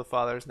to know the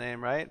Father's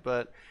name, right?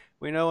 But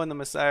we know when the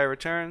Messiah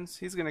returns,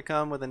 he's going to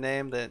come with a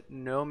name that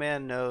no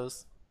man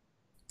knows,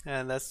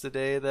 and that's the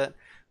day that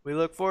we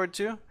look forward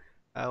to.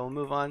 We'll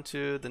move on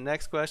to the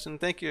next question.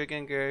 Thank you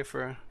again, Gary,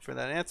 for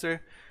that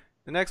answer.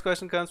 The next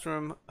question comes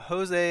from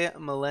Jose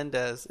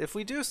Melendez. If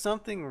we do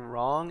something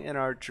wrong in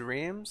our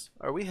dreams,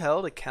 are we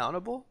held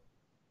accountable?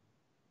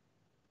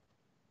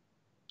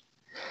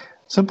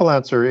 Simple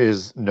answer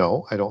is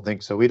no, I don't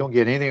think so. We don't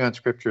get anything on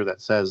Scripture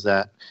that says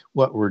that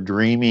what we're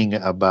dreaming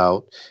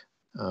about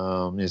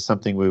is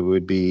something we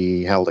would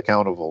be held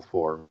accountable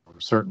for.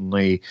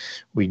 Certainly,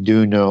 we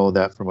do know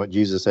that from what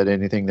Jesus said,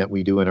 anything that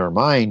we do in our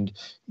mind,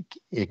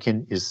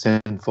 is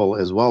sinful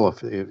as well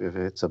if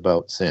it's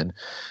about sin.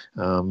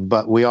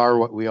 But we are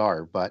what we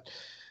are. But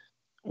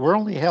we're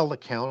only held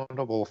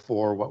accountable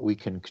for what we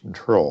can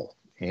control.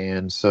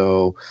 And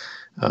so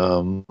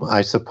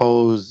I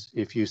suppose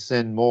if you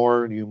sin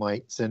more, you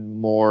might sin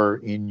more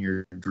in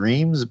your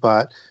dreams,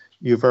 but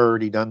you've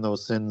already done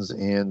those sins,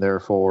 and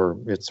therefore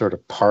it's sort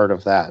of part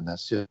of that. And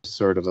that's just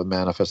sort of a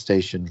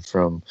manifestation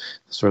from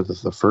sort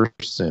of the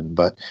first sin.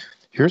 But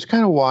here's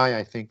kind of why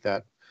I think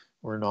that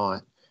we're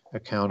not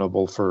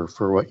accountable for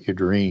what you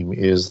dream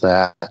is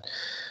that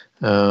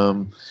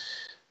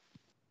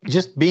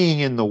just being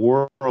in the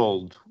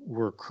world,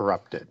 we're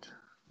corrupted.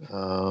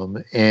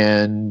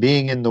 And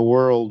being in the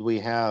world, we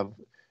have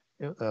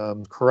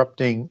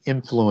corrupting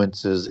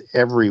influences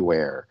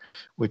everywhere,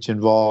 which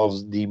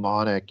involves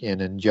demonic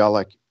and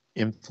angelic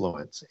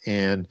influence.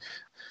 And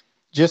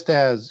just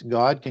as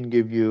God can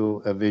give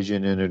you a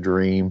vision in a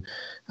dream,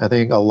 I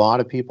think a lot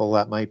of people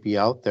that might be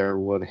out there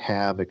would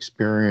have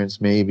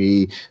experienced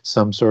maybe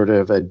some sort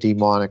of a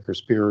demonic or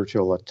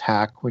spiritual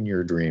attack when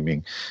you're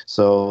dreaming.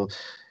 So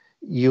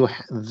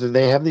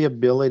they have the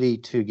ability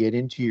to get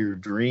into your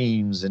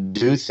dreams and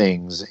do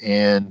things,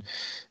 and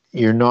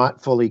you're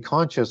not fully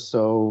conscious,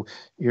 so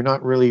you're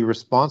not really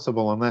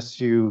responsible unless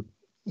you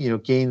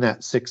gain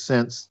that sixth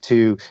sense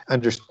to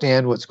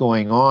understand what's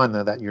going on,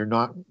 that you're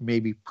not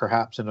maybe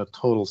perhaps in a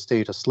total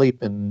state of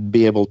sleep and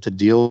be able to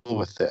deal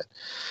with it.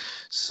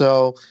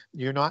 So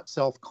you're not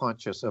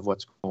self-conscious of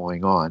what's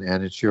going on,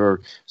 and it's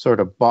your sort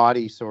of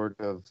body sort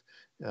of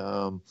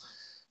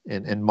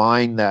and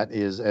mind that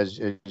is, as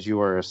you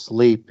are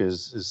asleep,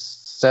 is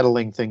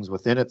settling things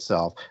within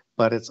itself,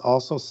 but it's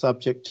also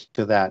subject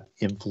to that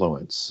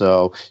influence.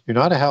 So you're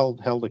not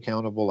held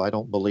accountable, I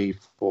don't believe,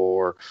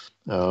 for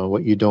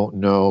what you don't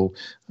know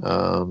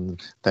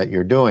that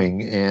you're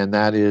doing, and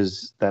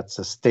that's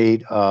a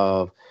state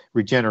of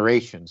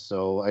regeneration.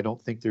 So I don't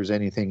think there's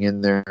anything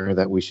in there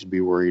that we should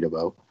be worried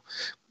about.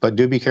 But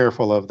do be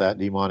careful of that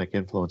demonic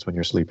influence when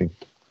you're sleeping.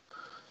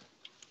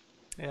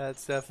 Yeah,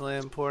 it's definitely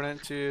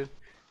important to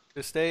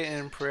stay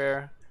in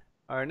prayer.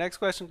 Our next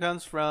question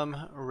comes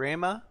from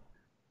Rema.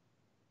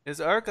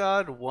 Is our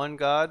God one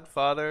God,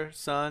 Father,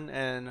 Son,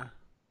 and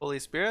Holy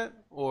Spirit,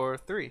 or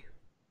three?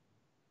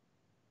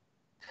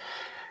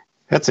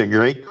 That's a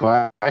great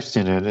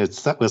question, and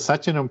it was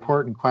such an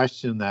important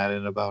question that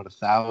in about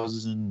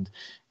 1000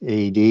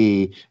 AD,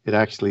 it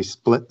actually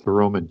split the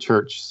Roman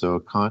Church. So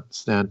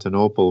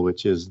Constantinople,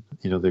 which is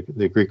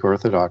the Greek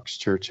Orthodox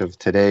Church of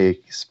today,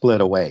 split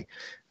away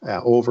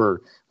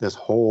over this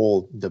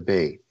whole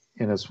debate.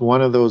 And it's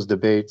one of those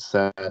debates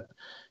that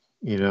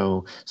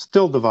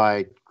still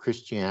divide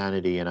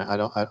Christianity, and I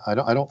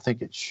don't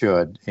think it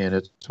should. And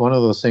it's one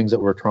of those things that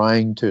we're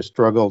trying to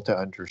struggle to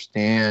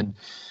understand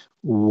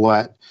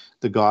what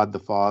the God the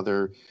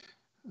Father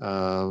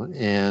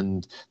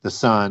and the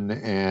Son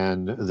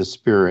and the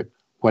Spirit,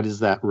 what is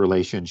that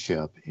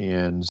relationship?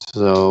 And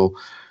so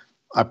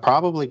I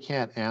probably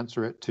can't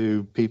answer it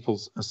to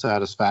people's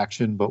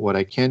satisfaction, but what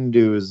I can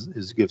do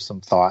is give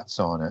some thoughts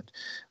on it.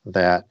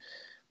 That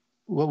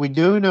what we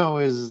do know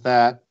is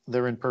that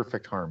they're in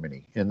perfect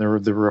harmony, and they're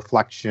the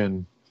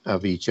reflection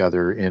of each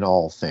other in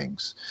all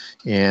things,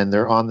 and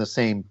they're on the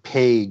same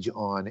page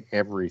on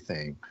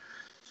everything.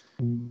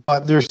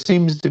 But there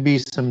seems to be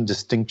some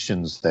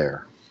distinctions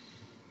there.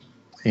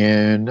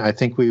 And I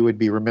think we would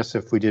be remiss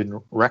if we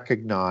didn't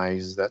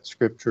recognize that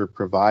Scripture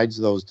provides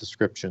those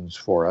descriptions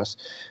for us,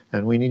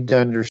 and we need to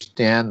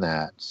understand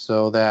that.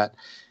 So that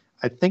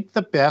I think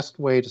the best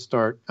way to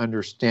start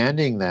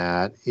understanding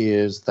that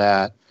is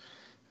that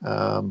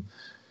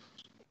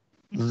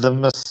The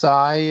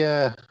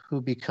Messiah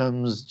who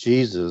becomes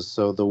Jesus,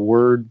 so the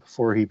Word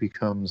before he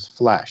becomes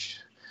flesh,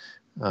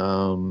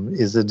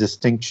 is a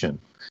distinction.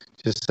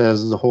 Just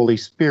as the Holy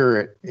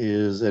Spirit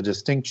is a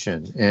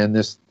distinction. And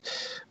this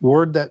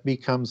Word that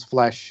becomes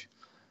flesh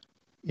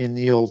in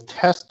the Old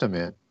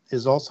Testament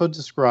is also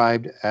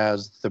described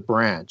as the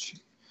branch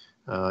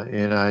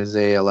in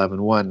Isaiah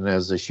 11:1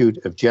 as the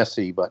shoot of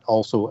Jesse, but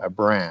also a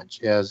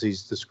branch, as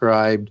he's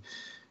described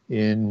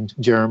in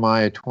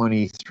Jeremiah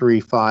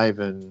 23:5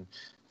 and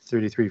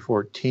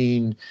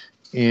 33:14.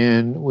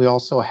 And we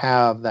also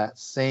have that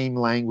same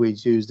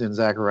language used in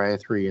Zechariah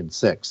 3 and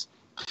 6,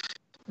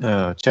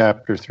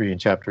 chapter 3 and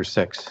chapter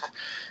 6.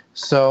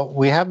 So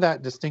we have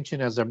that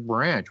distinction as a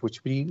branch,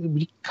 which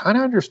we kind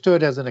of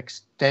understood as an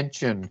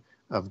extension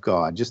of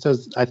God, just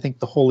as I think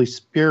the Holy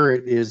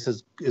Spirit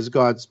is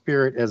God's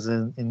Spirit is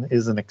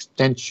an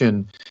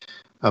extension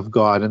of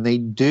God, and they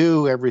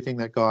do everything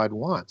that God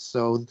wants.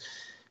 So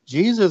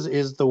Jesus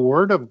is the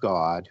Word of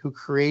God who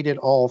created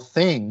all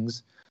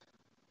things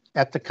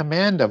at the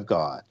command of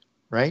God,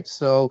 right?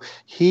 So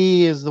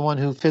he is the one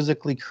who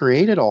physically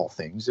created all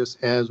things,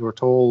 just as we're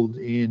told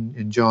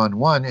in John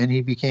 1, and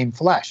he became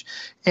flesh.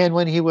 And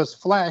when he was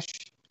flesh,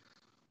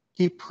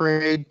 he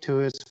prayed to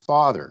his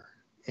Father,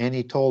 and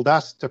he told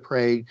us to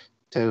pray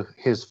to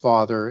his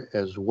Father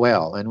as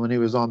well. And when he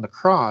was on the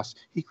cross,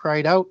 he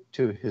cried out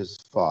to his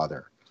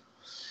Father.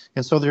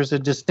 And so there's a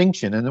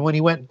distinction. And then when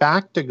he went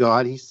back to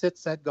God, he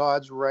sits at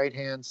God's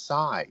right-hand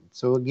side.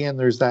 So again,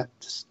 there's that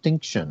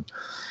distinction.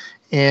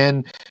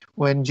 And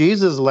when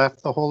Jesus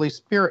left, the Holy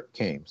Spirit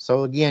came.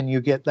 So again,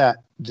 you get that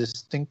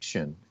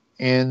distinction.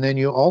 And then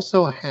you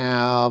also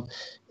have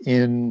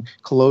in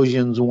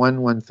Colossians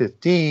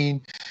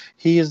 1:15,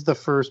 he is the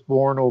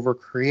firstborn over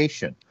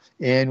creation.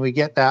 And we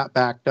get that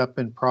backed up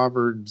in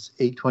Proverbs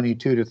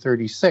 8:22 to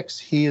 36.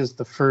 He is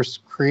the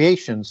first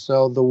creation.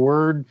 So the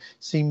Word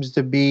seems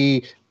to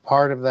be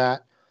part of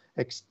that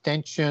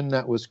extension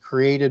that was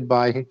created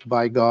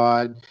by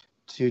God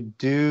to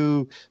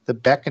do the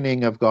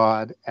beckoning of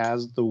God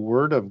as the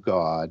Word of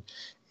God,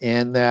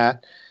 and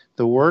that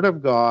the Word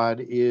of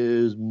God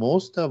is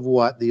most of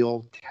what the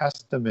Old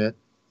Testament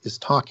is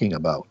talking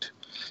about.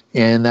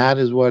 And that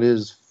is what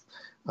is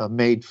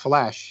made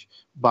flesh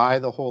by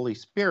the Holy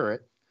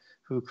Spirit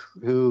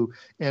who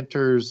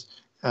enters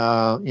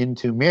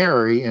into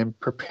Mary and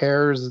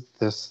prepares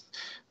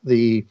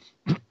the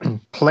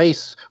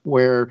place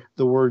where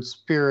the word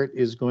Spirit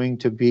is going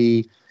to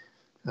be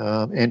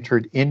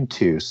entered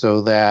into, so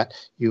that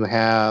you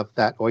have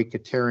that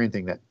oikaterian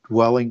thing, that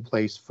dwelling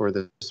place for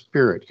the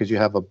Spirit, because you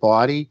have a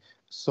body,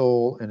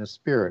 soul, and a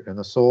spirit. And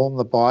the soul and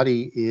the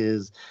body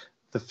is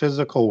the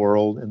physical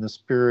world, and the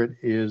spirit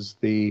is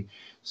the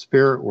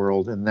spirit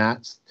world. And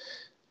that's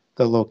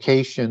the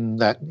location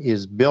that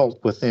is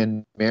built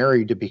within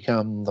Mary to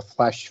become the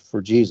flesh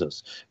for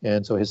Jesus.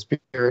 And so his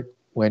spirit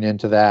went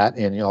into that,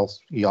 and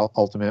he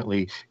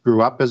ultimately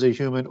grew up as a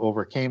human,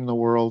 overcame the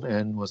world,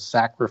 and was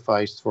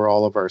sacrificed for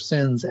all of our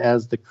sins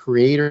as the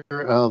creator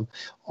of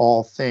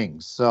all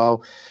things.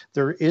 So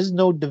there is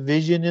no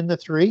division in the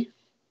three,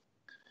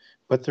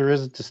 but there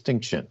is a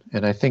distinction.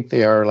 And I think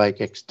they are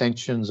like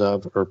extensions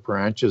of or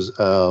branches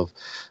of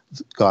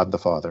God the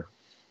Father.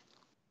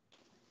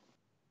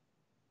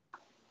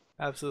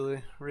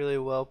 Absolutely. Really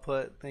well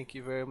put. Thank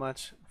you very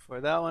much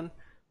for that one.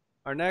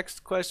 Our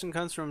next question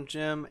comes from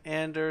Jim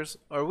Anders.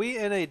 Are we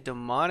in a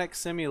demonic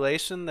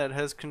simulation that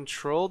has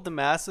controlled the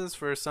masses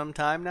for some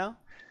time now?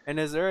 And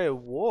is there a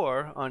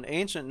war on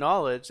ancient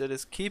knowledge that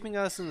is keeping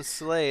us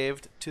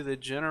enslaved to the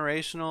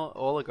generational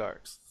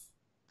oligarchs?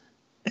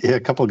 Yeah,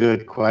 a couple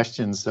good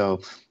questions.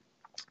 So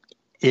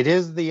it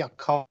is the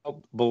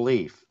occult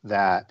belief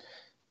that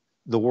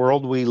the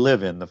world we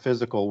live in, the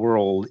physical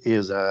world,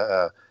 is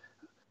a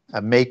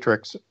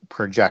matrix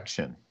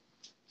projection.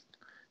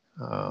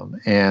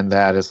 And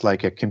that is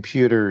like a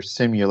computer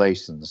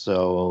simulation.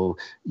 So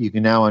you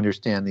can now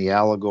understand the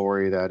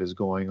allegory that is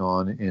going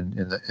on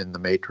in the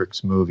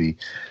Matrix movie.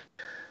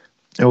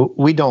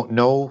 We don't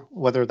know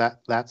whether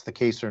that's the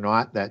case or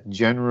not. That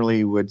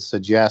generally would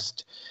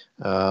suggest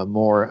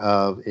more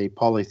of a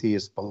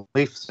polytheist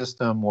belief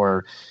system,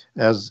 where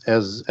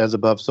as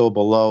above, so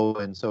below,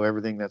 and so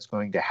everything that's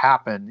going to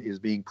happen is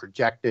being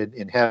projected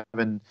in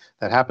heaven.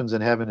 That happens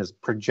in heaven is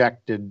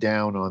projected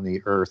down on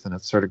the earth, and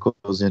it sort of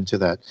goes into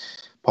that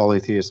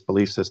polytheist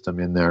belief system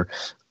in there.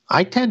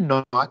 I tend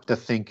not to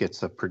think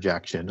it's a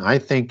projection. I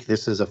think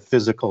this is a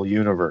physical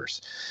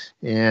universe,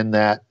 and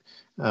that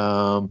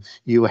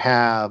you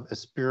have a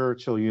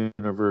spiritual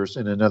universe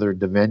in another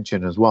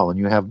dimension as well, and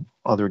you have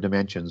other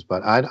dimensions.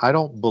 But I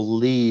don't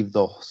believe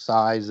the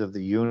size of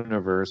the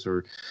universe,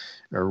 or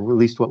at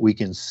least what we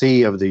can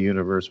see of the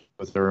universe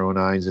with our own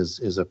eyes,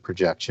 is a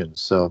projection.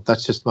 So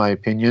that's just my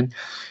opinion.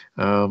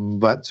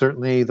 But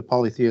certainly the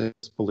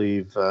polytheists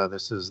believe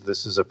this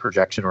is a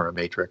projection or a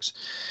matrix.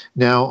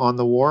 Now, on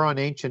the war on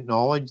ancient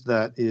knowledge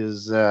that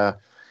is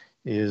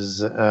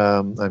is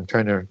I'm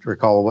trying to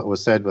recall what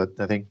was said, but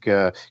I think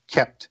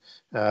kept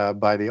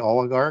by the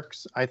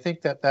oligarchs. I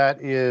think that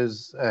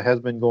has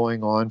been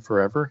going on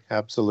forever,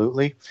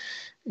 absolutely.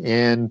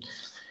 And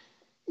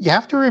you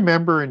have to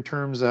remember in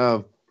terms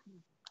of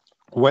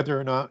whether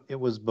or not it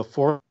was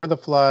before the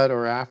flood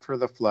or after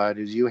the flood,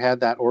 is you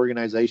had that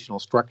organizational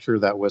structure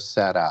that was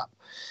set up,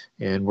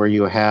 and where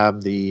you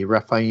have the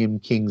Rephaim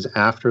kings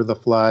after the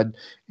flood,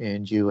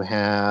 and you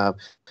have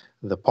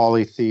the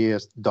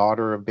polytheist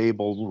daughter of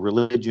Babel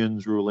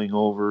religions ruling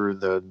over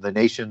the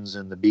nations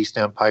and the beast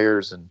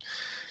empires, and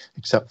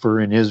except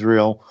for in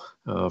Israel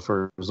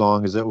for as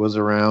long as it was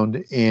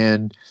around.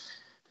 And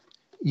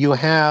you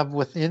have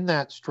within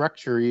that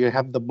structure, you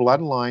have the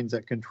bloodlines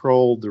that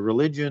control the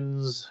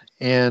religions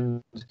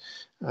and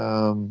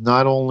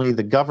not only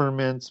the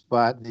governments,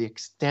 but the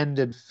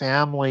extended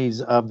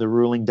families of the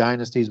ruling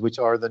dynasties, which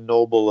are the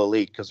noble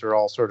elite, because they're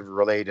all sort of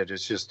related.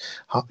 It's just,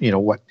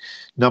 what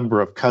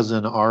number of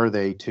cousin are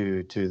they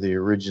to the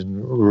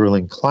original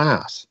ruling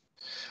class?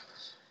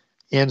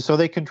 And so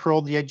they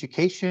controlled the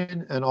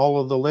education and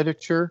all of the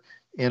literature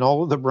and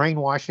all of the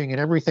brainwashing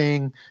and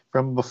everything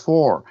from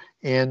before.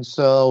 And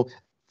so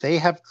they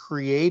have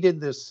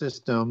created this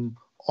system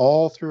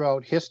all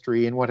throughout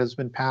history and what has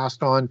been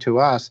passed on to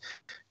us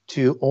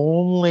to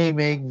only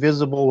make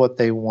visible what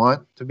they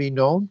want to be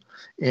known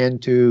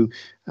and to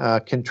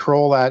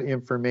control that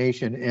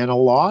information. And a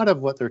lot of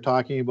what they're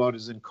talking about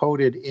is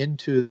encoded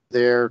into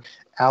their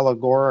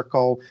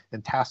allegorical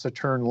and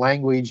taciturn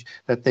language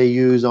that they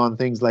use on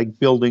things like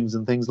buildings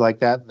and things like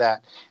that,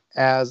 that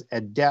as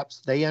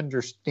adepts, they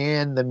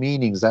understand the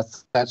meanings.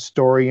 That's that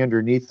story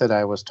underneath that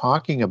I was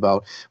talking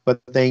about.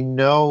 But they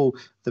know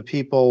the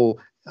people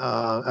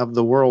of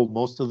the world,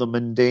 most of the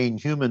mundane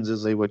humans,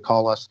 as they would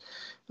call us,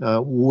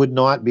 would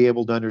not be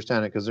able to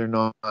understand it because they're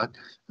not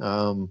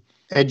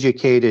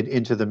educated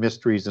into the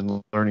mysteries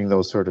and learning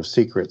those sort of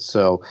secrets.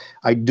 So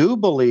I do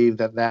believe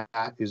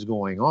that is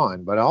going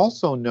on. But I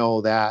also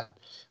know that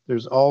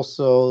there's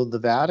also the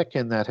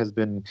Vatican that has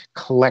been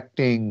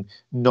collecting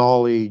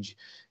knowledge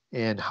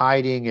and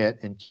hiding it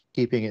and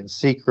keeping it in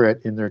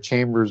secret in their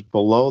chambers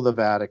below the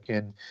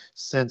Vatican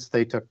since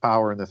they took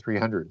power in the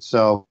 300s.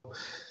 So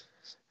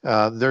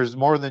there's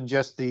more than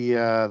just the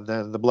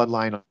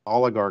bloodline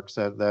oligarchs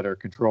that are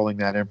controlling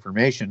that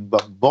information,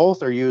 but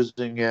both are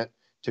using it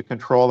to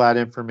control that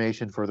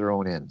information for their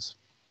own ends.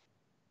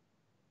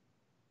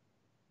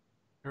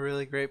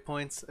 Really great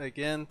points.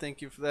 Again,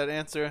 thank you for that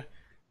answer.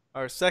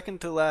 Our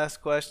second to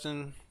last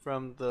question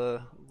from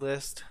the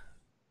list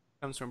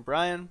comes from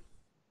Brian.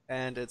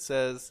 And it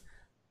says,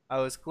 I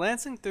was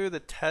glancing through the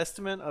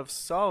Testament of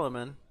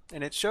Solomon,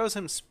 and it shows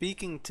him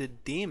speaking to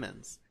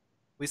demons.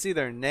 We see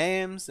their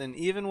names and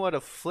even what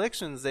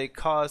afflictions they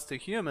cause to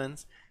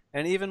humans,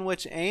 and even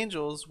which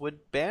angels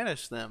would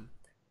banish them.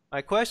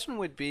 My question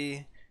would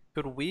be,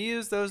 could we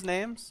use those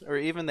names, or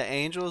even the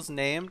angels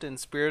named in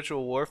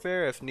spiritual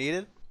warfare if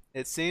needed?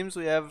 It seems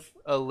we have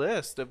a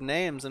list of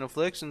names and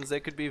afflictions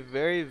that could be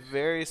very,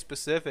 very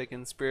specific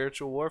in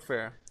spiritual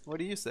warfare. What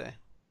do you say?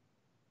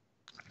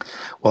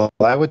 Well,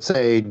 I would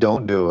say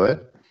don't do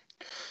it.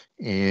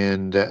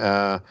 And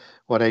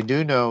what I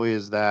do know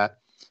is that,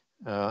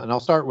 and I'll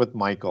start with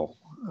Michael,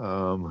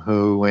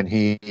 who, when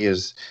he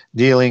is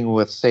dealing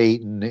with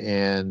Satan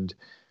and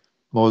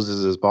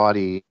Moses'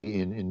 body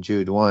in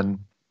Jude 1,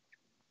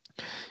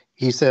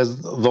 he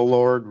says, the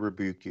Lord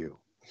rebuke you.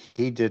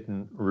 He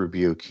didn't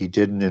rebuke. He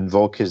didn't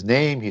invoke his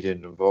name. He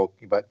didn't invoke,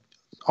 but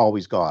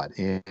always God.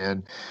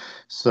 And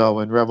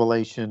so in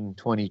Revelation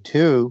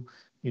 22,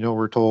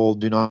 we're told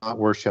do not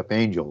worship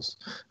angels.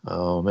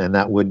 And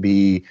that would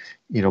be,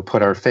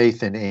 put our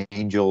faith in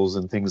angels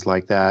and things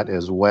like that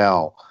as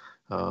well.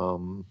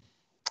 And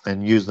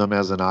use them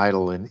as an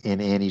idol in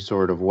any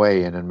sort of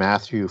way. And in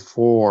Matthew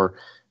 4,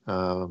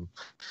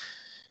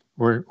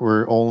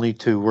 we're only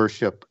to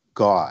worship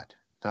God,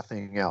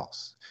 nothing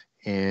else.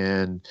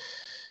 And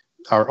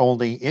our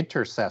only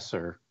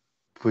intercessor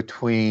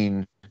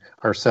between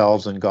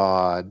ourselves and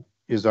God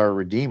is our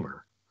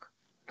Redeemer,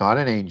 not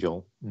an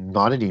angel,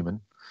 not a demon.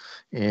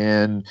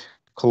 And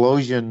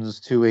Colossians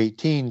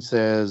 2:18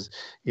 says,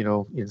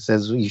 it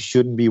says you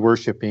shouldn't be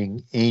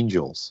worshiping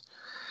angels.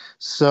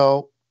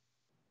 So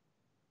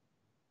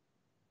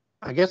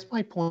I guess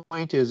my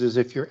point is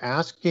if you're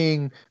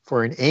asking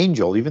for an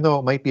angel, even though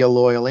it might be a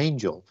loyal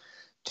angel,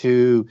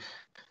 to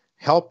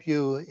help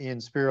you in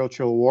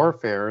spiritual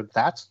warfare,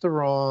 that's the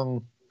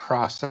wrong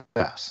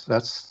process.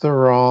 That's the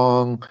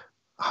wrong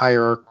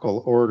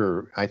hierarchical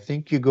order. I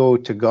think you go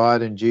to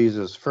God and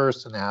Jesus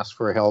first and ask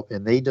for help,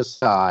 and they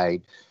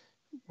decide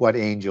what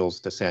angels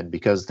to send,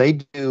 because they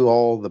do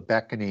all the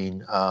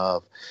beckoning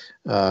of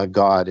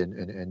God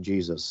and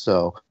Jesus.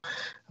 So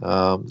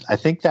I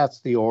think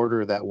that's the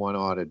order that one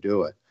ought to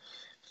do it.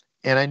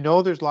 And I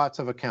know there's lots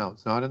of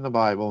accounts, not in the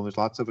Bible, and there's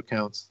lots of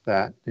accounts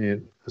that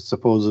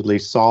supposedly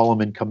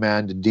Solomon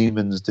commanded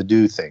demons to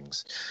do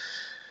things.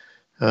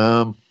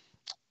 That's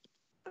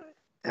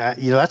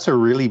a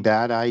really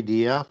bad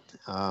idea.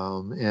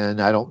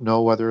 And I don't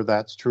know whether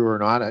that's true or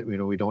not.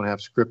 We don't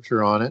have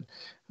scripture on it.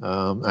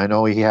 I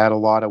know he had a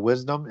lot of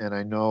wisdom, and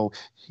I know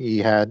he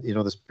had,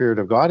 the Spirit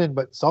of God in,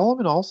 but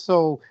Solomon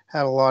also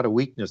had a lot of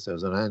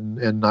weaknesses.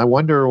 And I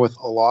wonder, with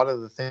a lot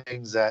of the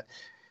things that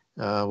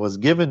was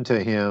given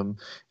to him,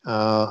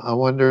 I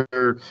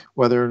wonder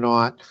whether or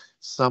not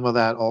some of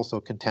that also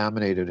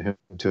contaminated him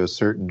to a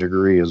certain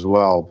degree as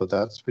well. But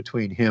that's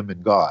between him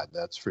and God,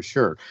 that's for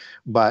sure.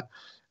 But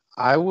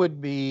I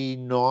would be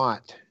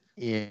not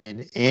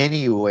in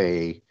any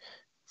way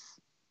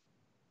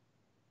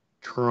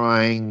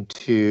trying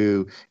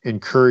to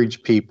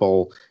encourage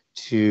people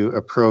to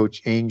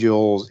approach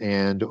angels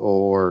and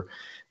or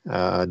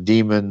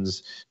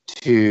demons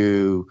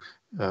to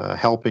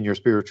help in your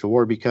spiritual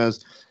war,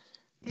 because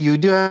you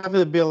do have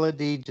the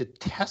ability to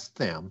test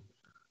them,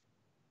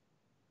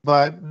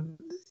 but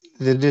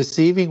the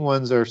deceiving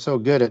ones are so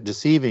good at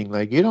deceiving,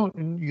 like you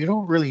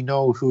don't really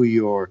know who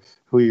you're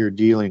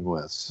dealing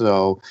with.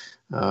 So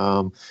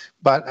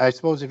but I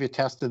suppose if you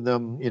tested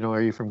them,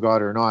 are you from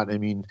God or not,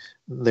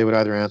 they would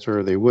either answer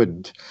or they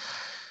wouldn't.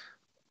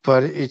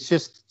 But it's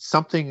just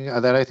something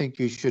that I think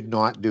you should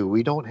not do.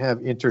 We don't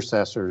have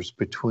intercessors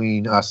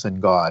between us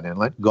and God, and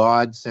let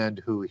God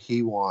send who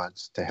he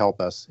wants to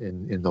help us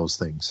in those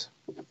things.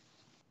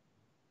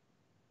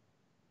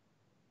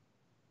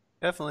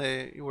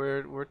 Definitely,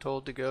 we're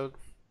told to go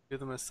to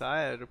the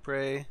Messiah to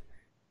pray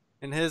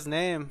in his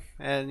name,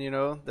 and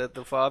that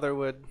the Father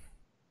would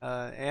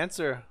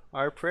answer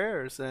our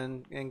prayers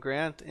and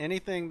grant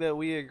anything that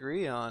we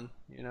agree on.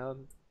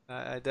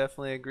 I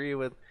definitely agree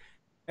with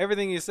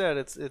everything you said.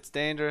 It's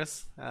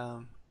dangerous,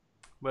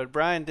 but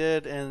Brian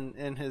did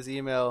in his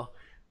email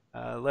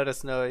let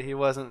us know he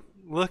wasn't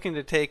looking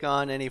to take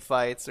on any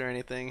fights or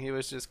anything. He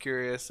was just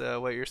curious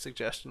what your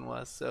suggestion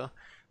was. So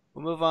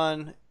we'll move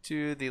on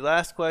to the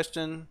last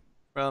question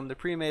from the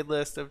pre-made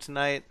list of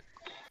tonight.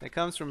 It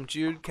comes from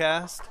Jude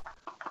Cast.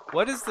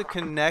 What is the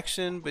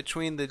connection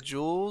between the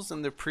jewels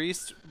in the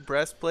priest's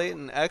breastplate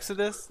in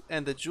Exodus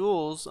and the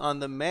jewels on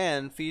the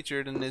man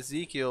featured in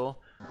Ezekiel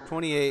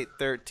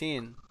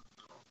 28:13?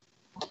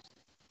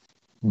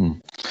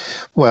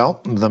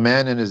 Well, the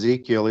man in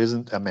Ezekiel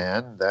isn't a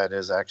man. That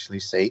is actually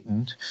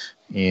Satan,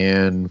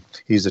 and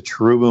he's a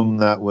cherubim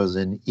that was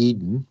in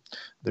Eden.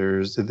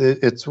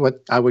 It's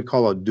what I would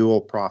call a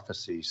dual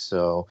prophecy.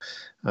 So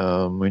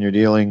when you're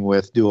dealing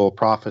with dual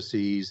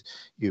prophecies,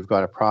 you've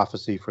got a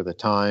prophecy for the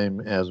time,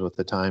 as with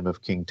the time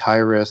of King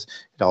Tyrus.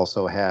 It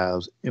also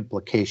has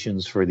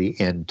implications for the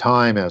end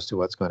time as to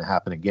what's going to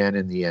happen again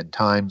in the end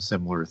time,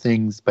 similar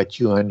things, but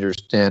you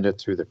understand it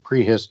through the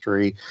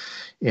prehistory.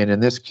 And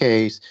in this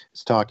case,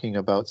 it's talking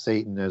about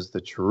Satan as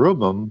the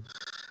cherubim,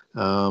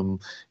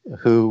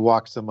 who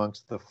walks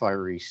amongst the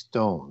fiery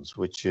stones,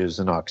 which is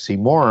an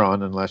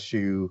oxymoron unless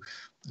you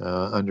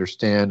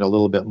understand a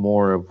little bit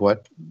more of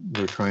what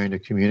we're trying to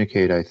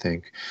communicate, I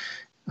think.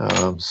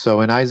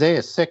 So in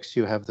Isaiah 6,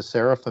 you have the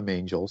seraphim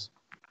angels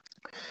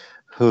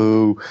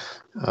who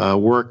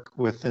work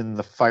within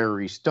the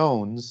fiery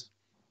stones,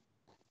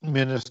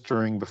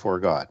 ministering before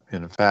God.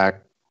 And in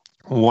fact,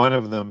 one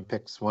of them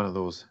picks one of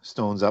those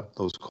stones up,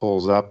 those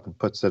coals up, and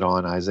puts it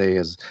on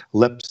Isaiah's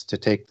lips to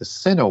take the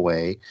sin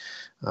away,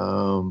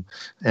 and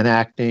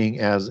acting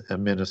as a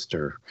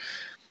minister.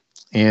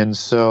 And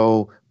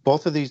so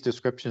both of these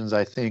descriptions,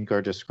 I think,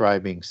 are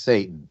describing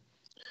Satan.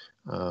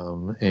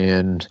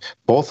 And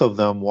both of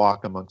them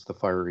walk amongst the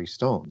fiery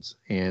stones.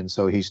 And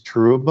so he's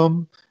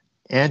cherubim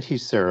and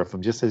he's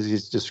seraphim, just as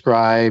he's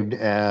described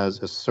as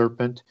a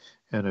serpent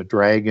and a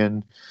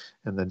dragon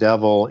and the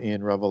devil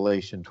in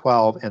Revelation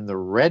 12, and the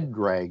red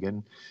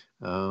dragon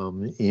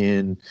also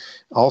in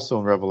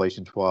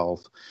Revelation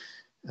 12,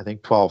 I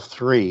think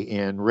 12:3.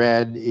 And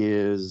red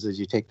is, as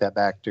you take that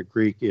back to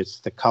Greek, it's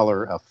the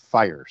color of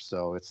fire.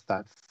 So it's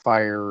that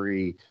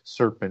fiery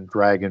serpent,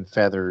 dragon,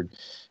 feathered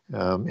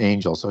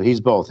angel. So he's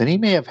both. And he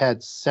may have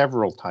had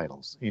several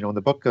titles. In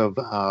the book of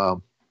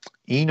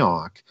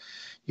Enoch,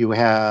 you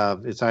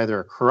have, it's either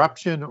a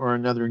corruption or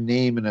another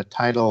name and a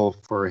title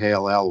for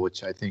Halel,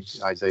 which I think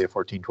Isaiah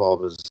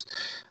 14:12 is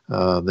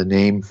the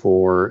name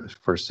for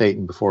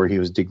Satan before he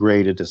was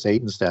degraded to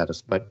Satan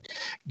status. But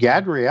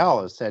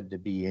Gadriel is said to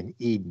be in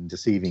Eden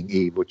deceiving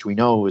Eve, which we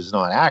know is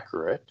not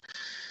accurate.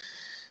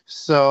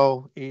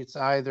 So it's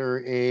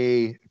either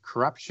a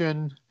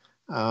corruption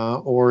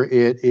or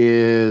it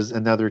is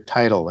another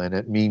title, and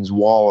it means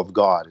wall of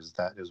God,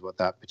 is what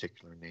that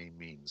particular name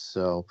means.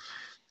 So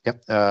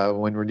yep,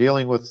 when we're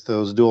dealing with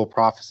those dual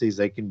prophecies,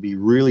 they can be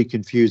really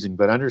confusing,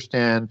 but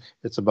understand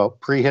it's about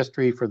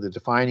prehistory for the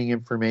defining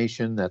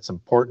information that's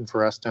important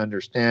for us to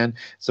understand.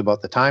 It's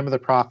about the time of the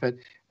prophet,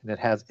 and it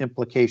has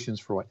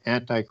implications for what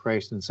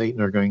Antichrist and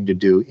Satan are going to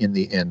do in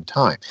the end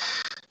time.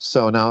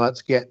 So now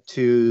let's get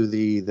to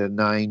the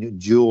 9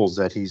 jewels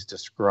that he's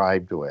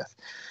described with.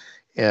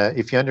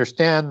 If you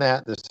understand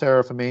that the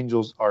seraphim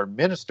angels are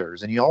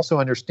ministers, and you also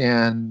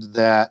understand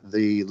that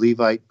the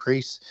Levite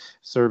priests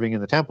serving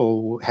in the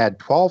temple had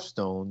 12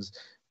 stones,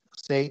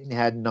 Satan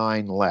had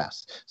 9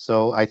 less.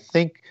 So I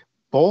think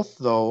both,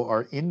 though,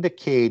 are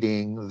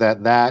indicating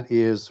that that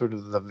is sort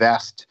of the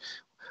vest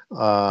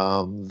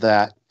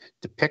that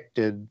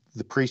depicted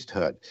the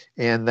priesthood,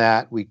 and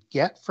that we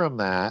get from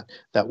that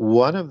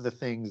one of the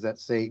things that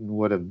Satan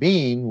would have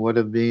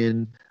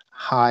been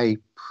high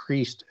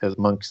priest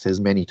amongst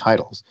his many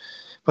titles.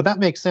 But that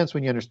makes sense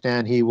when you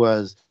understand he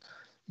was,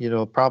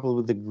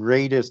 probably the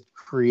greatest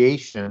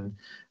creation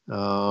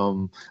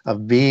of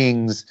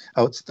beings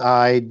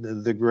outside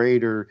the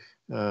greater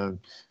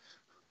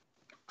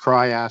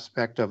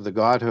tri-aspect of the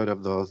godhood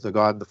of the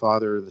God, the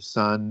Father, the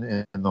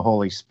Son, and the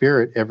Holy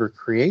Spirit ever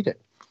created.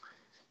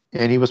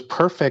 And he was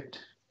perfect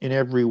in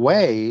every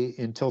way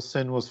until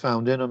sin was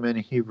found in him and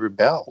he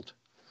rebelled.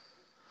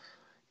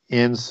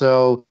 And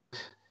so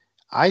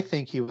I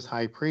think he was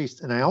high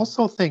priest. And I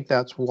also think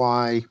that's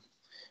why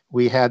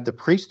we had the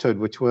priesthood,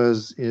 which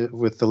was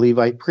with the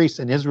Levite priests,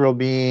 and Israel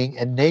being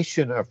a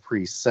nation of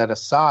priests set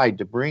aside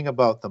to bring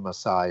about the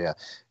Messiah,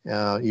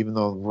 even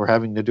though we're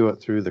having to do it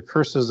through the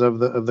curses of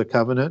the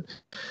covenant,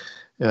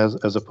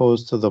 as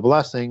opposed to the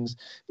blessings.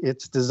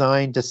 It's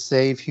designed to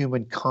save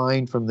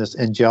humankind from this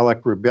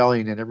angelic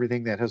rebellion and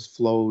everything that has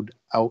flowed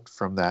out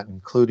from that,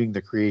 including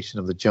the creation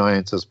of the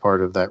giants as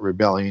part of that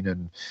rebellion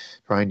and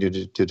trying to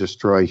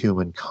destroy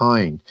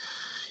humankind.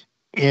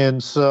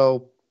 And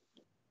so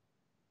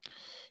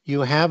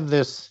you have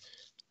this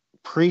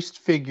priest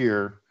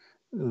figure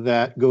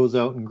that goes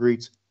out and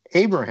greets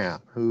Abraham,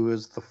 who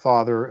is the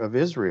father of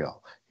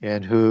Israel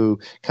and who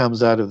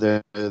comes out of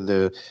the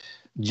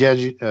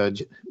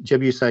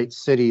Jebusite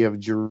city of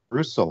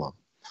Jerusalem.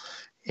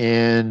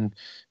 And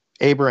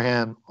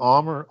Abraham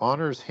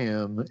honors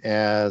him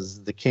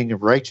as the king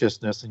of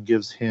righteousness and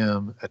gives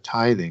him a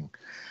tithing.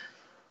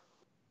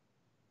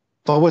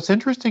 But what's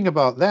interesting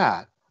about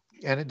that,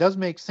 and it does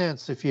make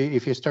sense if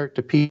you start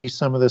to piece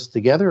some of this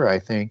together, I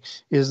think,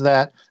 is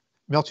that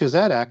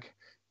Melchizedek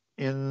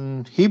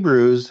in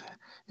Hebrews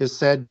is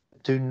said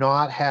to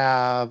not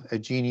have a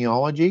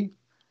genealogy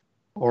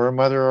or a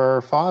mother or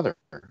a father.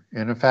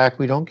 And in fact,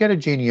 we don't get a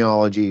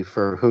genealogy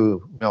for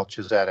who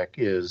Melchizedek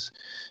is,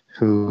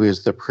 who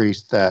is the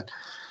priest that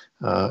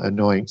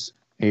anoints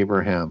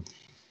Abraham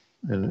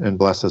and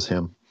blesses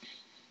him.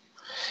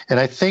 And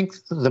I think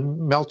the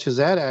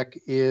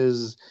Melchizedek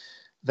is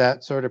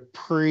that sort of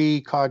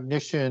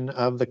precognition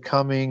of the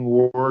coming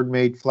Word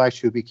made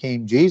flesh who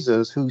became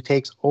Jesus, who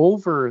takes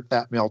over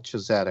that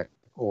Melchizedek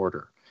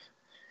order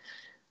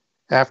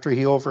after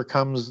he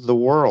overcomes the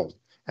world,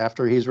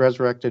 after he's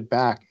resurrected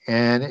back,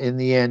 and in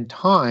the end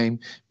time,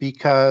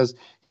 because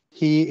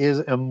he is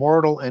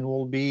immortal and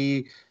will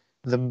be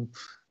the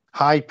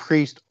high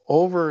priest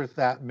over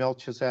that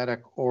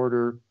Melchizedek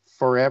order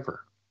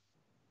forever.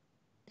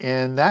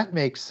 And that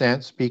makes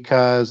sense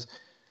because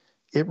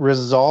it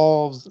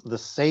resolves the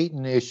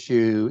Satan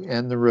issue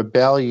and the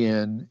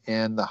rebellion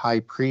and the high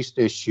priest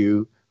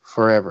issue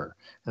forever.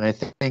 And I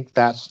think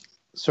that's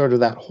sort of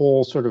that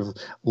whole sort of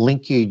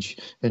linkage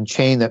and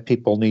chain that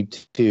people need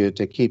to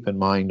keep in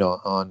mind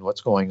on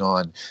what's going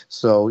on.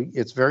 So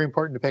it's very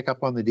important to pick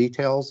up on the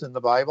details in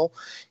the Bible,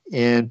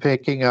 and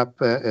picking up,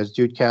 as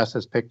Jude Cass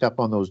has picked up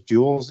on those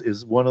jewels,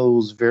 is one of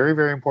those very,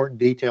 very important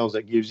details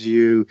that gives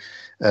you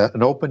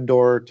an open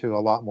door to a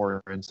lot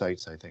more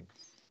insights, I think.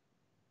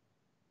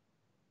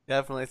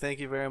 Definitely. Thank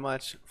you very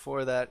much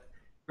for that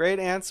great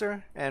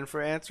answer and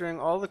for answering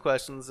all the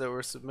questions that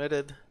were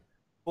submitted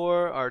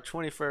for our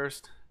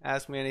 21st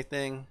Ask Me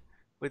Anything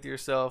with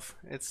Yourself.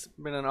 It's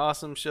been an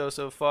awesome show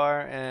so far,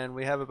 and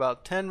we have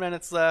about 10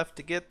 minutes left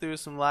to get through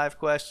some live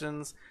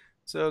questions.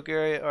 So,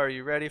 Gary, are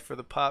you ready for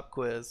the pop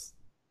quiz?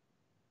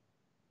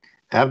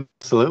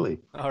 Absolutely.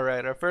 All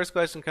right. Our first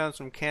question comes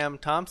from Cam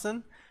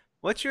Thompson.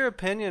 What's your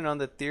opinion on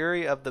the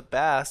theory of the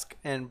Basque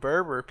and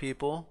Berber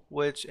people,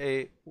 which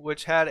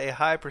had a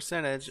high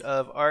percentage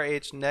of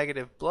Rh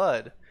negative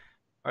blood?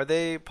 Are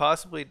they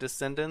possibly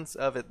descendants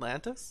of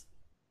Atlantis?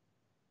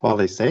 Well,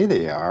 they say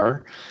they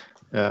are.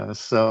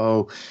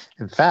 So,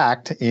 in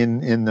fact,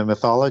 in the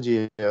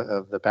mythology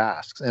of the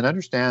Basques, and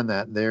understand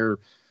that their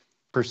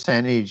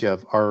percentage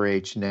of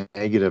Rh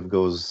negative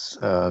goes,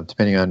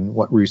 depending on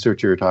what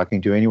researcher you're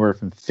talking to, anywhere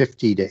from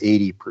 50 to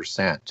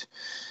 80%.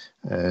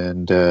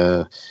 And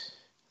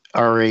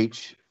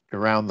Rh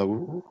around the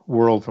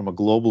world from a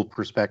global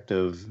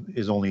perspective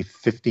is only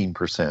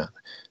 15%.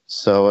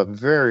 So a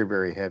very,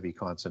 very heavy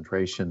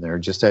concentration there,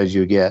 just as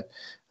you get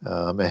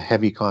a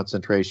heavy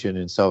concentration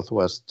in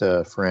southwest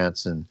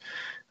France, and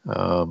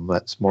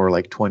that's more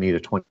like 20 to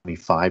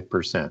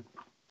 25%.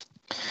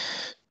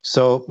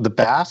 So the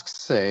Basques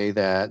say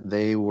that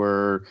they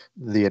were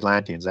the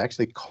Atlanteans,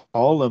 actually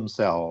call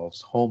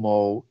themselves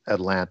Homo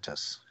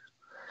Atlantis,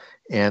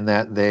 and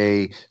that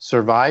they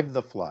survived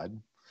the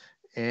flood,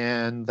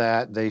 and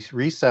that they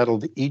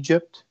resettled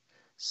Egypt,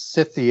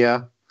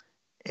 Scythia,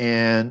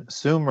 and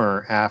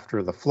Sumer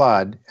after the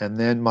flood, and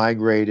then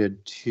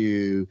migrated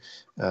to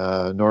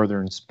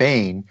northern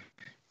Spain.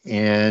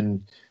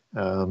 And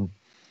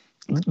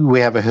we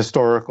have a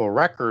historical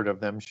record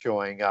of them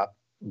showing up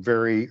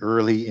very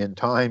early in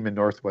time in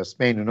northwest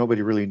Spain, and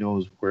nobody really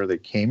knows where they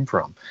came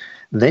from.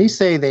 They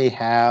say they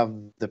have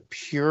the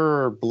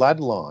pure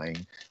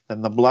bloodline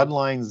and the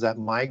bloodlines that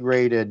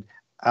migrated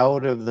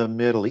out of the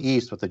Middle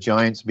East, with the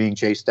giants being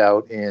chased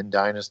out and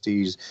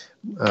dynasties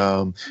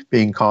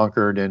being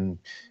conquered,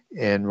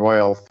 and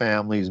royal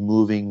families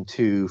moving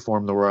to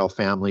form the royal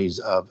families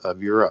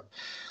of Europe.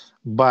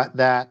 But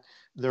that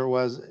there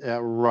was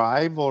a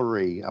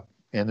rivalry,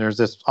 and there's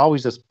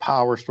always this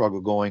power struggle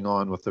going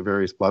on with the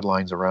various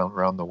bloodlines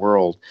around the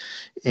world.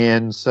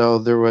 And so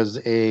there was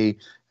I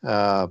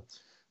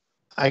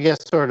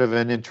guess, sort of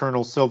an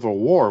internal civil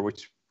war,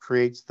 which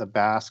creates the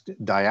Basque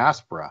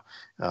diaspora,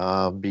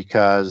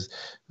 because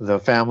the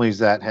families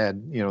that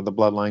had, the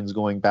bloodlines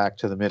going back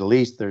to the Middle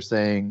East, they're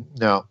saying,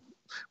 no,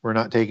 we're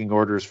not taking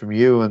orders from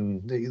you,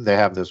 and they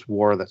have this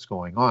war that's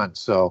going on.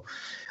 So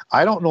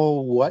I don't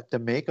know what to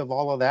make of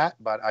all of that,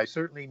 but I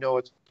certainly know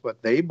it's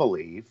what they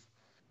believe,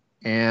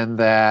 and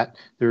that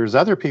there's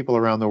other people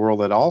around the world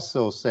that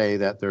also say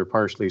that they're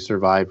partially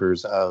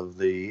survivors of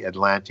the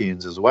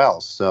Atlanteans as well.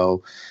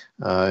 So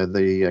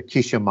the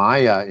Quiché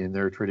Maya in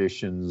their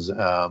traditions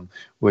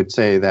would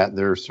say that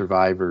they're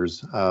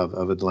survivors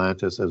of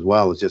Atlantis as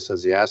well, just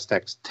as the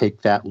Aztecs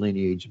take that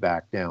lineage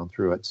back down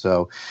through it.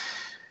 So,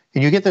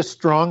 and you get this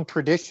strong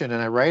tradition,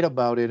 and I write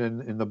about it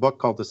in the book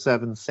called The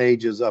Seven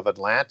Sages of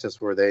Atlantis,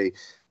 where they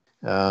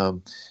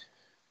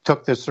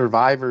took the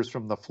survivors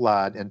from the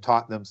flood and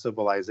taught them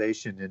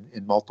civilization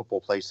in multiple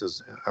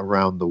places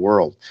around the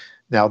world.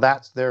 Now,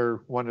 that's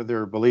one of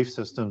their belief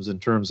systems in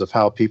terms of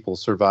how people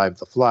survived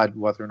the flood.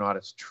 Whether or not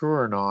it's true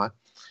or not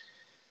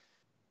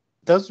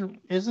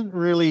isn't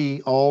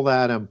really all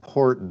that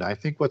important. I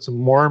think what's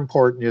more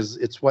important is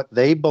it's what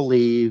they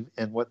believe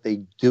and what they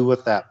do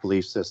with that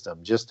belief system.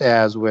 Just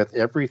as with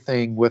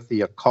everything with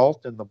the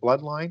occult and the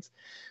bloodlines,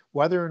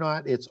 whether or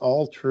not it's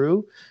all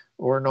true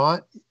or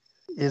not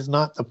is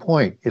not the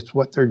point. It's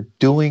what they're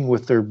doing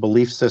with their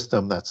belief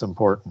system that's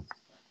important.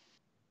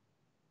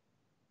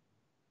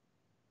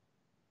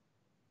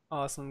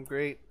 Awesome.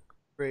 Great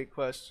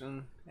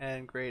question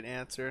and great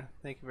answer.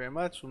 Thank you very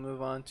much. We'll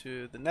move on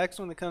to the next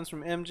one that comes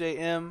from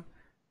MJM.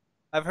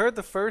 I've heard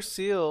the first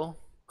seal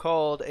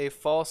called a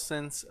false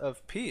sense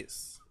of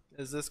peace.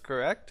 Is this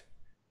correct?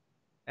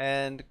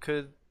 And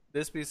could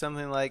this be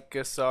something like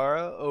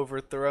Gesara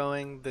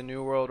overthrowing the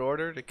New World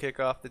Order to kick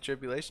off the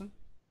tribulation?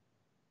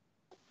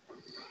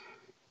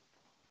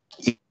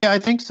 Yeah, I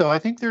think so. I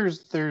think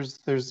there's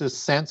this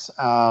sense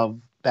of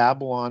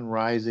Babylon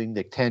rising,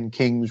 the 10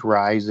 kings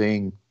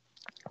rising,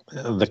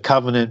 the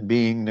covenant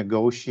being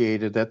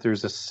negotiated, that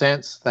there's a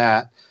sense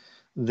that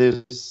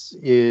this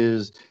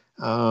is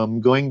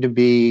going to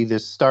be the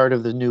start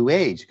of the new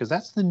age, because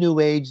that's the new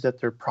age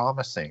that they're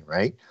promising,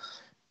 right?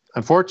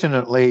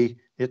 Unfortunately,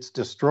 it's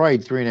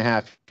destroyed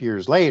 3.5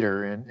 years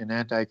later, and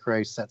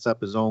Antichrist sets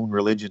up his own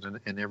religion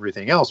and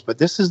everything else. But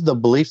this is the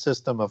belief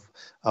system of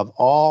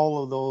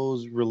all of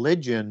those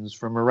religions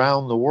from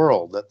around the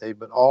world that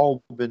they've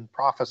all been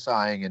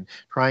prophesying and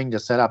trying to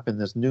set up in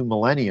this new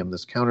millennium,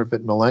 this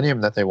counterfeit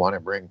millennium that they want to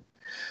bring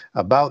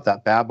about,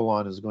 that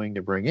Babylon is going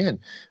to bring in.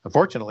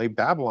 Unfortunately,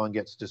 Babylon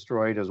gets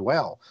destroyed as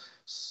well.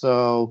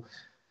 So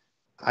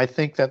I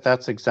think that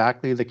that's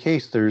exactly the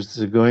case.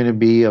 There's going to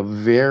be a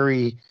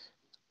very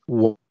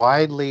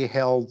widely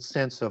held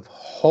sense of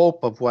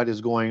hope of what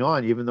is going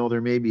on, even though there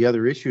may be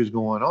other issues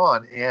going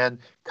on. And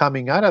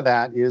coming out of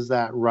that is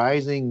that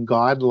rising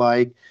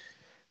godlike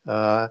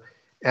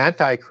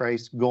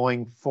Antichrist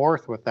going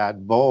forth with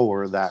that bow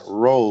or that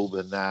robe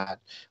and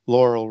that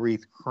laurel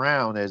wreath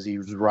crown, as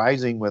he's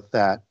rising with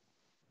that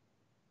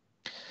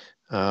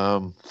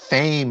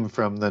fame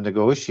from the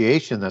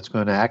negotiation that's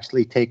going to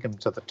actually take him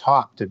to the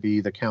top to be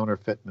the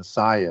counterfeit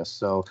Messiah.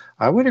 So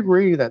I would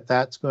agree that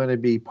that's going to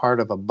be part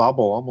of a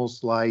bubble,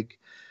 almost like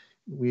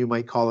we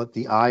might call it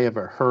the eye of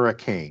a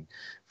hurricane,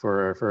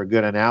 for a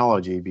good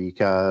analogy,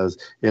 because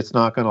it's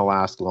not going to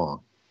last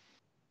long.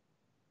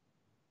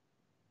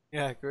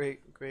 Yeah, great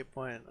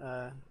point.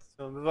 So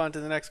we'll move on to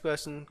the next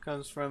question.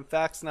 Comes from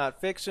Facts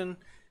Not Fiction.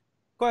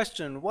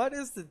 Question: what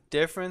is the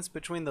difference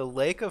between the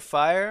lake of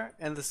fire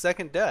and the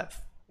second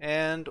death?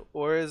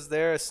 Or is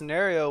there a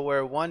scenario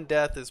where one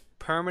death is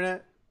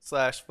permanent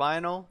 /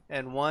 final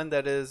and one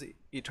that is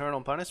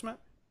eternal punishment?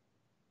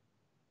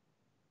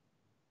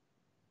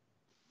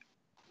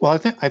 Well,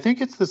 I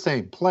think it's the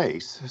same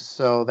place.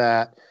 So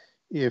that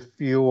if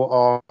you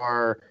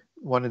are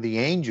one of the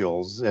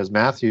angels, as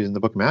Matthew in the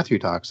book of Matthew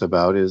talks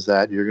about, is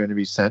that you're going to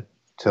be sent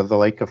to the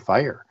lake of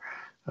fire.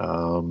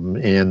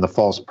 And the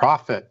false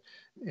prophet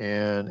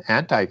and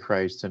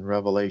Antichrist in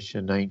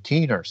Revelation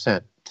 19 are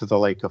sent to the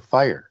lake of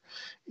fire.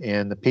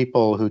 And the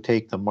people who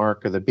take the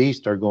mark of the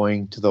beast are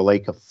going to the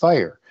lake of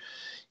fire.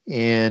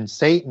 And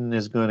Satan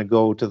is going to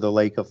go to the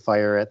lake of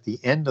fire at the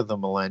end of the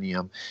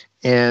millennium.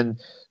 And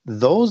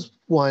those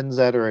ones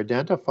that are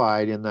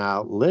identified in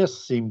that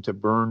list seem to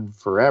burn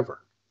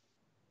forever,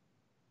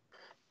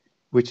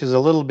 which is a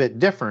little bit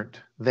different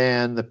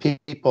than the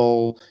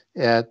people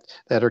that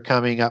are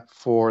coming up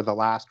for the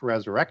last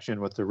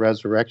resurrection, with the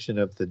resurrection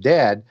of the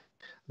dead.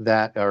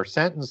 that are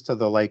sentenced to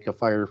the lake of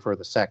fire for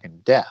the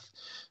second death.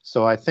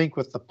 So I think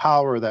with the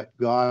power that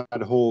God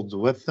holds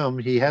with him,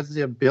 he has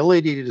the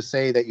ability to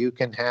say that you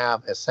can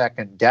have a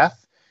second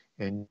death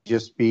and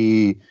just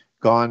be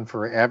gone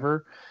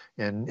forever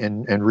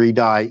and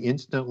re-die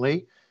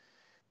instantly,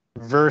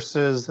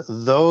 versus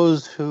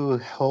those who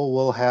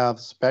will have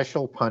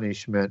special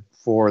punishment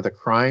for the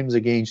crimes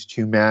against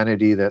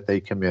humanity that they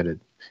committed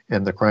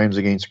and the crimes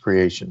against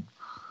creation.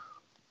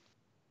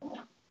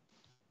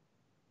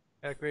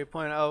 Yeah, great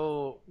point. I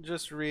will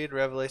just read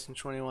Revelation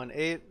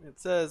 21:8. It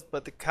says,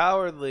 "But the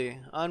cowardly,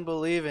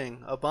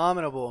 unbelieving,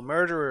 abominable,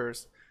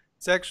 murderers,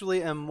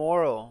 sexually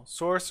immoral,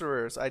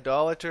 sorcerers,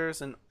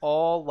 idolaters, and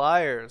all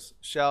liars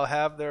shall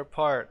have their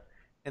part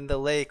in the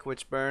lake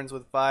which burns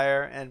with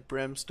fire and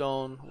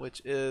brimstone,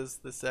 which is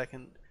the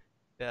second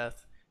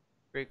death."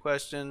 Great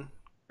question.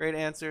 Great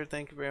answer.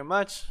 Thank you very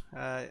much.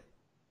 I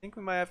think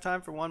we might have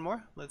time for one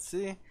more. Let's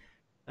see.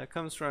 That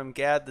comes from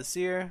Gad the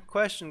Seer.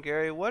 Question,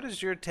 Gary, what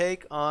is your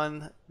take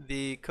on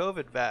the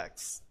COVID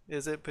vax?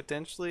 Is it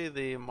potentially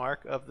the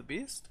mark of the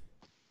beast?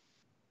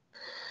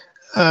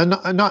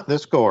 Not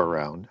this go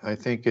around. I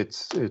think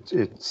it's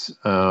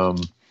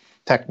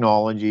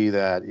technology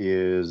that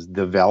is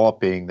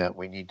developing that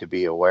we need to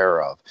be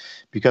aware of,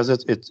 because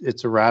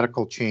it's a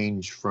radical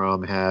change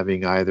from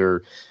having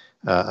either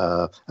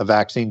a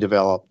vaccine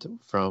developed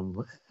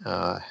from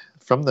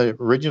the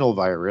original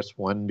virus,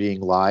 one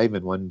being live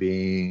and one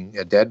being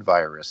a dead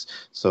virus,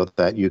 so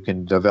that you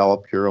can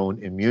develop your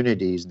own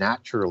immunities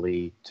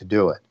naturally to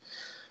do it.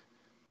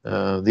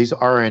 These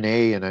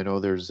RNA, and I know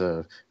there's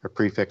a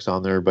prefix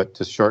on there, but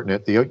to shorten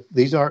it,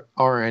 these are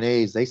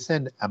RNAs, they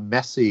send a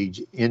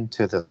message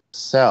into the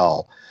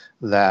cell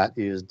that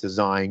is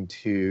designed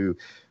to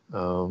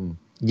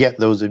get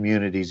those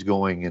immunities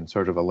going in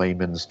sort of a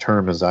layman's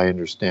term, as I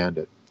understand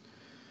it.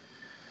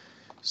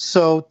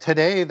 So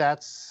today,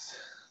 that's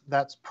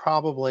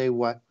probably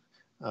what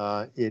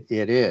it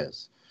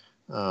is.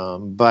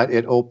 But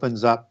it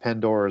opens up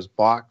Pandora's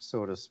box,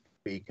 so to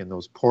speak, and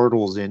those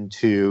portals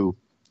into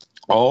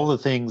all the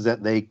things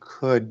that they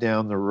could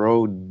down the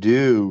road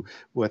do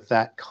with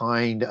that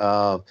kind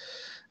of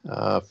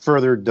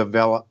further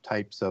developed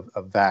types of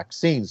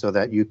vaccines, so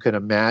that you could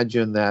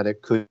imagine that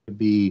it could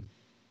be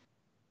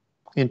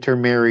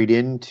intermarried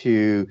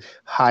into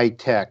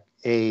high-tech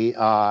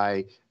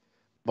AI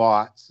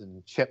bots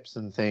and chips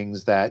and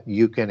things, that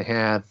you can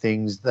have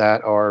things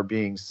that are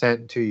being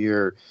sent to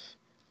your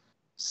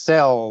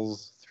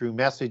cells through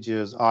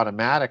messages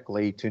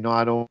automatically to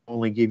not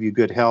only give you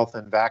good health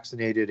and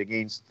vaccinated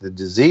against the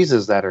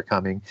diseases that are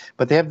coming,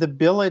 but they have the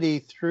ability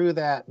through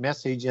that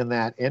message in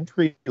that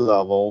entry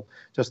level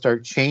to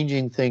start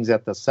changing things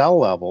at the cell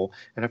level.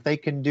 And if they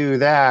can do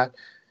that,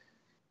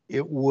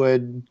 it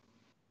would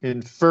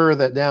infer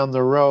that down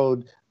the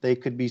road they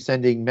could be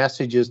sending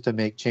messages to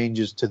make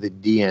changes to the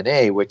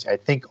DNA, which I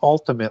think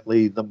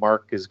ultimately the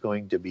mark is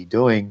going to be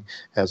doing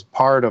as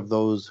part of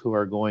those who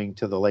are going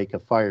to the lake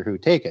of fire who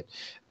take it.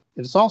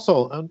 It's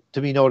also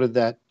to be noted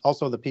that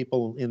also the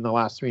people in the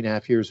last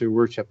 3.5 years who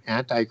worship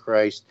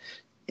Antichrist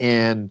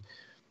and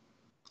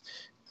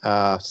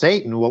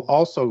Satan will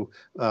also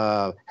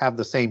have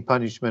the same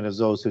punishment as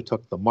those who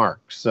took the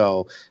mark.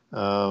 So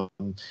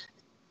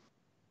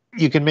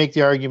you can make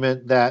the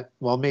argument that,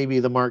 well, maybe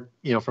the mark,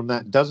 from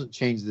that doesn't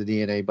change the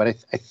DNA, but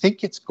I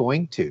think it's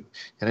going to.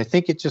 And I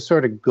think it just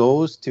sort of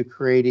goes to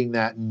creating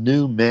that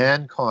new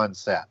man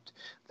concept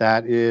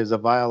that is a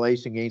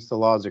violation against the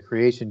laws of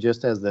creation,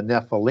 just as the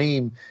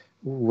Nephilim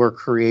were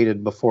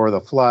created before the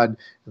flood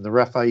and the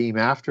Rephaim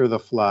after the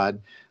flood,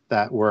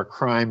 that were a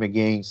crime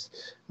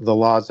against the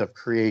laws of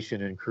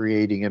creation and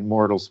creating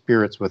immortal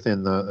spirits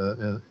within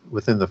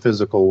the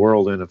physical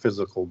world in a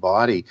physical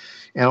body.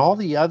 And all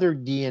the other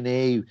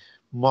DNA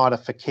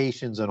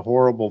modifications and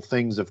horrible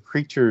things of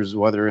creatures,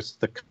 whether it's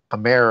the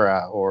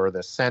chimera or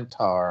the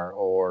centaur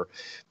or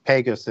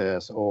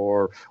Pegasus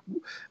or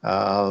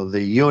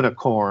the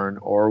unicorn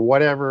or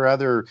whatever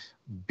other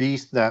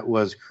beast that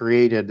was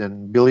created.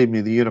 And believe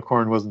me, the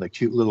unicorn wasn't a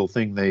cute little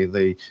thing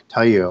they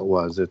tell you it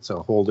was. It's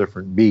a whole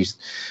different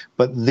beast.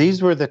 But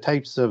these were the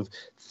types of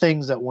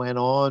things that went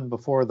on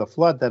before the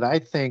flood that I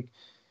think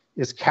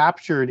is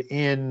captured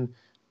in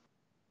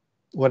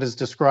what is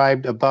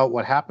described about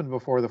what happened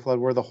before the flood,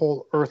 where the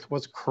whole earth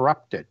was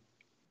corrupted.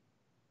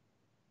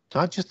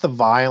 Not just the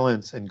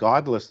violence and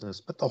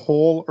godlessness, but the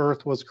whole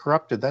earth was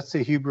corrupted. That's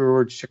the Hebrew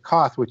word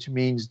shakath, which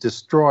means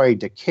destroy,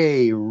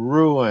 decay,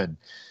 ruin.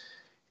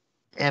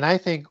 And I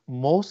think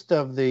most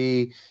of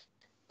the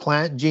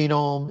plant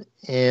genome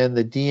and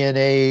the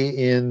DNA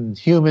in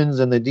humans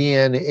and the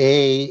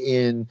DNA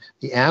in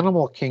the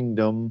animal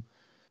kingdom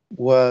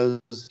was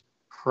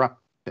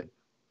corrupted.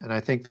 And I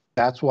think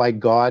that's why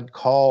God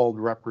called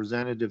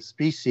representative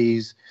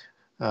species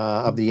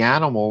of the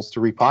animals to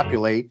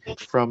repopulate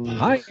from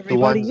the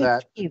ones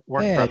that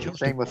weren't corrupted.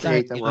 Same with the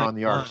 8 that were on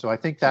the ark. So I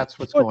think that's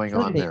what's going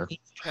on there.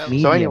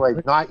 So anyway,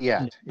 not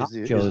yet is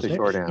the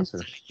short answer.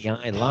 All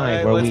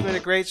right, well, it's been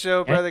a great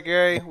show, Brother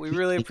Gary. We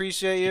really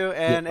appreciate you.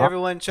 And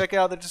everyone, check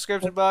out the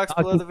description box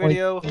below the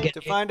video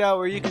to find out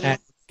where you can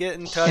get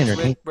in touch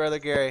with Brother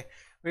Gary.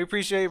 We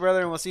appreciate you,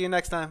 brother, and we'll see you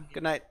next time.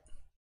 Good night.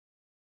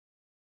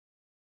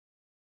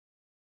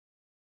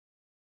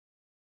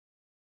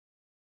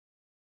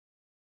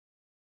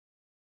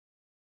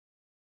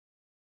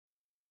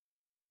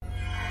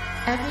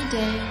 Every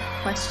day,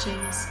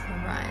 questions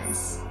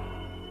arise.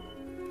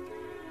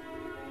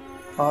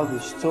 Are the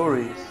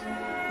stories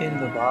in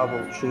the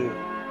Bible true?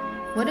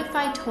 What if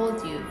I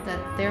told you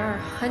that there are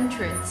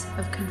hundreds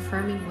of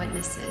confirming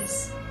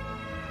witnesses,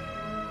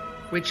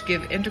 which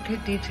give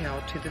intricate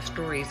detail to the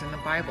stories in the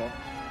Bible?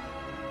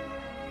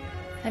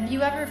 Have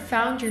you ever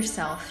found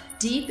yourself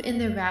deep in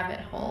the rabbit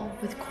hole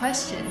with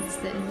questions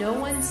that no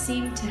one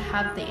seemed to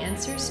have the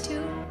answers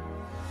to?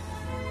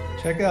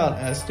 Check out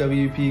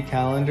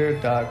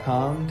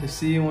swpcalendar.com to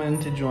see when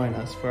to join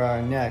us for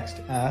our next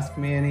Ask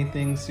Me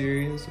Anything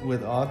series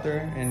with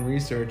author and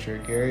researcher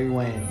Gary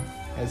Wayne,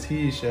 as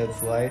he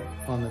sheds light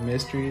on the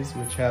mysteries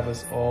which have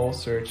us all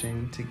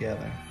searching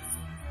together.